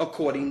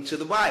 according to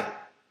the Bible.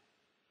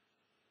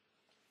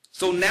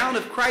 So now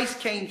if Christ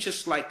came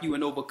just like you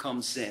and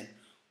overcome sin,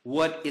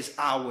 what is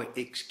our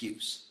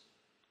excuse?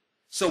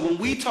 So when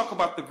we talk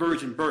about the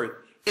virgin birth,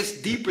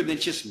 it's deeper than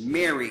just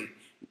Mary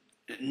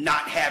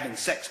not having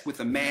sex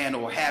with a man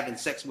or having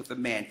sex with a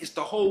man. It's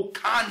the whole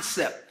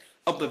concept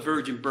of the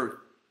virgin birth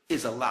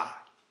is a lie.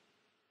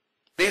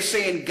 They're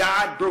saying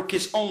God broke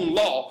his own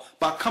law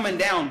by coming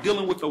down,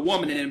 dealing with a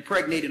woman and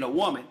impregnating a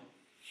woman.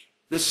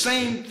 The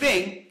same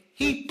thing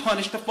he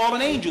punished the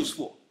fallen angels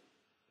for.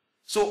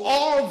 So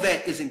all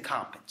that is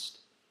encompassed.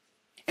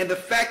 And the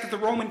fact that the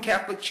Roman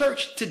Catholic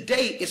Church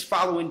today is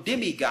following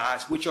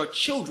demigods, which are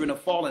children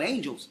of fallen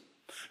angels.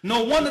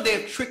 No wonder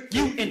they have tricked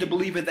you into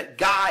believing that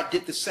God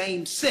did the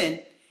same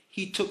sin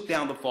he took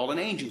down the fallen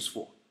angels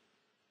for.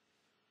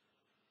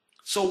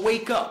 So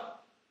wake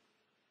up.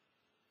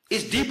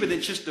 It's deeper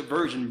than just the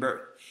virgin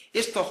birth.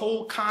 It's the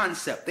whole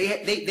concept.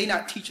 They're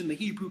not teaching the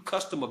Hebrew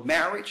custom of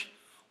marriage.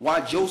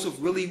 Why Joseph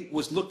really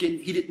was looking,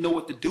 he didn't know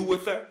what to do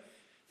with her.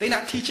 They're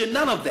not teaching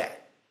none of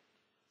that.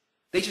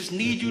 They just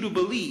need you to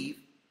believe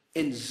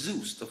in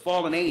Zeus, the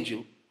fallen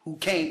angel, who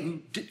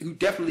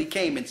definitely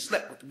came and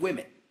slept with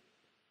women.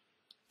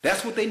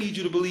 That's what they need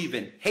you to believe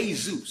in.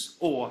 Zeus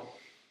or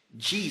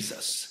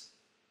Jesus.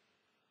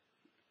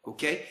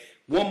 Okay?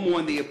 One more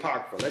in the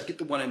Apocrypha. Let's get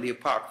the one in the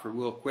Apocrypha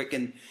real quick,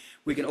 and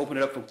we can open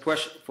it up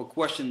for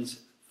questions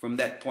from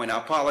that point. I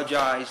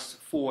apologize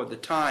for the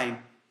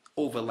time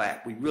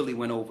overlap. We really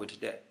went over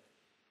today.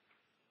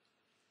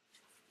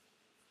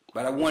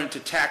 But I wanted to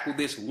tackle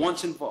this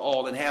once and for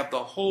all and have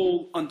the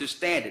whole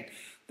understanding.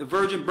 The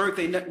virgin birth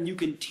ain't nothing you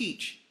can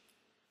teach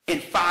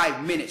in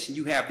 5 minutes and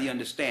you have the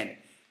understanding.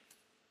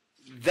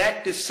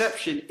 That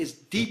deception is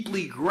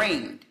deeply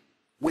grained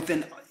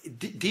within,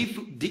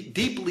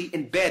 deeply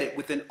embedded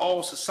within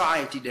all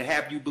society to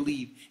have you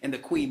believe in the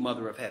Queen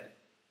Mother of Heaven.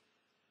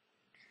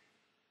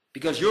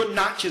 Because you're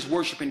not just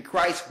worshiping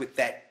Christ with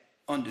that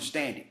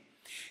understanding.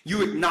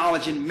 You're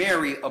acknowledging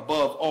Mary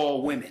above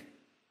all women.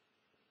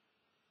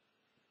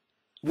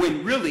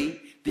 When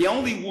really, the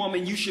only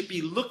woman you should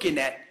be looking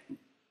at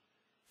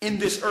in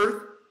this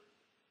earth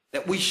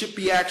that we should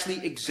be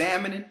actually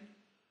examining,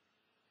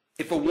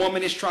 if a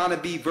woman is trying to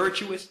be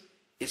virtuous,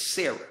 is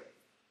Sarah.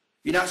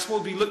 You're not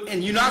supposed to be looking,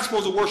 and you're not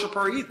supposed to worship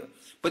her either.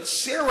 But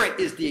Sarah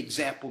is the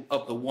example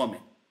of the woman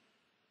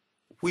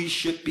we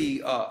should be,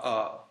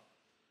 that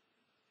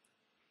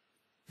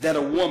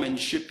a woman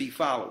should be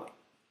following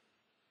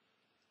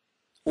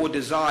or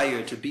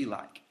desire to be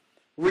like.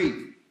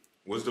 Read.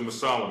 Wisdom of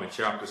Solomon,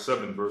 chapter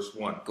 7, verse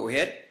 1. Go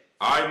ahead.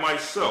 I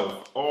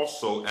myself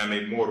also am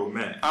a mortal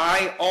man.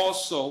 I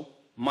also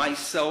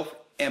myself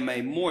am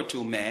a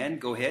mortal man.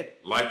 Go ahead.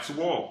 Like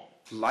to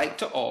all. Like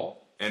to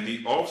all. And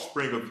the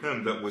offspring of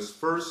him that was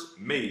first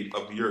made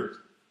of the earth.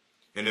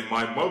 And in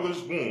my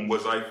mother's womb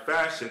was I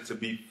fashioned to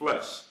be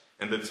flesh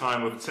in the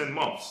time of 10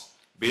 months,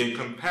 being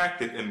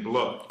compacted in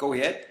blood. Go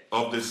ahead.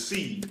 Of the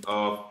seed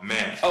of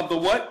man. Of the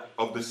what?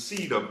 Of the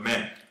seed of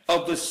man.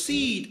 Of the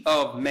seed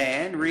of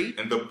man. Read.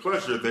 And the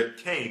pleasure that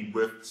came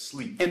with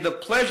sleep. And the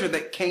pleasure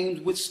that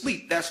came with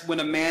sleep. That's when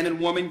a man and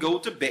woman go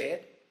to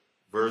bed.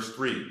 Verse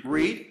 3.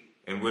 Read.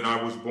 And when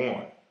I was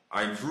born,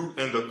 I drew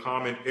in the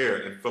common air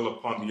and fell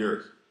upon the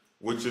earth,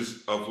 which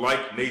is of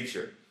like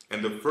nature.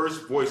 And the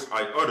first voice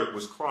I uttered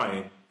was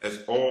crying,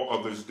 as all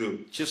others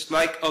do. Just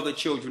like other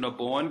children are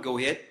born. Go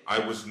ahead. I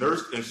was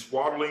nursed in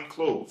swaddling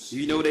clothes,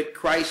 You know that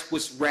Christ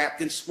was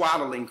wrapped in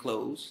swaddling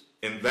clothes.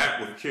 and that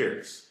with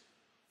cares.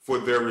 For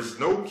there is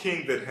no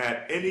king that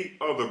had any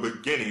other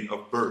beginning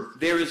of birth.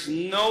 There is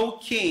no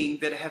king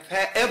that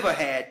ever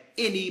had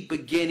any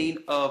beginning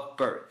of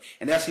birth.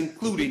 And that's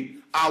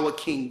including our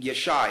King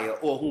Yeshua,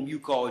 or whom you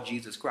call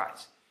Jesus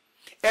Christ.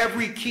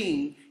 Every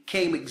king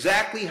came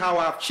exactly how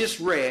I've just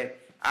read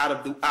out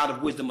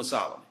of Wisdom of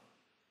Solomon.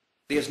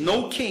 There's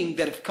no king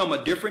that has come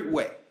a different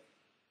way.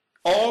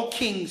 All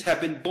kings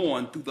have been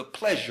born through the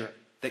pleasure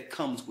that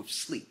comes with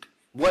sleep.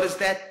 What is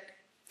that?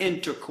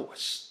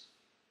 Intercourse.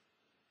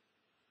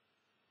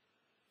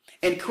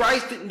 And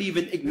Christ didn't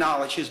even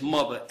acknowledge his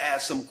mother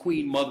as some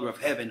queen mother of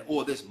heaven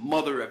or this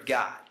mother of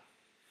God.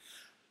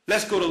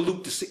 Let's go to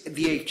Luke, the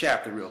 8th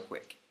chapter real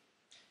quick.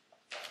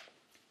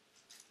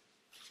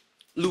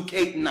 Luke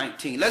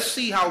 8:19. Let's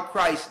see how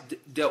Christ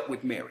dealt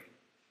with Mary.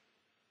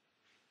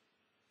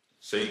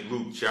 St.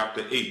 Luke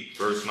chapter 8,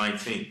 verse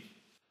 19.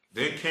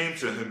 Then came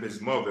to him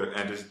his mother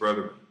and his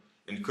brethren,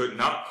 and could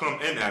not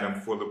come in at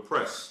him for the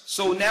press.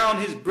 So now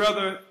his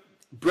brethren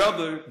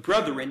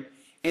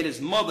and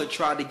his mother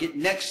tried to get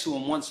next to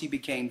him once he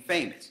became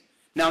famous.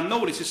 Now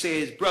notice it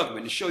says his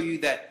brethren to show you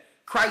that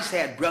Christ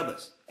had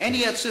brothers and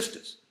he had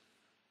sisters.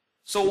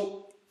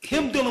 So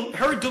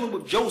her dealing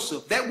with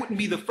Joseph, that wouldn't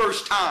be the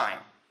first time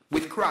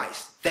with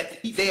Christ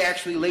that they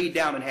actually laid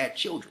down and had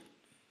children.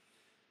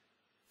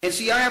 And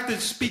see, I have to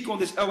speak on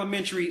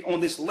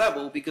this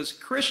level because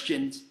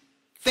Christians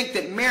think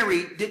that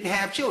Mary didn't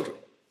have children.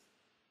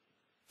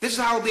 This is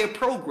how they're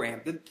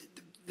programmed.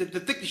 To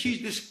think that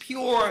she's this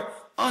pure,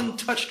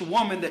 untouched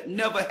woman that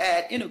never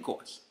had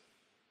intercourse.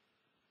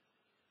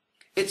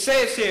 It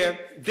says here,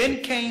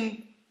 then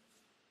came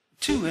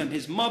to him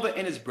his mother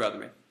and his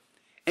brethren,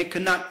 and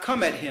could not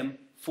come at him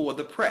for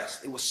the press.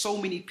 There were so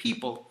many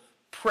people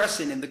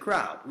pressing in the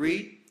crowd.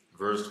 Read.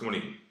 Verse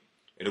 20.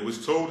 And it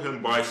was told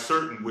him by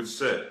certain which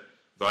said,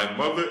 Thy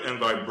mother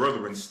and thy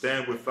brethren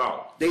stand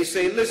without. They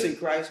say, listen,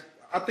 Christ,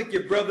 I think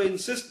your brother and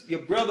sister,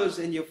 your brothers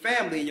and your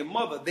family and your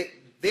mother,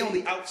 they're on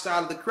the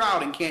outside of the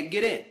crowd and can't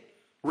get in.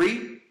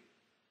 Read.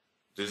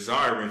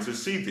 Desiring to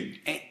see thee.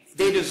 And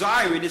they're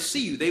desiring to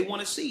see you. They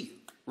want to see you.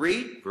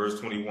 Read. Verse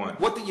 21.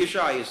 What did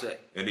Yeshua say?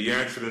 And he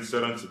answered and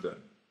said unto them,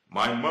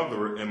 My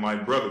mother and my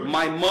brethren.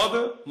 My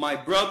mother, my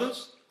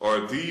brothers.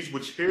 Are these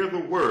which hear the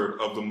word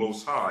of the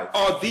Most High.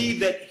 Are these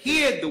that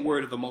hear the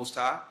word of the Most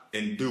High.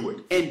 And do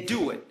it. And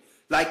do it.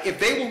 Like if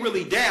they were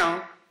really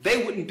down,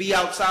 they wouldn't be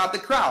outside the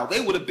crowd. They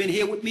would have been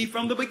here with me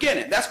from the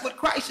beginning. That's what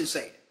Christ is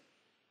saying.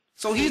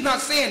 So he's not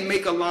saying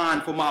make a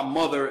line for my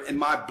mother and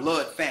my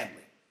blood family.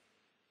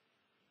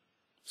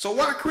 So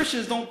why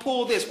Christians don't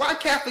pull this? Why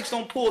Catholics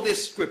don't pull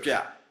this scripture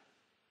out?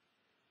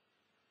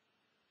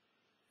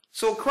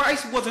 So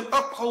Christ wasn't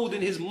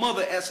upholding his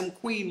mother as some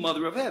queen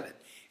mother of heaven.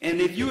 And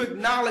if you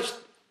acknowledge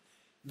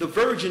the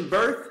virgin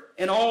birth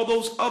and all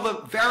those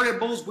other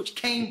variables which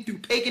came through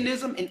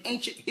paganism and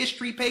ancient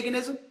history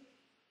paganism,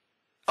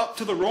 up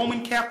to the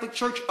Roman Catholic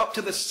Church, up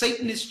to the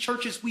Satanist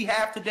churches we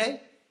have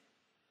today,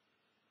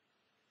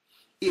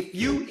 if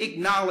you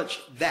acknowledge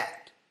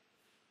that,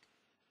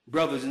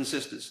 brothers and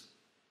sisters,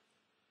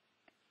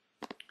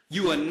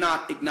 you are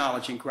not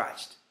acknowledging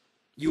Christ.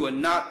 You are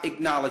not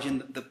acknowledging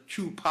the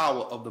true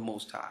power of the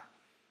Most High.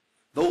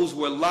 Those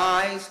were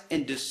lies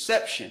and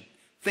deception,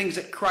 things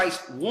that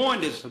Christ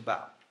warned us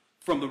about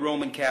from the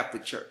Roman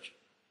Catholic Church.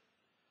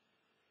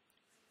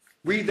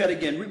 Read that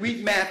again.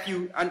 Read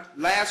Matthew,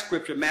 last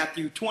scripture,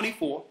 Matthew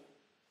 24,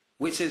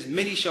 which says,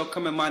 Many shall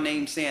come in my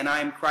name, saying, I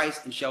am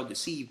Christ, and shall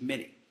deceive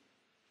many.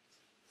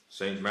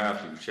 St.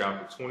 Matthew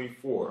chapter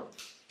 24,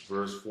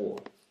 verse 4.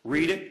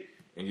 Read it.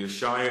 And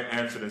Yeshua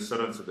answered and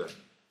said unto them,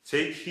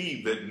 Take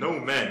heed that no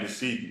man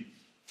deceive you.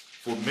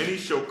 For many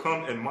shall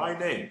come in my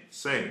name,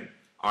 saying,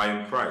 I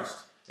am Christ,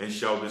 and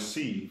shall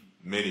deceive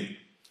many.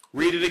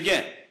 Read it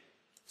again.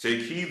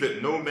 Take heed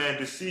that no man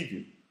deceive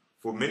you.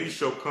 For many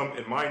shall come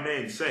in my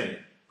name, saying,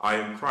 I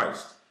am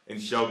Christ,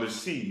 and shall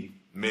deceive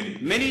many.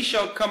 Many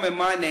shall come in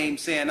my name,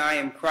 saying, I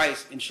am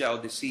Christ, and shall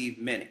deceive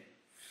many.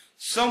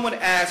 Someone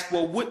asked,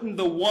 well, wouldn't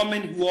the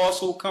woman who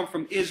also come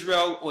from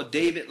Israel or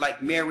David,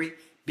 like Mary,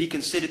 be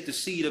considered the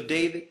seed of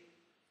David?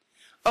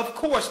 Of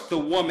course, the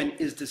woman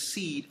is the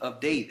seed of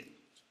David.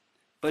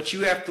 But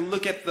you have to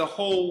look at the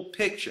whole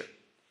picture.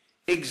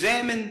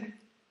 Examine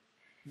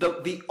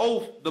the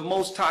oath the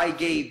Most High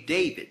gave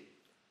David,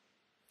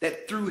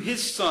 that through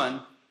his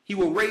son, he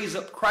will raise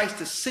up Christ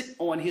to sit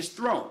on his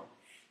throne.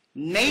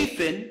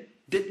 Nathan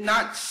did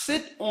not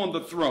sit on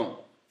the throne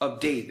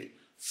of David.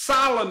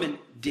 Solomon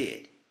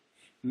did.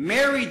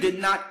 Mary did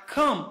not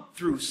come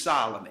through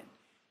Solomon.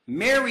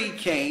 Mary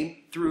came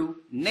through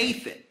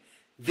Nathan.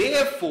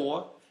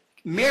 Therefore,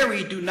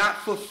 Mary do not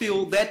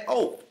fulfill that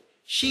oath.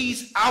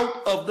 She's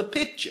out of the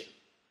picture.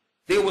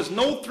 There was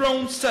no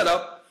throne set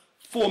up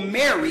for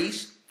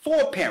Mary's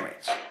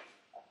foreparents.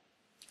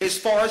 As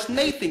far as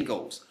Nathan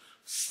goes,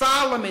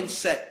 Solomon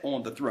sat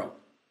on the throne.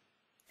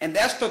 And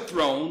that's the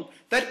throne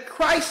that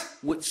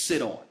Christ would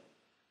sit on.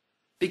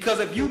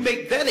 Because if you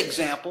make that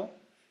example,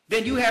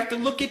 then you have to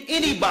look at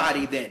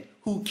anybody then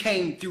who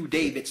came through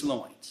David's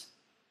loins.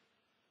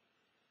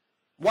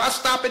 Why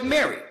stop at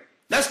Mary?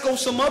 Let's go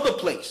some other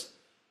place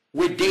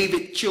where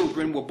David's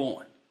children were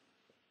born.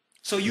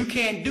 So you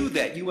can't do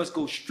that. You must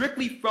go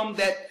strictly from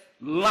that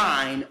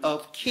line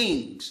of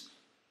kings.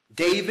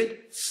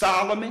 David,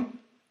 Solomon,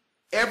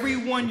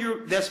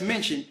 everyone that's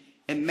mentioned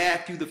in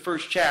Matthew, the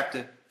 1st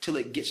chapter, till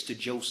it gets to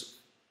Joseph.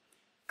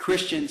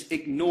 Christians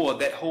ignore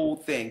that whole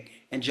thing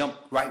and jump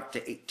right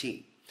to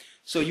 18.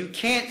 So you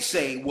can't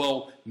say,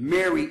 well,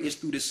 Mary is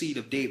through the seed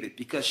of David,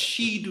 because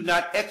she do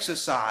not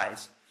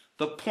exercise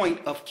the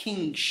point of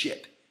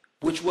kingship,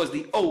 which was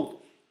the oath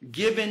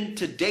given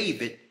to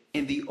David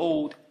in the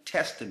Old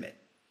Testament.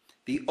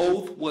 The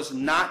oath was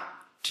not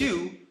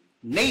to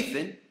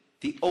Nathan.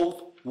 The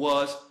oath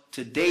was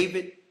to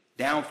David,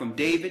 down from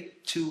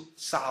David to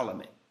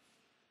Solomon.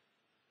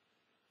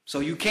 So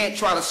you can't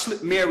try to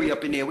slip Mary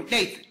up in there with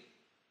Nathan.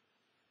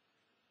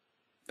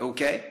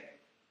 Okay?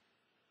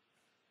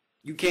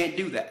 You can't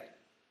do that.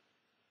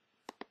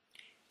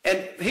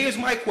 And here's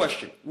my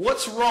question.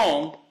 What's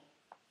wrong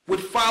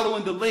with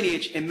following the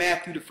lineage in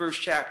Matthew, the 1st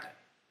chapter?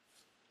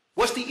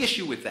 What's the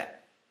issue with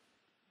that?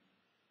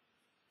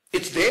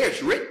 It's there,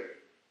 it's written.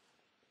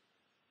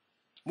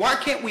 Why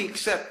can't we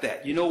accept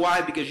that? You know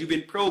why? Because you've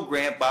been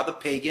programmed by the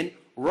pagan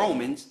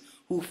Romans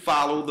who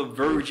follow the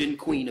Virgin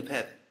Queen of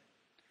Heaven.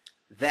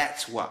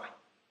 That's why.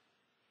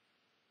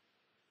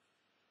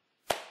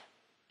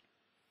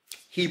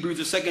 Hebrews,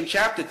 the 2nd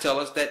chapter,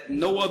 tells us that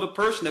no other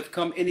person have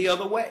come any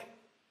other way.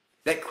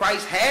 That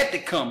Christ had to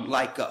come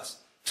like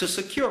us to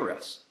secure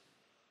us.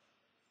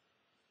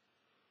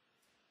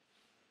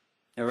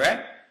 All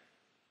right?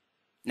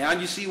 Now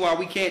you see why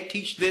we can't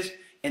teach this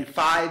in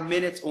 5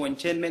 minutes or in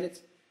 10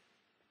 minutes?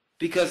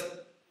 Because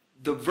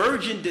the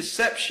virgin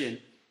deception,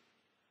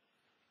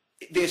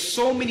 there's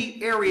so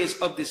many areas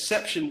of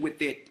deception with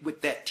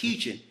that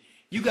teaching.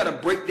 You got to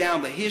break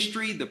down the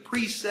history, the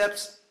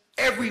precepts,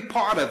 every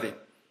part of it.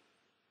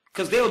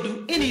 Because they'll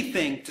do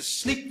anything to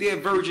sneak their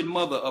virgin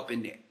mother up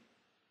in there.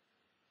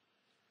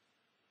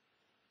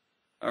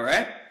 All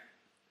right?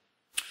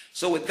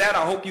 So with that,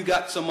 I hope you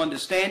got some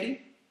understanding.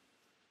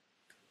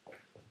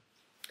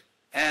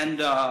 And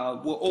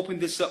we'll open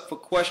this up for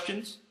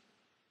questions.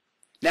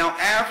 Now,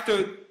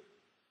 after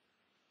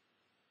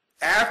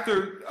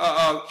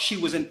she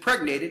was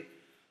impregnated,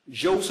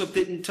 Joseph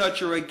didn't touch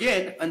her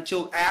again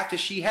until after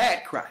she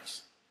had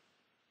Christ.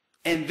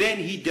 And then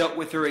he dealt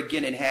with her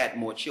again and had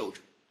more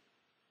children.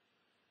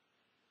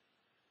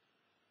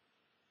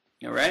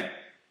 All right?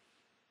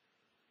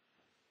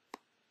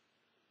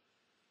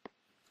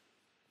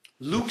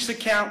 Luke's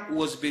account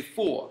was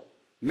before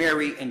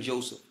Mary and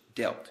Joseph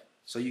dealt,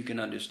 so you can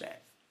understand.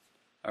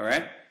 All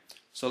right?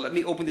 So let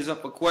me open this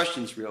up for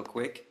questions real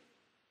quick.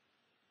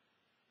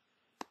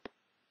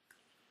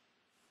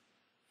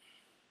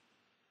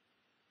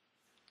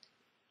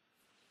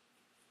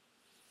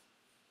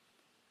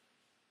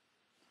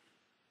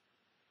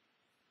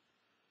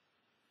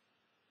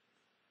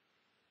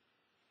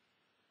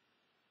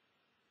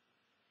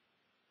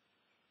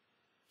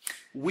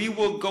 We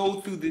will go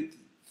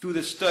through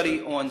the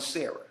study on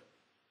Sarah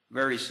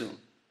very soon.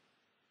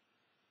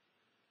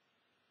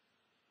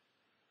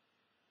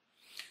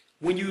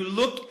 When you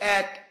look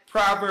at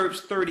Proverbs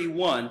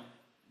 31,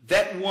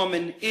 that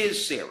woman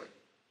is Sarah.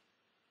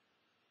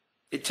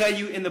 It tells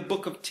you in the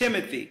book of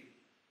Timothy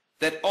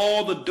that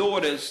all the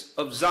daughters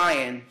of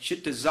Zion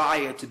should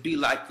desire to be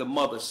like the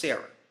mother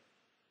Sarah.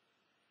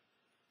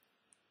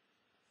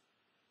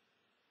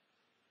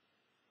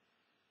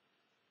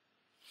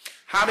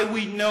 How do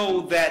we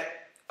know that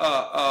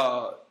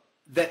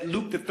that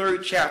Luke the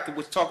 3rd chapter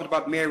was talking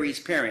about Mary's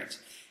parents?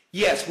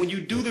 Yes, when you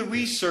do the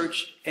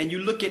research and you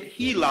look at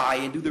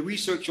Heli and do the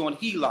research on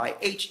Heli,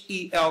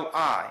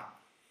 H-E-L-I,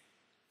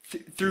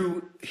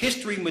 through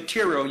history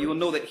material, you'll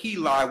know that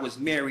Heli was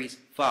Mary's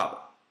father.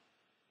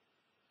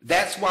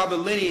 That's why the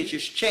lineage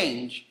is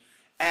changed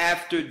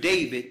after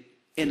David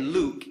in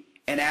Luke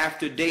and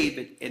after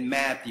David in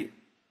Matthew.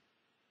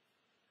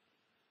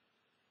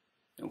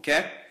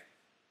 Okay?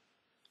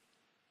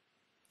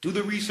 Do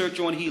the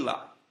research on Heli.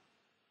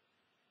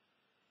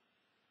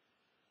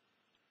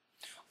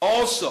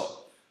 Also,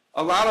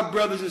 a lot of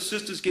brothers and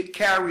sisters get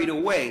carried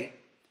away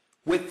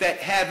with that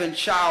having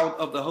child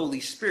of the Holy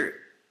Spirit.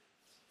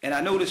 And I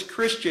notice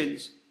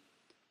Christians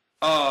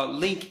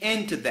link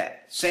into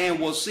that, saying,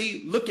 well,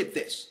 see, look at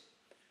this.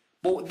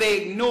 But what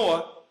they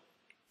ignore,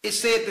 it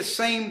said the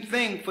same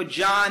thing for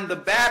John the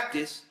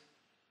Baptist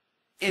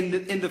in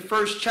the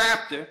 1st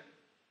chapter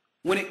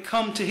when it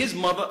come to his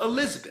mother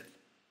Elizabeth.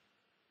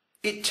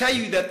 It tell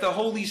you that the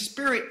Holy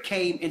Spirit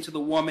came into the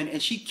woman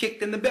and she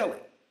kicked in the belly.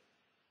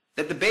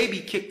 That the baby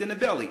kicked in the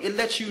belly. It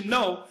lets you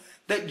know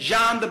that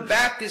John the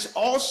Baptist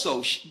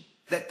also,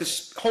 that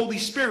the Holy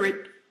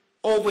Spirit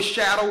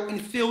overshadowed and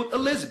filled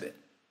Elizabeth.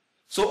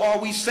 So are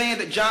we saying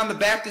that John the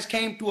Baptist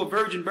came through a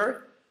virgin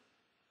birth?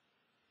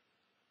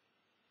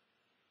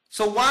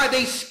 So why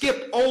they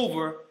skip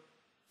over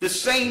the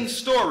same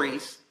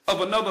stories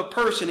of another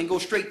person and go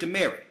straight to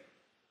Mary?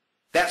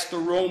 That's the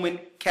Roman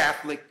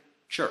Catholic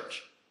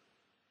Church.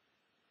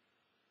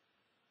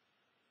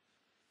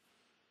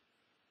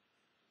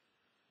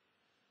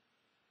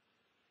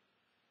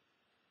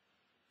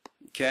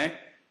 Okay?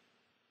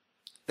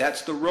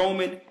 That's the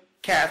Roman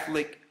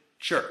Catholic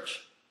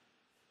Church.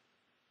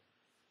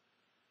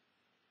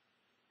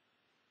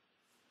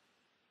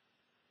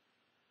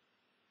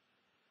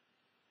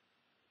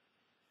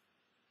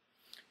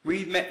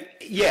 Read,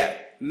 yeah,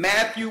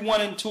 Matthew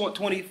 1 and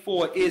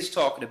 24 is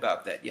talking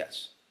about that,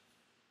 yes.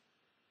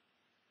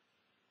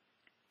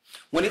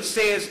 When it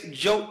says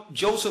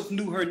Joseph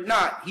knew her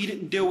not, he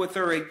didn't deal with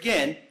her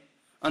again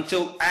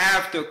until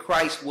after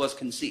Christ was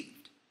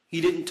conceived.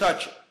 He didn't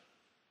touch her.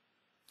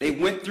 They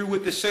went through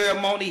with the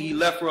ceremony, he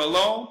left her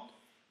alone,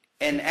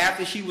 and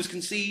after she was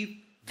conceived,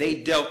 they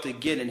dealt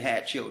again and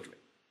had children.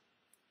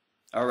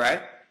 All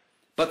right?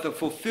 But the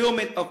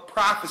fulfillment of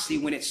prophecy,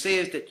 when it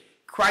says that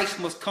Christ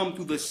must come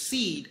through the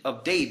seed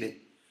of David,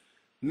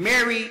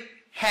 Mary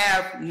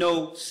have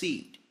no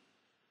seed.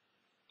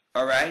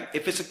 All right?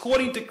 If it's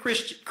according to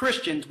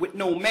Christians with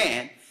no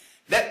man,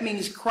 that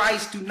means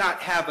Christ do not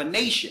have a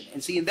nation.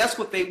 And see, and that's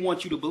what they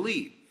want you to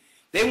believe.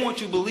 They want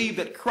you to believe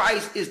that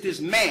Christ is this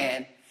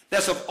man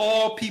that's of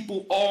all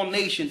people, all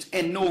nations,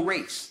 and no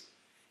race.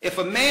 If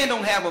a man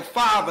don't have a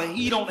father,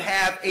 he don't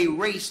have a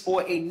race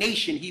or a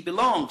nation he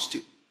belongs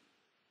to.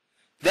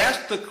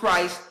 That's the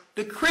Christ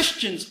the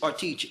Christians are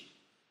teaching.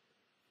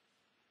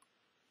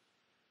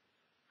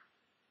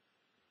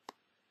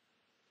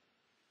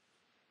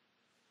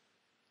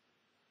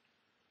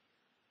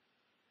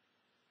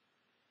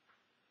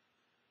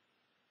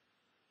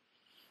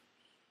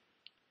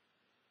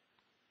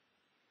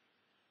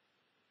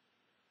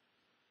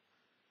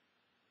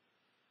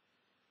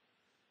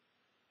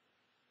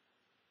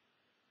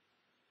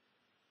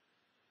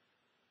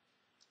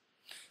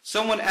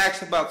 Someone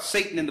asked about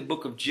Satan in the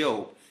book of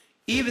Job.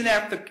 Even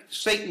after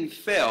Satan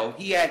fell,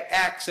 he had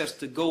access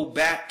to go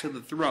back to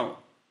the throne.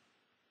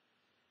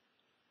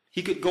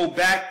 He could go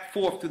back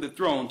forth to the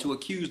throne to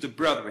accuse the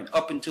brethren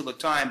up until the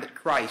time that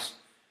Christ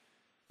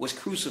was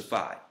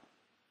crucified.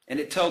 And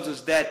it tells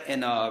us that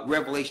in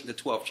Revelation, the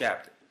 12th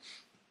chapter.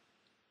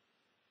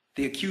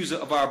 The accuser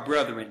of our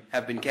brethren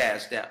have been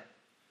cast down.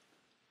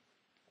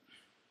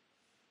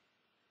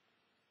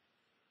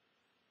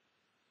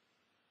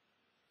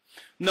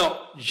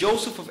 No,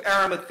 Joseph of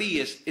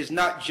Arimathea is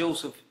not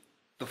Joseph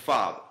the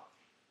father.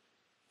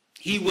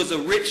 He was a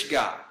rich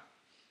guy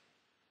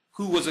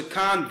who was a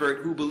convert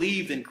who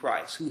believed in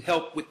Christ, who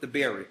helped with the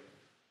burial.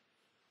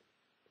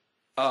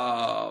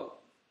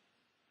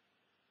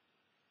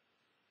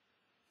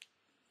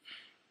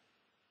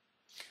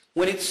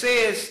 When it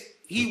says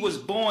he was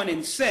born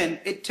in sin,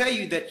 it tells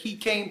you that he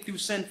came through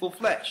sinful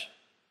flesh.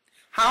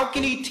 How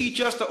can he teach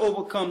us to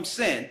overcome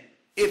sin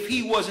if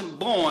he wasn't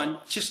born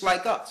just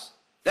like us?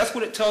 That's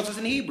what it tells us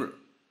in Hebrew.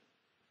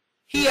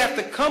 He had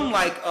to come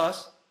like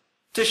us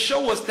to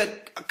show us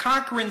that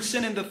conquering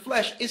sin in the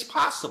flesh is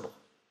possible.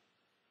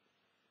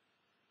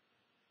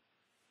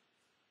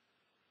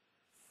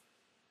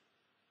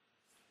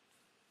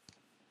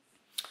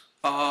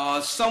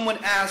 Someone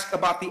asked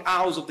about the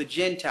isles of the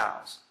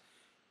Gentiles.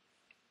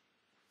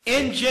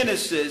 In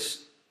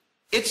Genesis,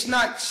 it's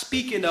not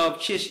speaking of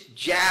just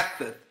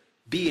Japheth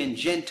being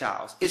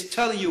Gentiles. It's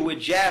telling you where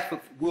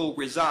Japheth will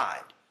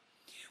reside.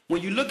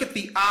 When you look at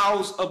the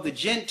Isles of the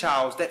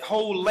Gentiles, that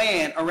whole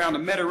land around the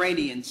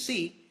Mediterranean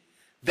Sea,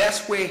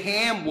 that's where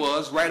Ham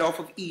was, right off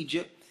of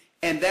Egypt,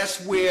 and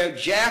that's where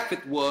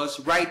Japheth was,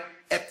 right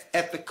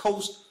at the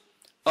coast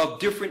of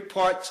different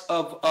parts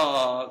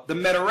of the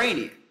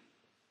Mediterranean.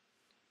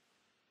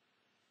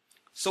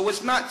 So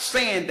it's not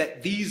saying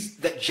that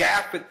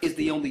Japheth is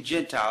the only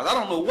Gentiles. I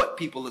don't know what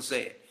people are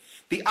saying.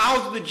 The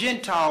Isles of the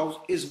Gentiles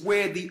is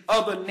where the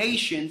other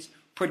nations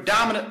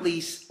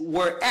predominantly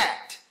were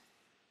at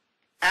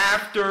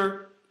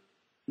after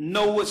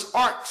Noah's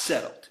Ark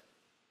settled.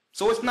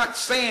 So it's not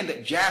saying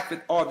that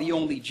Japheth are the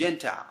only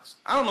Gentiles.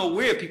 I don't know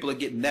where people are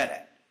getting that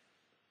at.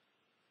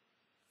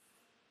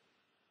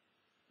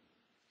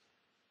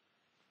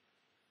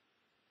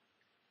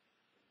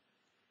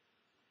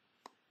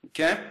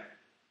 Okay?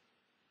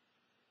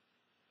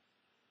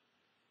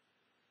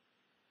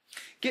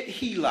 Get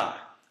Heli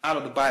out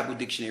of the Bible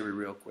dictionary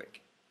real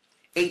quick.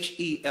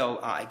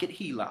 H-E-L-I. Get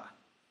Heli.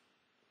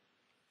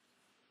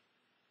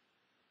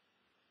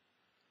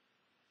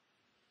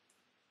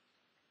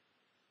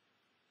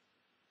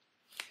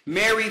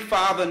 Mary's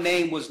father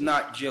name was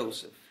not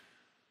Joseph.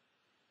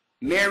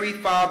 Mary's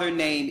father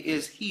name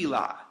is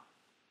Heli.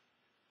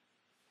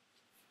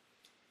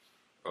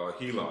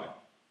 Heli.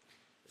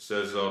 It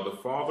says the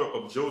father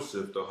of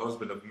Joseph, the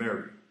husband of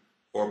Mary.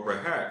 Or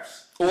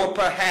perhaps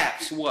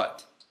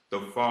What?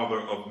 The father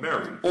of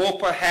Mary. Or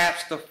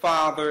perhaps the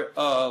father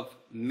of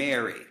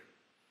Mary.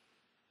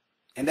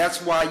 And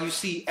that's why you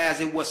see, as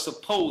it was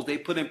supposed, they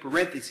put in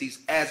parentheses,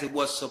 as it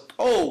was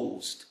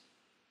supposed.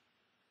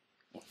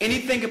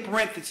 Anything in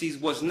parentheses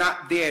was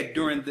not there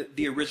during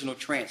the original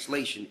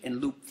translation in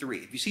Luke 3.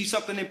 If you see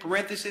something in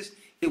parentheses,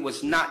 it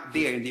was not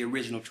there in the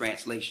original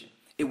translation.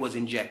 It was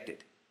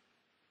injected.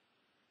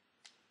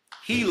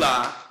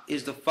 Heli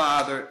is the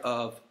father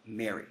of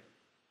Mary.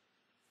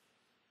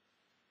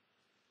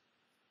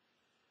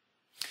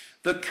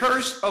 The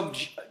curse of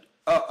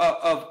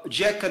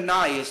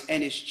Jeconiah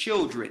and his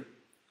children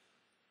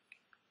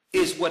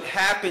is what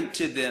happened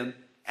to them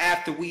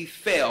after we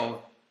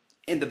fell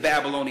in the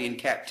Babylonian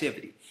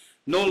captivity.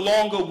 No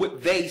longer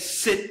would they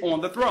sit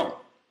on the throne.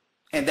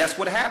 And that's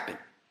what happened.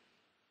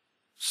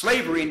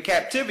 Slavery and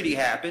captivity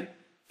happened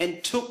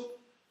and took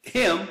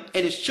him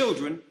and his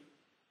children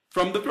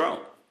from the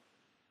throne.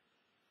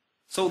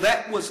 So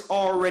that was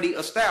already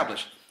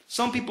established.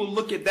 Some people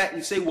look at that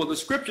and say, well, the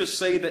scriptures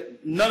say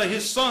that none of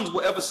his sons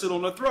will ever sit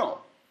on the throne.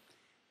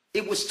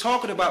 It was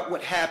talking about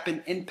what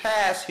happened in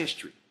past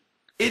history.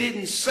 It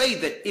didn't say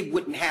that it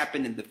wouldn't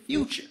happen in the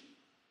future.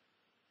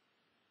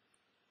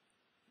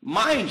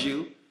 Mind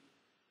you,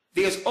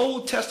 there's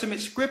Old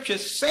Testament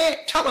scriptures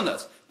telling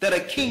us that a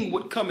king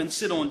would come and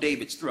sit on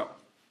David's throne.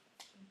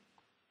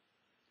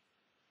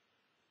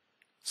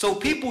 So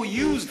people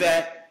use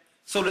that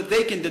so that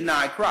they can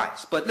deny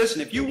Christ. But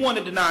listen, if you want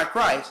to deny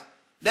Christ,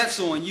 that's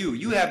on you.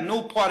 You have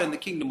no part in the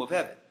kingdom of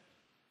heaven.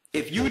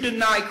 If you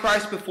deny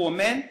Christ before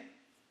men,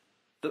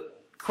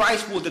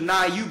 Christ will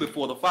deny you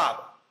before the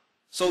Father.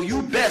 So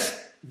you best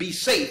be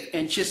safe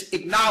and just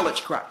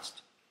acknowledge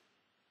Christ.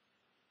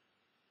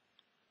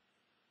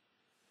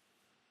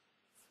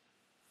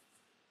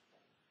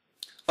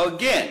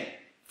 Again,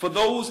 for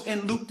those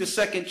in Luke the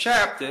 2nd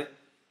chapter,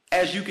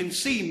 as you can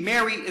see,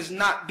 Mary is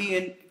not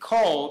being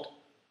called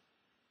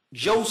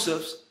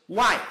Joseph's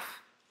wife.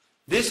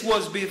 This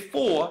was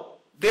before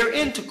their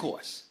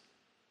intercourse.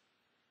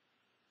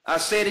 I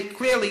said it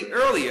clearly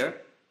earlier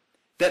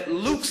that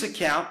Luke's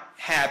account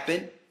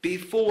happened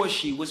before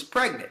she was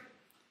pregnant.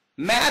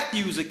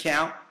 Matthew's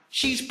account,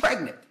 she's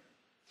pregnant.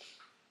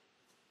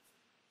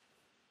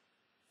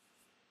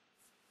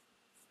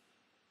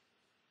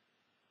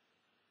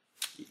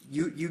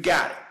 You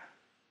got it.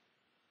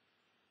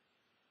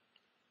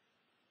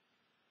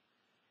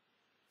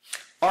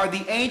 Are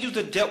the angels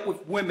that dealt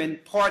with women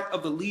part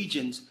of the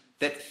legions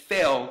that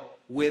fell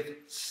with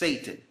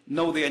Satan?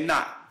 No, they're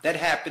not. That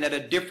happened at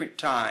a different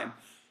time,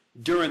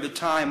 during the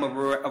time of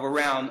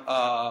around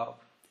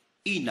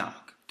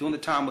Enoch, during the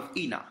time of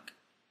Enoch.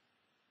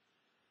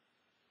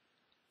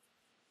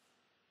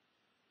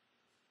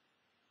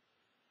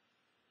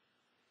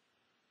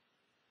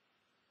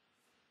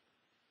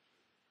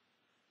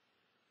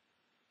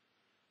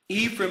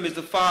 Ephraim is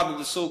the father of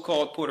the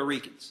so-called Puerto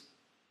Ricans.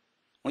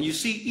 When you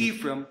see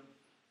Ephraim,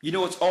 you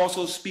know it's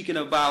also speaking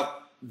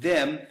about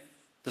them,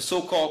 the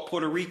so-called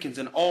Puerto Ricans,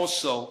 and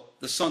also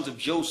the sons of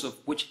Joseph,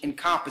 which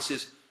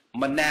encompasses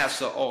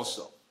Manasseh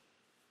also.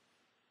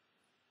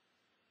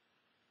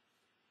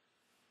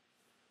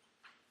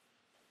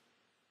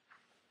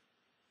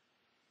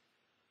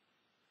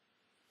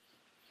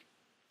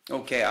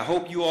 Okay, I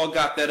hope you all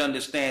got that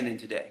understanding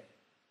today.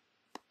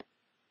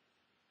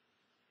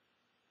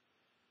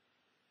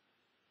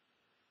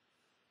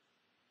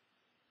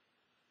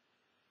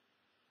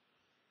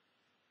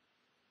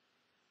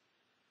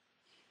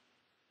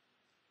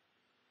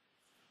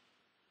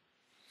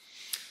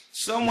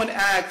 Someone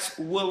asks,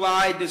 will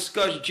I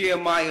discuss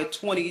Jeremiah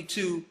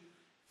 22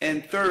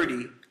 and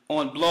 30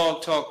 on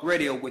Blog Talk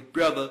Radio with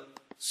Brother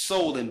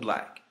Soul in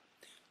Black?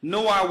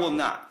 No, I will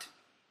not.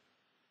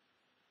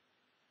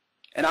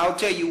 And I'll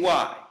tell you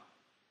why.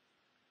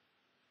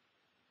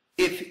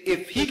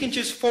 If he can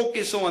just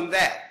focus on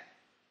that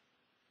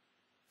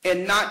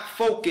and not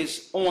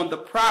focus on the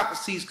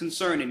prophecies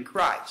concerning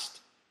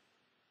Christ,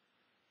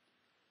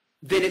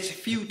 then it's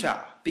futile,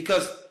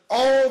 because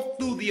all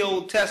through the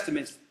Old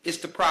Testament, it's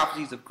the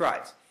prophecies of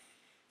Christ.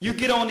 You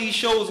get on these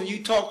shows and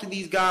you talk to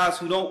these guys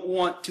who don't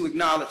want to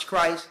acknowledge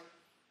Christ,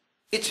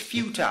 it's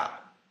futile.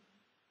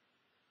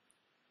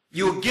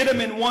 You'll get them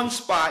in one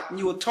spot and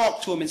you will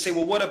talk to them and say,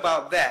 well, what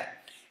about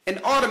that? And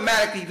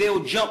automatically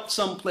they'll jump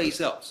someplace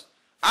else.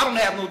 I don't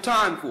have no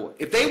time for it.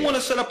 If they want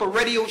to set up a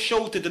radio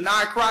show to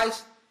deny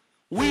Christ,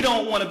 we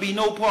don't want to be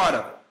no part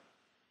of it.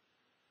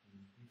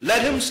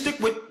 Let him stick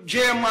with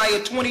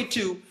Jeremiah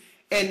 22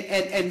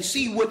 and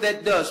see what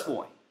that does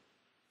for him.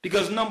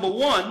 Because number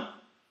one,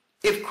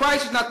 if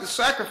Christ is not the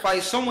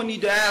sacrifice, someone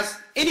need to ask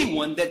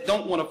anyone that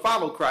don't want to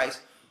follow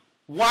Christ,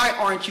 why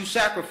aren't you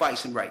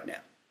sacrificing right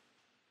now?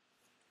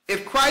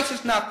 If Christ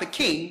is not the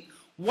king,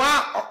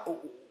 why,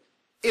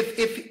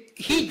 if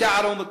he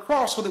died on the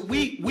cross so that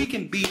we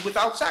can be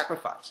without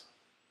sacrifice?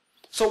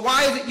 So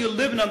why is it you're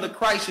living under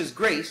Christ's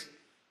grace,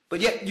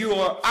 but yet you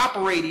are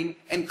operating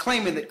and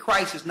claiming that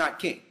Christ is not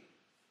king?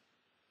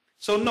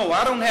 So no,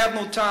 I don't have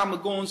no time to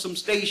go on some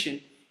station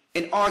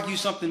and argue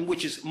something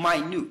which is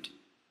minute.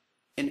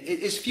 And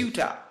it's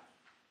futile.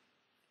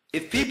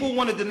 If people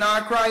want to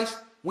deny Christ,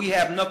 we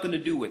have nothing to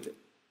do with it.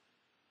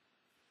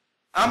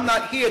 I'm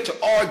not here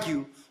to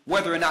argue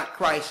whether or not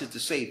Christ is the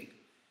Savior.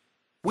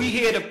 We're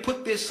here to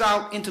put this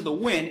out into the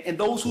wind, and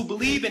those who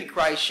believe in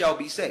Christ shall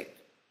be saved.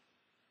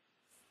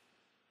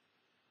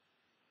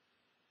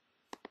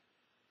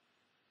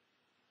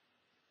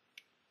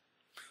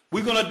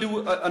 We're going to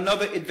do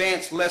another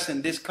advanced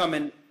lesson this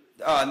coming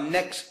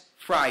next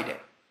Friday.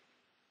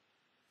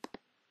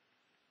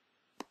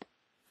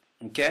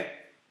 Okay?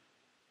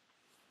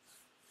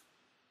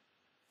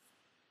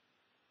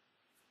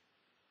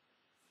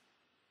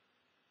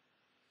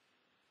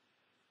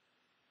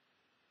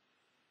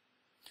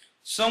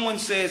 Someone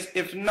says,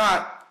 if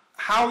not,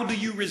 how do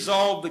you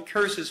resolve the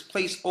curses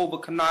placed over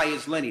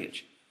Coniah's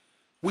lineage?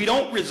 We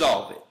don't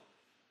resolve it.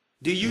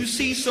 Do you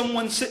see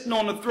someone sitting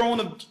on the throne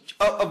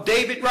of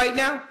David right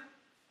now?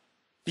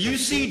 Do you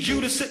see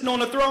Judah sitting on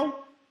the throne?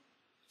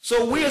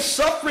 So we're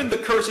suffering the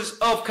curses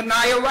of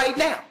Coniah right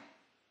now.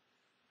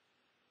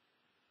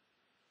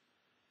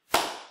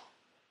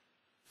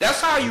 That's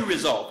how you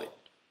resolve it.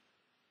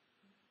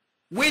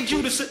 Where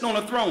Judah sitting on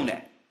the throne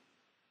at?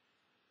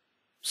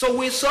 So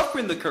we're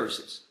suffering the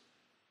curses.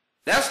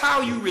 That's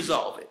how you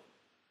resolve it.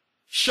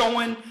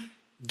 Showing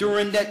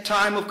during that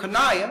time of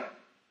Coniah,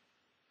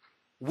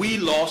 we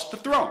lost the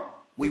throne.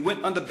 We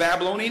went under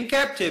Babylonian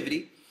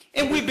captivity,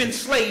 and we've been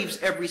slaves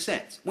ever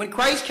since. When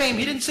Christ came,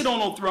 he didn't sit on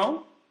no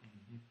throne.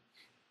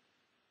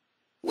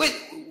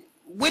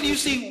 Where do you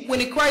see,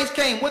 when Christ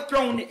came, what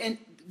throne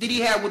did he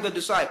have with the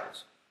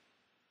disciples?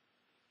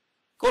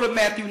 Go to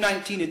Matthew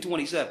 19 and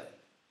 27.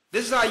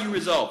 This is how you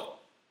resolve it.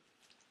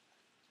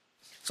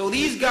 So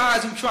these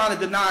guys who trying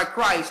to deny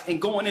Christ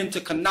and going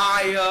into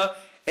Coniah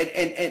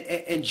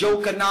and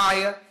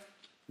Jeconiah,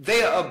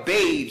 they are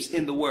babes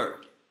in the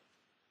word.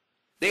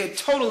 They are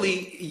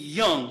totally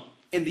young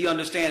in the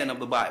understanding of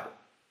the Bible.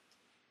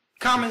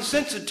 Common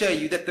sense will tell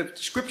you that the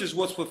scriptures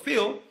was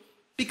fulfilled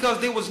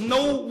because there was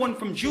no one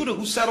from Judah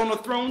who sat on the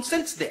throne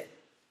since then.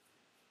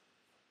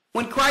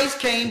 When Christ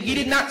came, he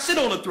did not sit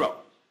on the throne.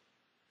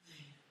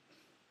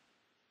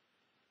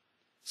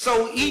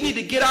 So he need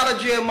to get out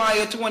of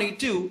Jeremiah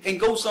 22 and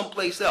go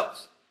someplace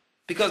else.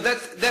 Because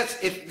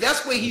if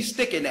that's where he's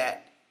sticking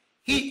at,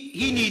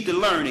 he need to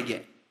learn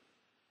again.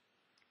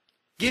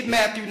 Get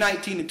Matthew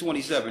 19 and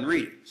 27.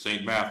 Read it.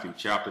 St. Matthew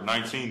chapter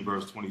 19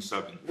 verse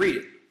 27. Read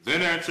it.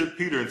 Then answered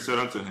Peter and said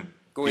unto him,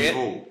 Go ahead.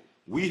 Behold,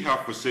 we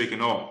have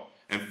forsaken all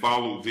and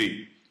followed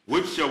thee.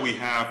 What shall we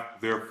have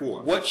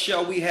therefore? What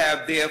shall we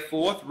have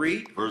therefore?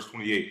 Read. Verse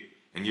 28.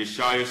 And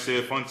Yeshua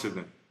saith unto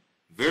them,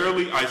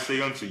 Verily I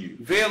say unto you,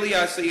 Verily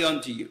I say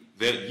unto you,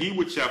 that ye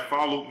which have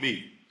followed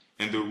me,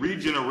 in the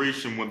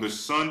regeneration when the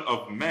Son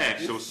of Man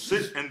shall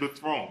sit in the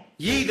throne.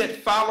 ye that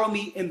follow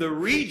me in the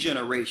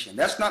regeneration.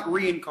 That's not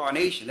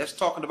reincarnation. That's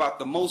talking about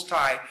the Most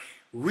High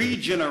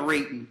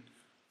regenerating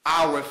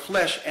our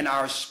flesh and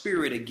our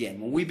spirit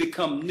again. When we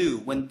become new,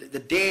 when the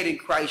dead in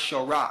Christ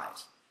shall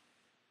rise.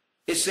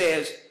 It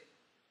says,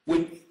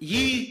 when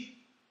ye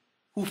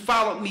who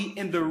followed me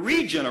in the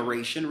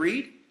regeneration,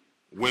 read.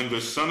 When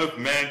the Son of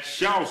Man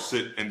shall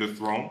sit in the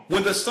throne.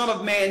 When the Son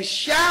of Man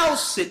shall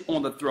sit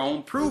on the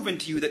throne, proving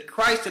to you that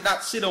Christ did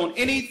not sit on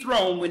any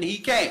throne when he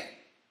came.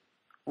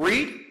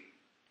 Read.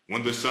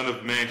 When the Son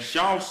of Man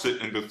shall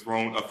sit in the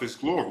throne of his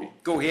glory.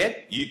 Go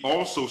ahead. Ye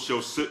also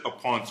shall sit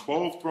upon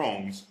 12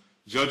 thrones,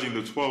 judging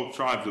the 12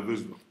 tribes of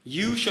Israel.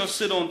 You shall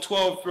sit on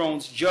 12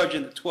 thrones,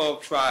 judging the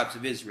 12 tribes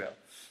of Israel.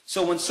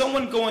 So when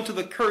someone go into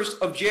the curse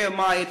of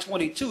Jeremiah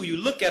 22, you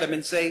look at him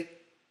and say,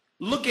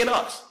 look at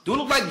us. Do it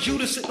look like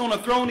Judah sitting on a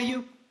throne to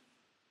you?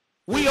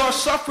 We are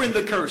suffering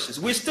the curses.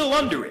 We're still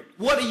under it.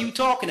 What are you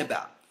talking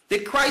about?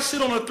 Did Christ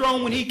sit on a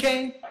throne when he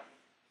came?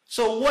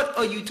 So what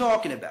are you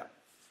talking about?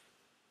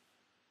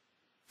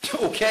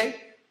 Okay?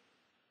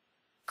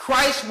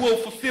 Christ will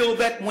fulfill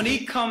that when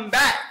he come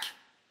back,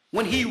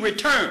 when he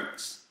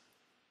returns.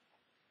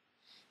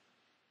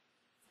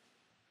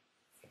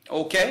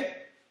 Okay?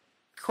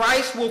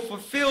 Christ will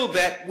fulfill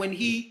that when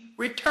he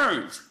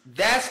returns.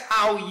 That's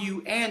how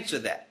you answer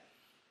that.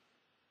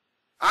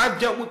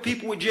 I've dealt with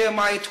people with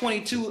Jeremiah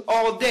 22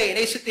 all day, and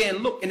they sit there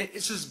and look, and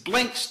it's this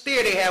blank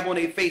stare they have on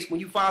their face when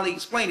you finally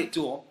explain it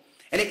to them.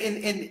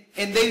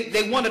 And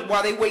they wondered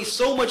why they waste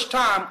so much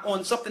time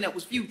on something that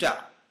was futile.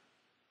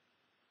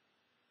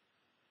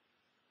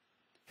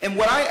 And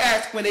what I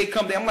ask when they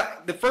come there, I'm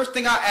like, the first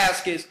thing I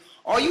ask is,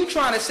 are you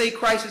trying to say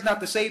Christ is not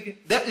the Savior?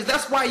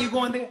 That's why you're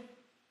going there?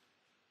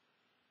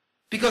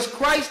 Because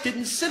Christ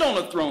didn't sit on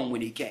the throne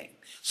when he came.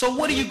 So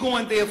what are you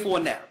going there for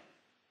now?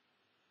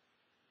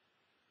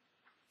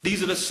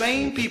 These are the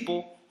same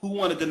people who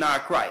want to deny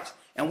Christ,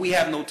 and we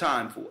have no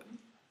time for it.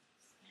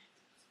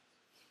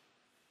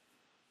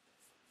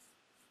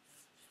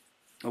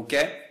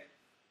 Okay?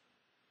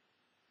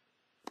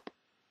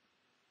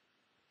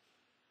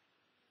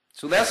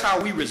 So that's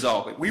how we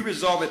resolve it. We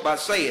resolve it by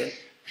saying,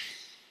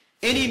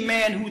 any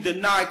man who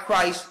deny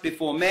Christ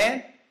before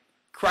man,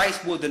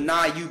 Christ will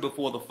deny you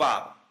before the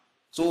Father.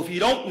 So if you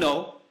don't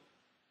know,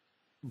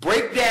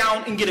 break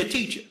down and get a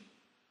teacher.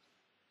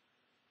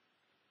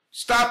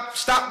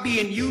 Stop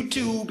being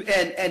YouTube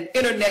and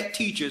internet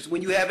teachers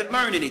when you haven't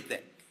learned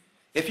anything.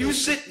 If you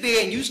sit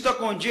there and you stuck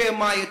on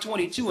Jeremiah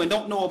 22 and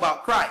don't know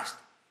about Christ,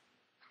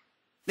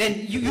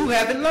 then you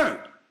haven't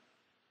learned.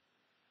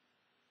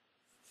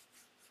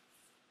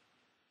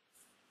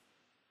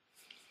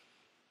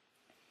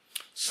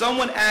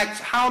 Someone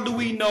asks, how do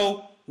we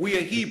know we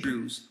are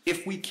Hebrews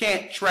if we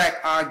can't track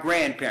our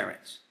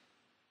grandparents?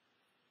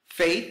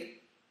 Faith,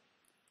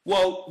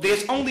 Well,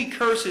 there's only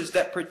curses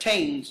that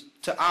pertains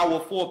to our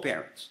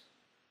foreparents.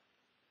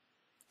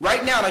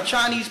 Right now, a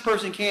Chinese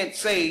person can't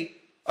say,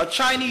 a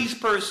Chinese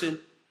person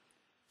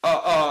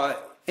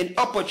in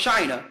Upper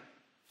China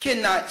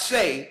cannot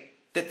say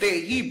that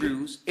they're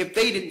Hebrews if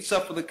they didn't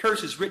suffer the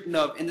curses written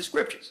of in the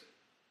scriptures.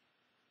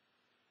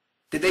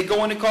 Did they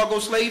go into cargo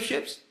slave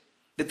ships?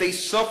 Did they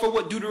suffer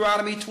what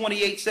Deuteronomy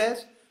 28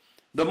 says?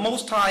 The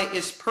Most High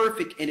is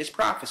perfect in his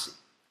prophecy.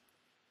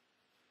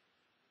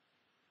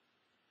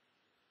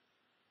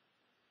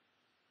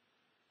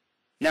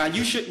 Now,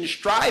 you shouldn't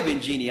strive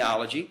in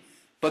genealogy,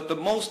 but the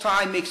Most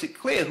High makes it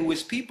clear who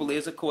his people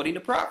is according to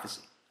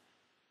prophecy.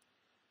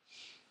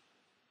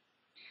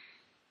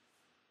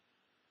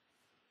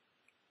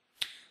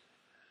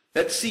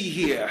 Let's see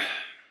here.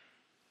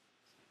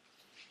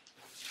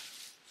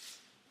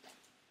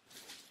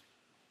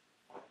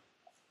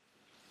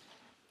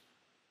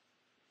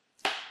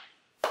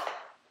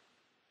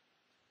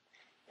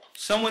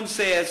 Someone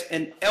says,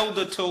 an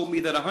elder told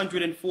me that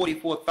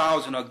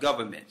 144,000 are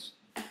governments.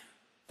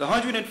 The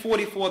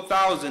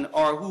 144,000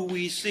 are who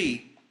we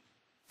see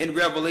in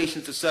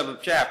Revelation, the 7th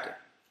chapter.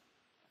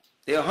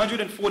 There are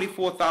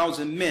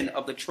 144,000 men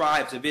of the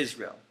tribes of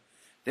Israel.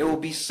 They will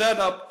be set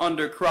up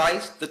under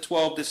Christ, the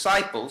 12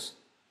 disciples,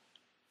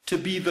 to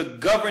be the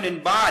governing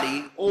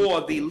body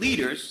or the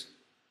leaders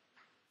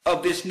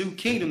of this new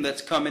kingdom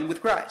that's coming with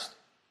Christ.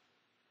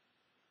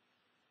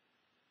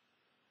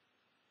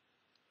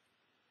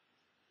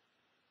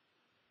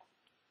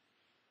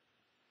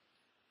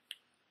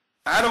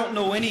 I don't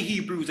know any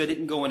Hebrews that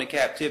didn't go into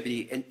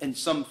captivity in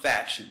some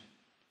fashion.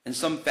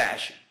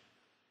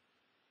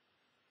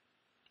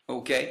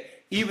 Okay?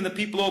 Even the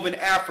people over in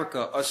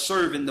Africa are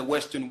serving the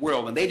Western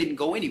world, and they didn't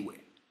go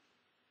anywhere.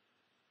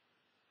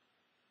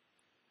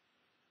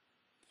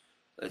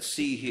 Let's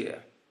see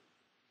here.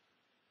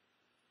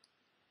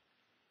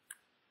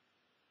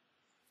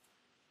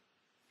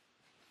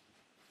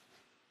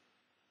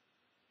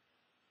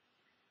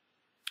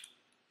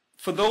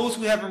 For those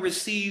who haven't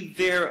received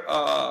their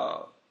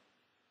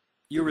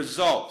your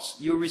results,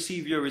 you'll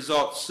receive your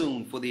results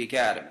soon for the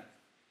academy.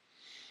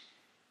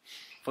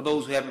 For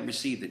those who haven't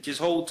received it, just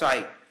hold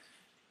tight.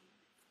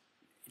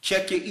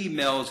 Check your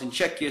emails and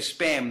check your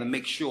spam to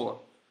make sure.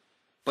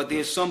 But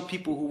there's some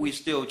people who we're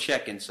still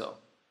checking, so.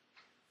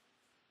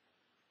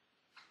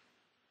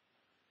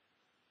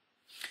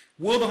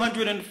 Will the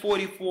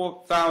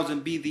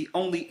 144,000 be the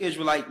only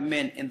Israelite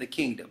men in the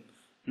kingdom?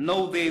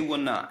 No, they will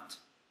not.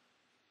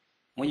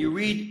 When you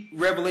read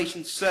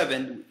Revelation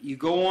 7, you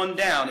go on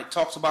down, it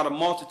talks about a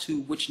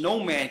multitude which no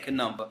man can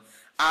number,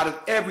 out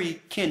of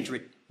every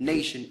kindred,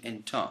 nation,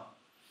 and tongue.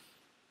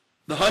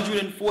 The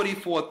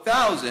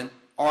 144,000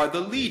 are the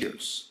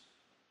leaders.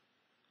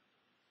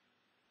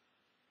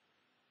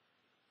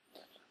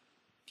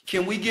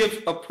 Can we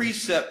give a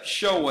precept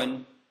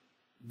showing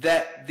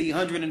that the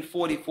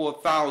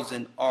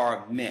 144,000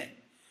 are men?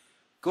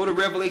 Go to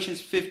Revelation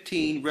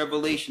 15,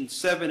 Revelation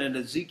 7, and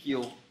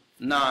Ezekiel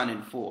 9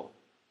 and 4.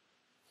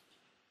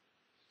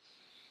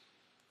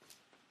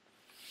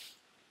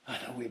 I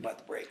know we're about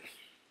to break.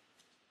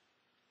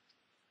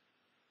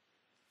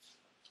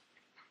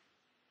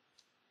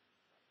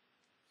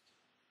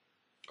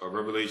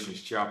 Revelation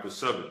chapter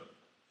 7,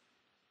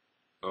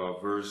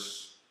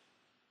 verse...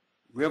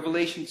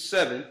 Revelation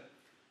 7,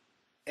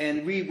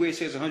 and read where it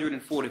says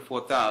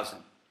 144,000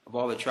 of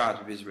all the tribes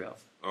of Israel.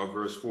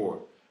 Verse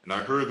 4. And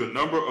I heard the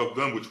number of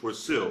them which were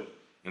sealed,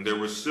 and there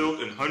were sealed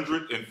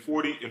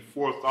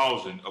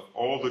 144,000 of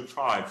all the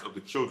tribes of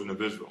the children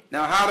of Israel.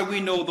 Now, how do we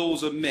know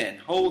those are men?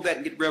 Hold that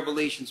and get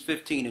Revelations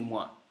 15 and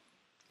 1.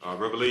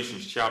 Revelation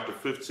chapter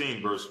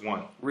 15, verse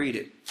 1. Read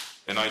it.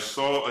 And I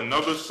saw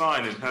another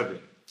sign in heaven,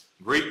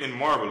 great and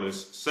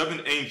marvelous,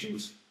 7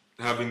 angels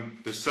having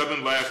the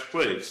 7 last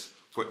plagues,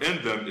 for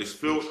in them is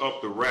filled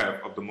up the wrath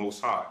of the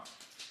Most High.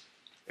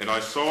 And I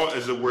saw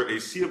as it were a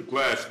sea of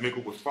glass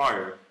mingled with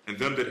fire, and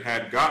them that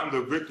had gotten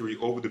the victory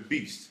over the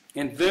beast.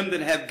 And them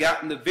that have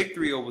gotten the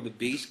victory over the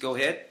beast, go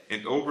ahead.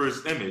 And over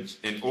his image,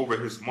 and over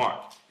his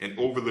mark, and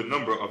over the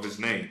number of his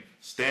name,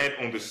 stand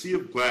on the sea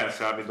of glass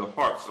having the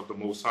harps of the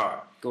Most High.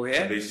 Go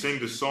ahead. And they sing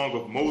the song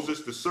of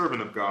Moses, the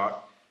servant of God,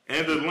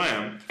 and the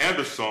Lamb, and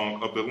the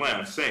song of the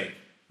Lamb, saying,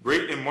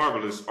 Great and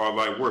marvelous are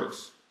thy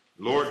works,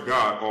 Lord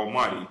God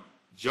Almighty,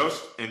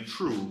 just and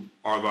true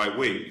are thy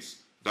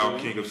ways, thou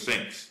King of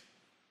saints.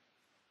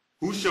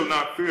 Who shall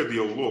not fear thee,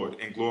 O Lord,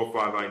 and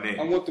glorify thy name?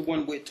 I want the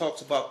one where it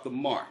talks about the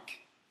mark,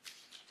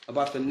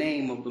 about the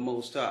name of the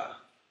Most High.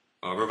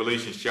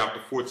 Revelation chapter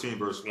 14,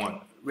 verse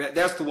 1.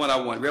 That's the one I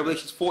want.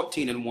 Revelation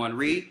 14 and 1.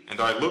 Read. And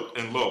I looked,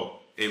 and lo,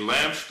 a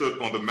Lamb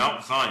stood on the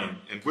Mount Zion,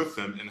 and with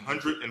him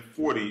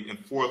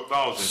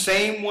 144,000.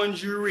 Same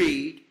ones you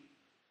read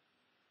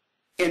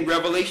in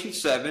Revelation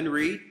 7.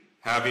 Read.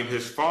 Having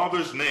his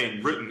Father's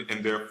name written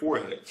in their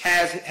foreheads.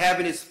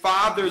 Having his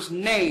Father's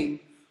name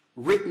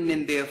written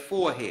in their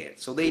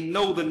foreheads. So they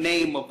know the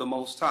name of the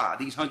Most High,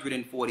 these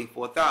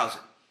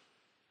 144,000.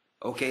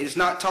 Okay, it's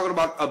not talking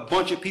about a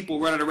bunch of people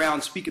running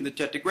around speaking the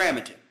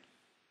Tetragrammaton.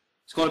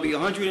 It's going to be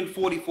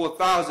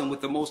 144,000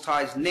 with the Most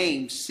High's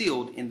name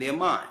sealed in their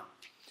mind.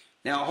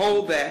 Now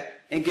hold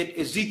that and get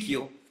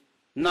Ezekiel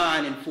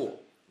 9 and 4.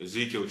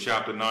 Ezekiel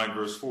chapter 9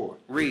 verse 4.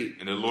 Read.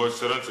 And the Lord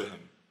said unto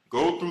him,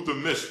 Go through the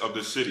midst of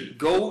the city,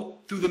 Go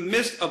through the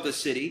midst of the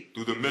city,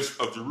 through the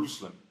midst of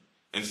Jerusalem,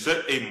 and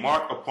set a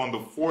mark upon the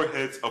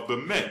foreheads of the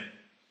men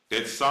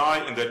that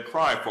sigh and that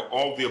cry for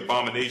all the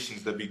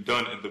abominations that be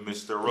done in the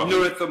midst thereof.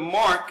 know that the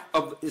mark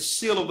of the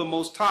seal of the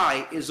Most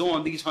High is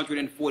on these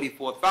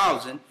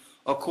 144,000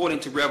 according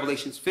to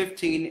Revelations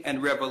 15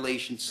 and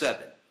Revelation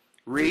 7.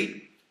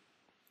 Read.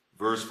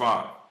 Verse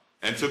 5.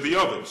 And to the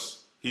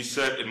others he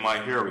said in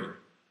my hearing,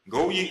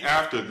 Go ye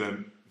after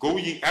them, go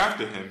ye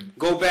after him.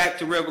 Go back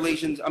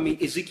to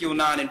Ezekiel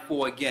 9 and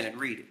 4 again and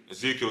read it.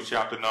 Ezekiel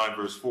chapter 9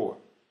 verse 4.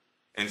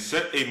 And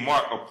set a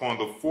mark upon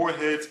the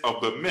foreheads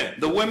of the men.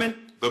 The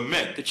women, The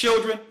men. the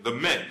children, The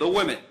men. the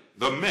women.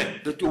 The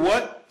men. The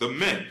what? The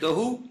men. The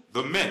who?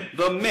 The men.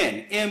 The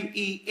men.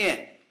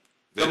 M-E-N.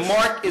 The That's-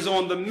 mark is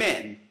on the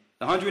men.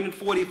 The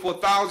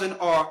 144,000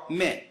 are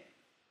men.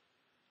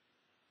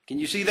 Can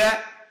you see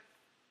that?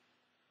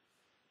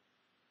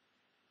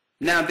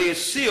 Now they're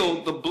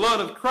sealed, the blood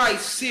of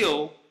Christ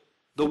sealed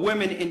the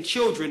women and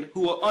children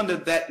who are under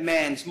that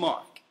man's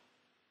mark.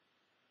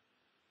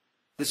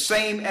 The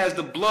same as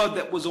the blood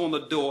that was on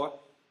the door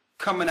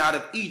coming out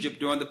of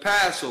Egypt during the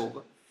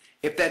Passover.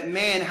 If that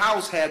man's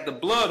house had the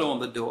blood on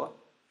the door,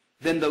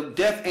 then the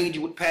death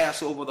angel would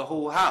pass over the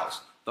whole house.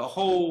 The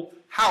whole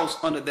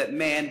house under that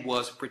man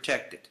was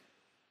protected.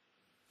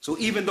 So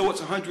even though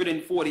it's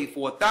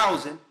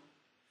 144,000,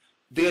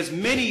 there's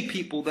many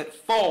people that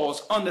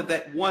falls under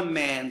that one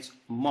man's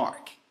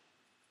mark.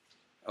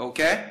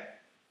 Okay?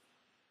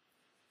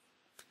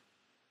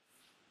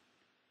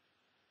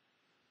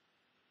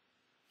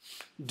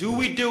 Do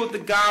we deal with the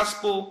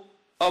gospel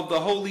of the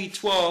Holy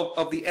 12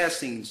 of the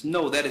Essenes?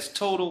 No, that is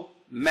total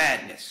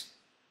madness.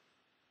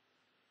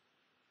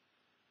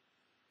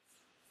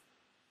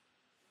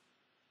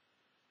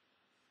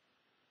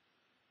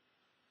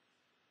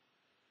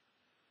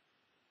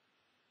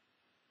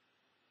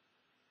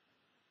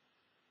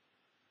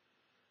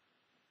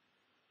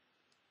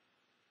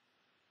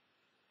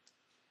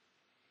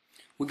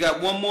 We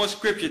got one more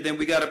scripture, then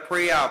we got to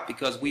pray out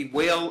because we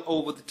well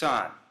over the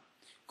time.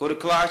 Go to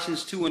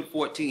Colossians 2 and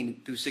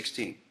 14 through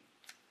 16.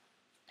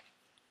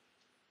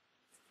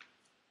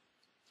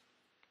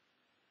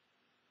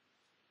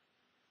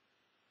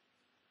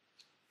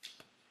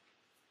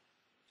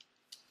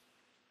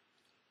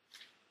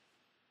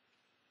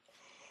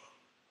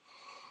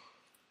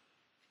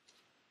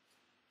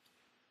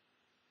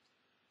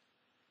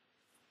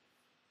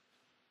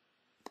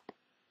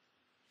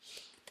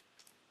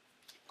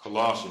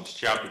 Colossians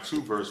chapter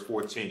 2 verse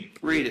 14.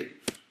 Read it.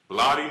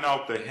 Blotting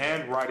out the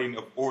handwriting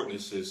of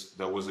ordinances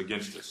that was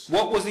against us.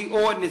 What was the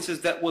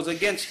ordinances that was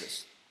against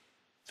us?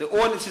 The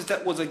ordinances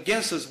that was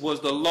against us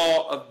was the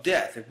law of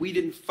death. If we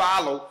didn't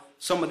follow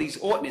some of these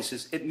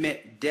ordinances, it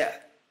meant death.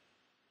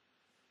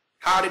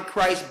 How did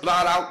Christ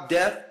blot out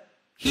death?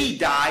 He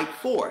died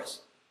for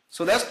us.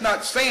 So that's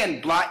not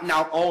saying blotting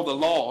out all the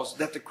laws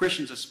that the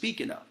Christians are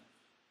speaking of.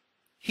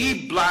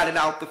 He blotted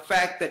out the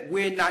fact that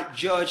we're not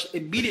judged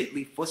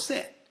immediately for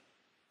sin.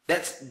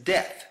 That's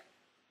death.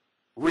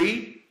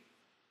 Read.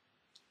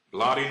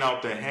 Blotting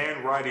out the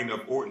handwriting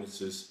of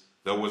ordinances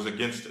that was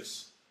against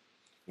us,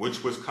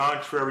 which was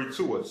contrary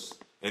to us,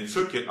 and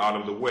took it out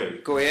of the way.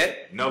 Go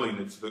ahead. Nailing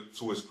it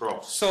to his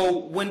cross. So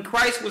when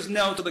Christ was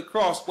nailed to the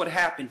cross, what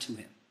happened to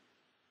him?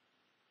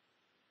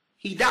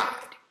 He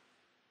died.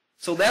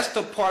 So that's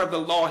the part of the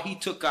law he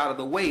took out of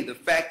the way. The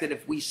fact that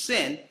if we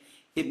sin,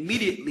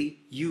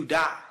 immediately you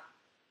die.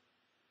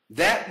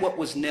 That what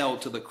was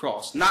nailed to the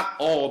cross, not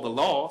all the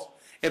laws.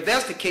 If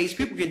that's the case,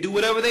 people can do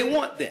whatever they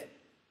want then.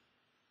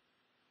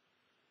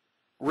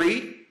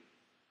 Read.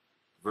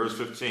 Verse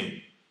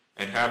 15.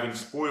 And having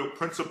spoiled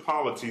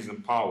principalities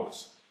and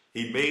powers,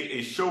 he made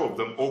a show of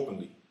them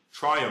openly,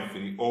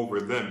 triumphing over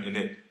them in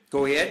it.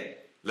 Go ahead.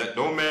 Let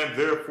no man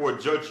therefore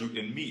judge you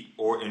in meat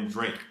or in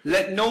drink.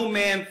 Let no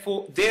man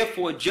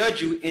therefore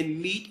judge you in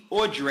meat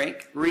or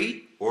drink.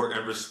 Read. Or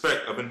in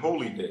respect of an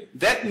holy day.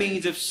 That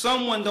means if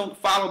someone don't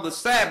follow the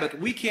Sabbath,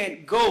 we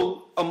can't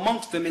go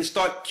amongst them and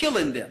start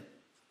killing them.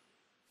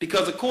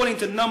 Because according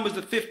to Numbers,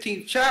 the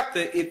 15th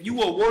chapter, if you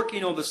were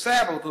working on the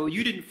Sabbath or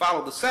you didn't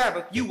follow the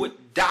Sabbath, you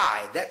would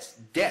die. That's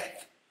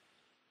death.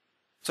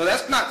 So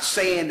that's not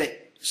saying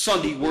that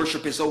Sunday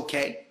worship is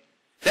okay.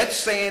 That's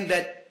saying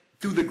that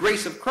through the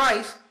grace of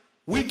Christ,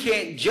 we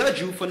can't judge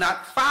you for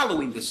not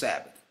following the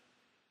Sabbath.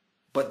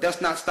 But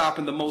that's not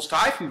stopping the Most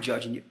High from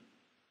judging you.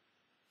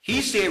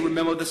 He said,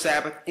 remember the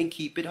Sabbath and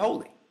keep it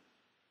holy.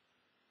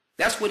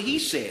 That's what he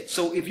said.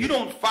 So if you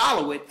don't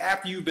follow it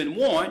after you've been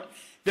warned,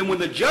 then when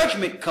the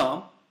judgment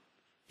comes,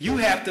 you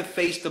have to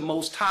face the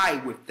Most High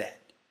with that.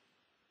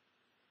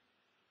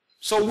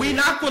 So we're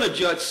not going to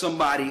judge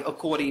somebody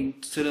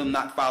according to them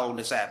not following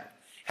the Sabbath.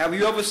 Have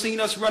you ever seen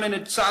us running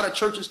inside a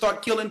church and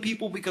start killing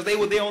people because they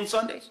were there on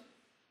Sundays?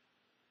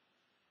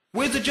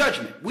 Where's the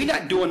judgment? We're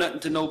not doing nothing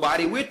to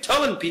nobody. We're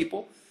telling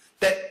people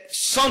that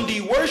Sunday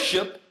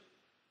worship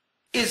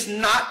is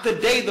not the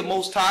day the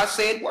Most High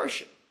said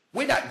worship.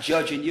 We're not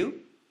judging you.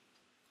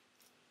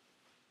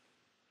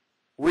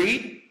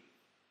 Read.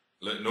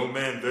 Let no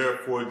man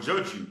therefore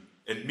judge you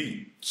in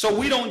meat. So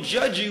we don't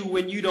judge you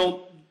when you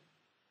don't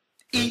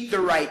eat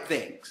the right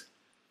things.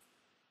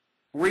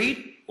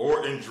 Read.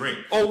 Or in drink.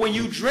 Or when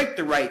you drink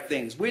the right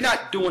things. We're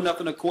not doing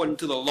nothing according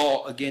to the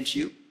law against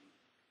you.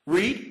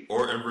 Read.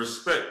 Or in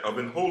respect of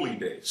an holy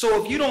day.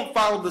 So if you don't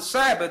follow the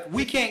Sabbath,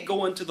 we can't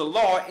go into the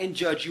law and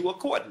judge you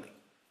accordingly.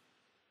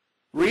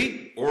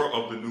 Read. Or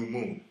of the new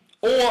moon.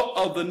 Or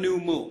of the new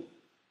moon.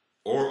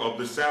 Or of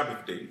the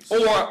Sabbath days.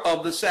 Or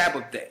of the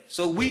Sabbath day.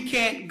 So we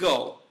can't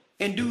go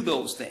and do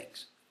those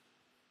things.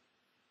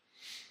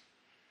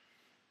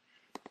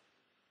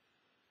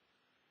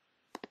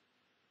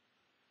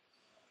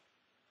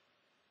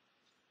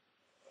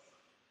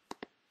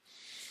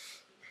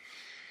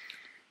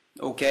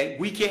 Okay?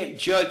 We can't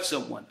judge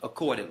someone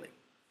accordingly.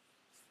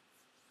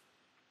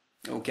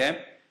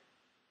 Okay?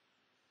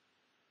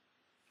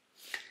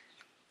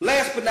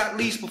 Last but not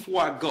least,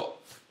 before I go,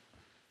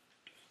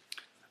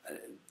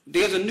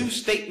 there's a new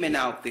statement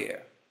out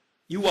there.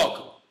 You're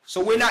welcome.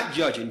 So we're not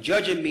judging.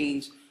 Judging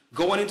means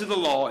going into the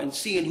law and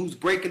seeing who's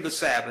breaking the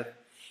Sabbath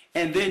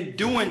and then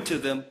doing to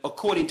them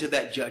according to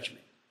that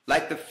judgment,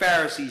 like the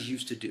Pharisees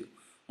used to do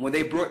when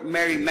they brought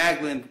Mary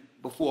Magdalene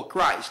before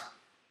Christ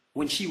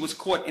when she was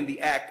caught in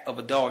the act of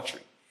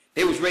adultery.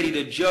 They was ready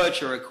to judge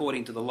her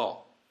according to the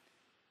law.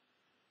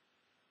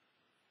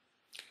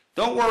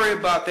 Don't worry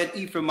about that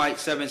Ephraimite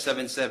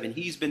 777.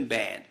 He's been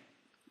banned.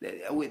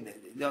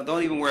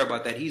 Don't even worry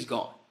about that. He's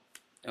gone.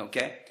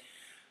 Okay?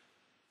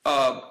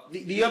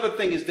 The other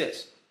thing is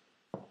this.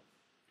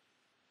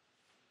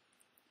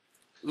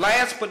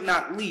 Last but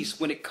not least,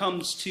 when it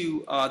comes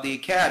to the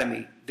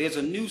academy, there's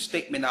a new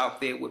statement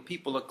out there where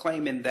people are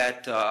claiming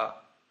that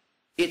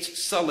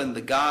it's selling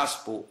the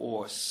gospel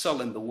or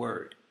selling the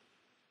word.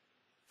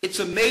 It's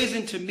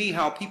amazing to me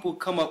how people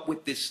come up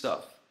with this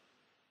stuff.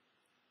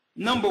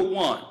 Number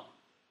one,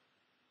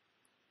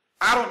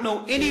 I don't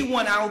know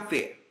anyone out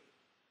there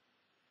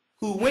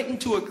who went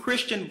into a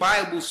Christian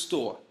Bible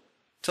store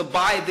to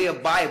buy their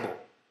Bible,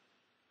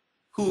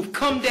 who've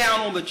come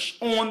down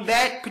on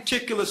that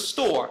particular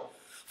store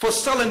for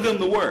selling them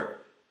the word.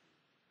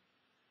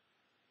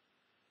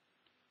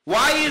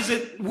 Why is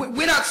it,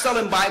 we're not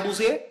selling Bibles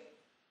here.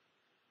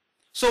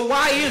 So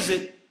why is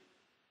it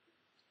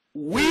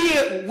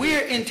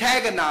we're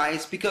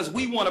antagonized because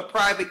we want a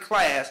private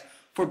class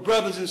for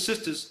brothers and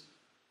sisters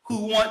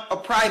who want a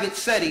private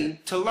setting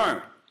to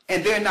learn,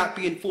 and they're not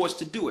being forced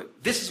to do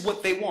it. This is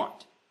what they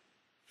want.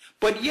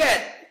 But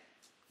yet,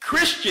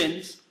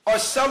 Christians are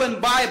selling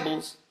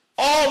Bibles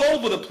all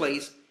over the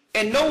place,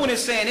 and no one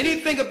is saying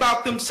anything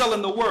about them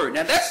selling the word.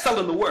 Now, that's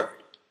selling the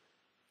word.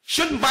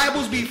 Shouldn't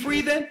Bibles be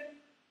free then?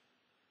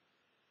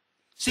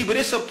 See, but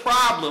it's a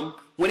problem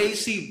when they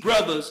see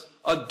brothers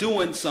are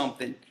doing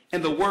something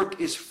and the work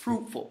is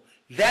fruitful.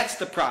 That's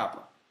the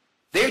problem.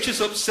 They're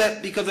just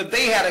upset because if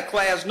they had a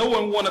class, no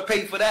one would want to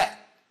pay for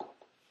that.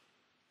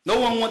 No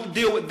one wants to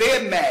deal with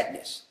their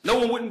madness. No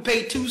one wouldn't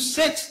pay 2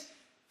 cents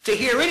to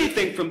hear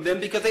anything from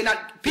them because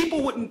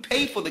people wouldn't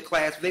pay for the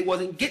class if they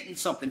wasn't getting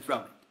something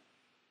from it.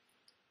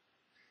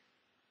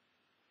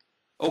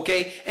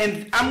 Okay?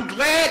 And I'm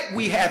glad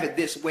we have it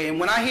this way. And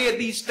when I hear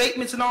these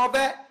statements and all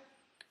that,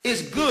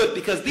 it's good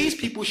because these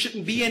people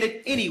shouldn't be in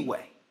it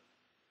anyway.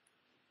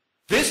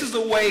 This is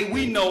the way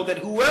we know that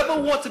whoever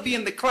wants to be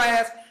in the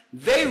class,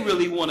 they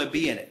really want to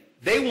be in it.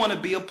 They want to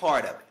be a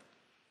part of it.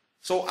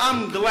 So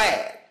I'm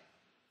glad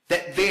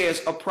that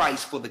there's a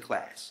price for the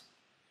class,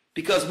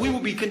 because we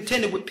will be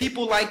contended with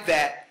people like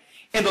that,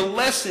 and the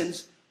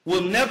lessons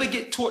will never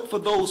get taught for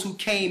those who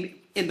came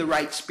in the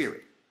right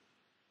spirit.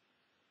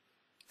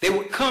 They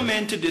would come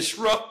in to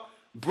disrupt,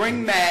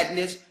 bring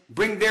madness,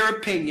 bring their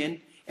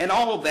opinion, and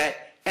all of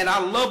that. And I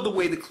love the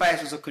way the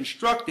classes are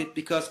constructed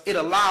because it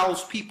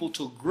allows people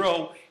to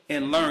grow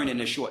and learn in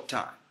a short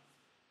time.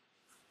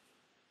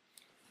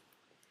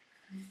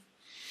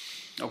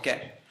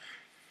 Okay?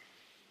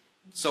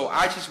 So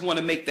I just want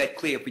to make that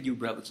clear for you,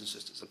 brothers and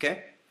sisters,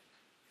 okay?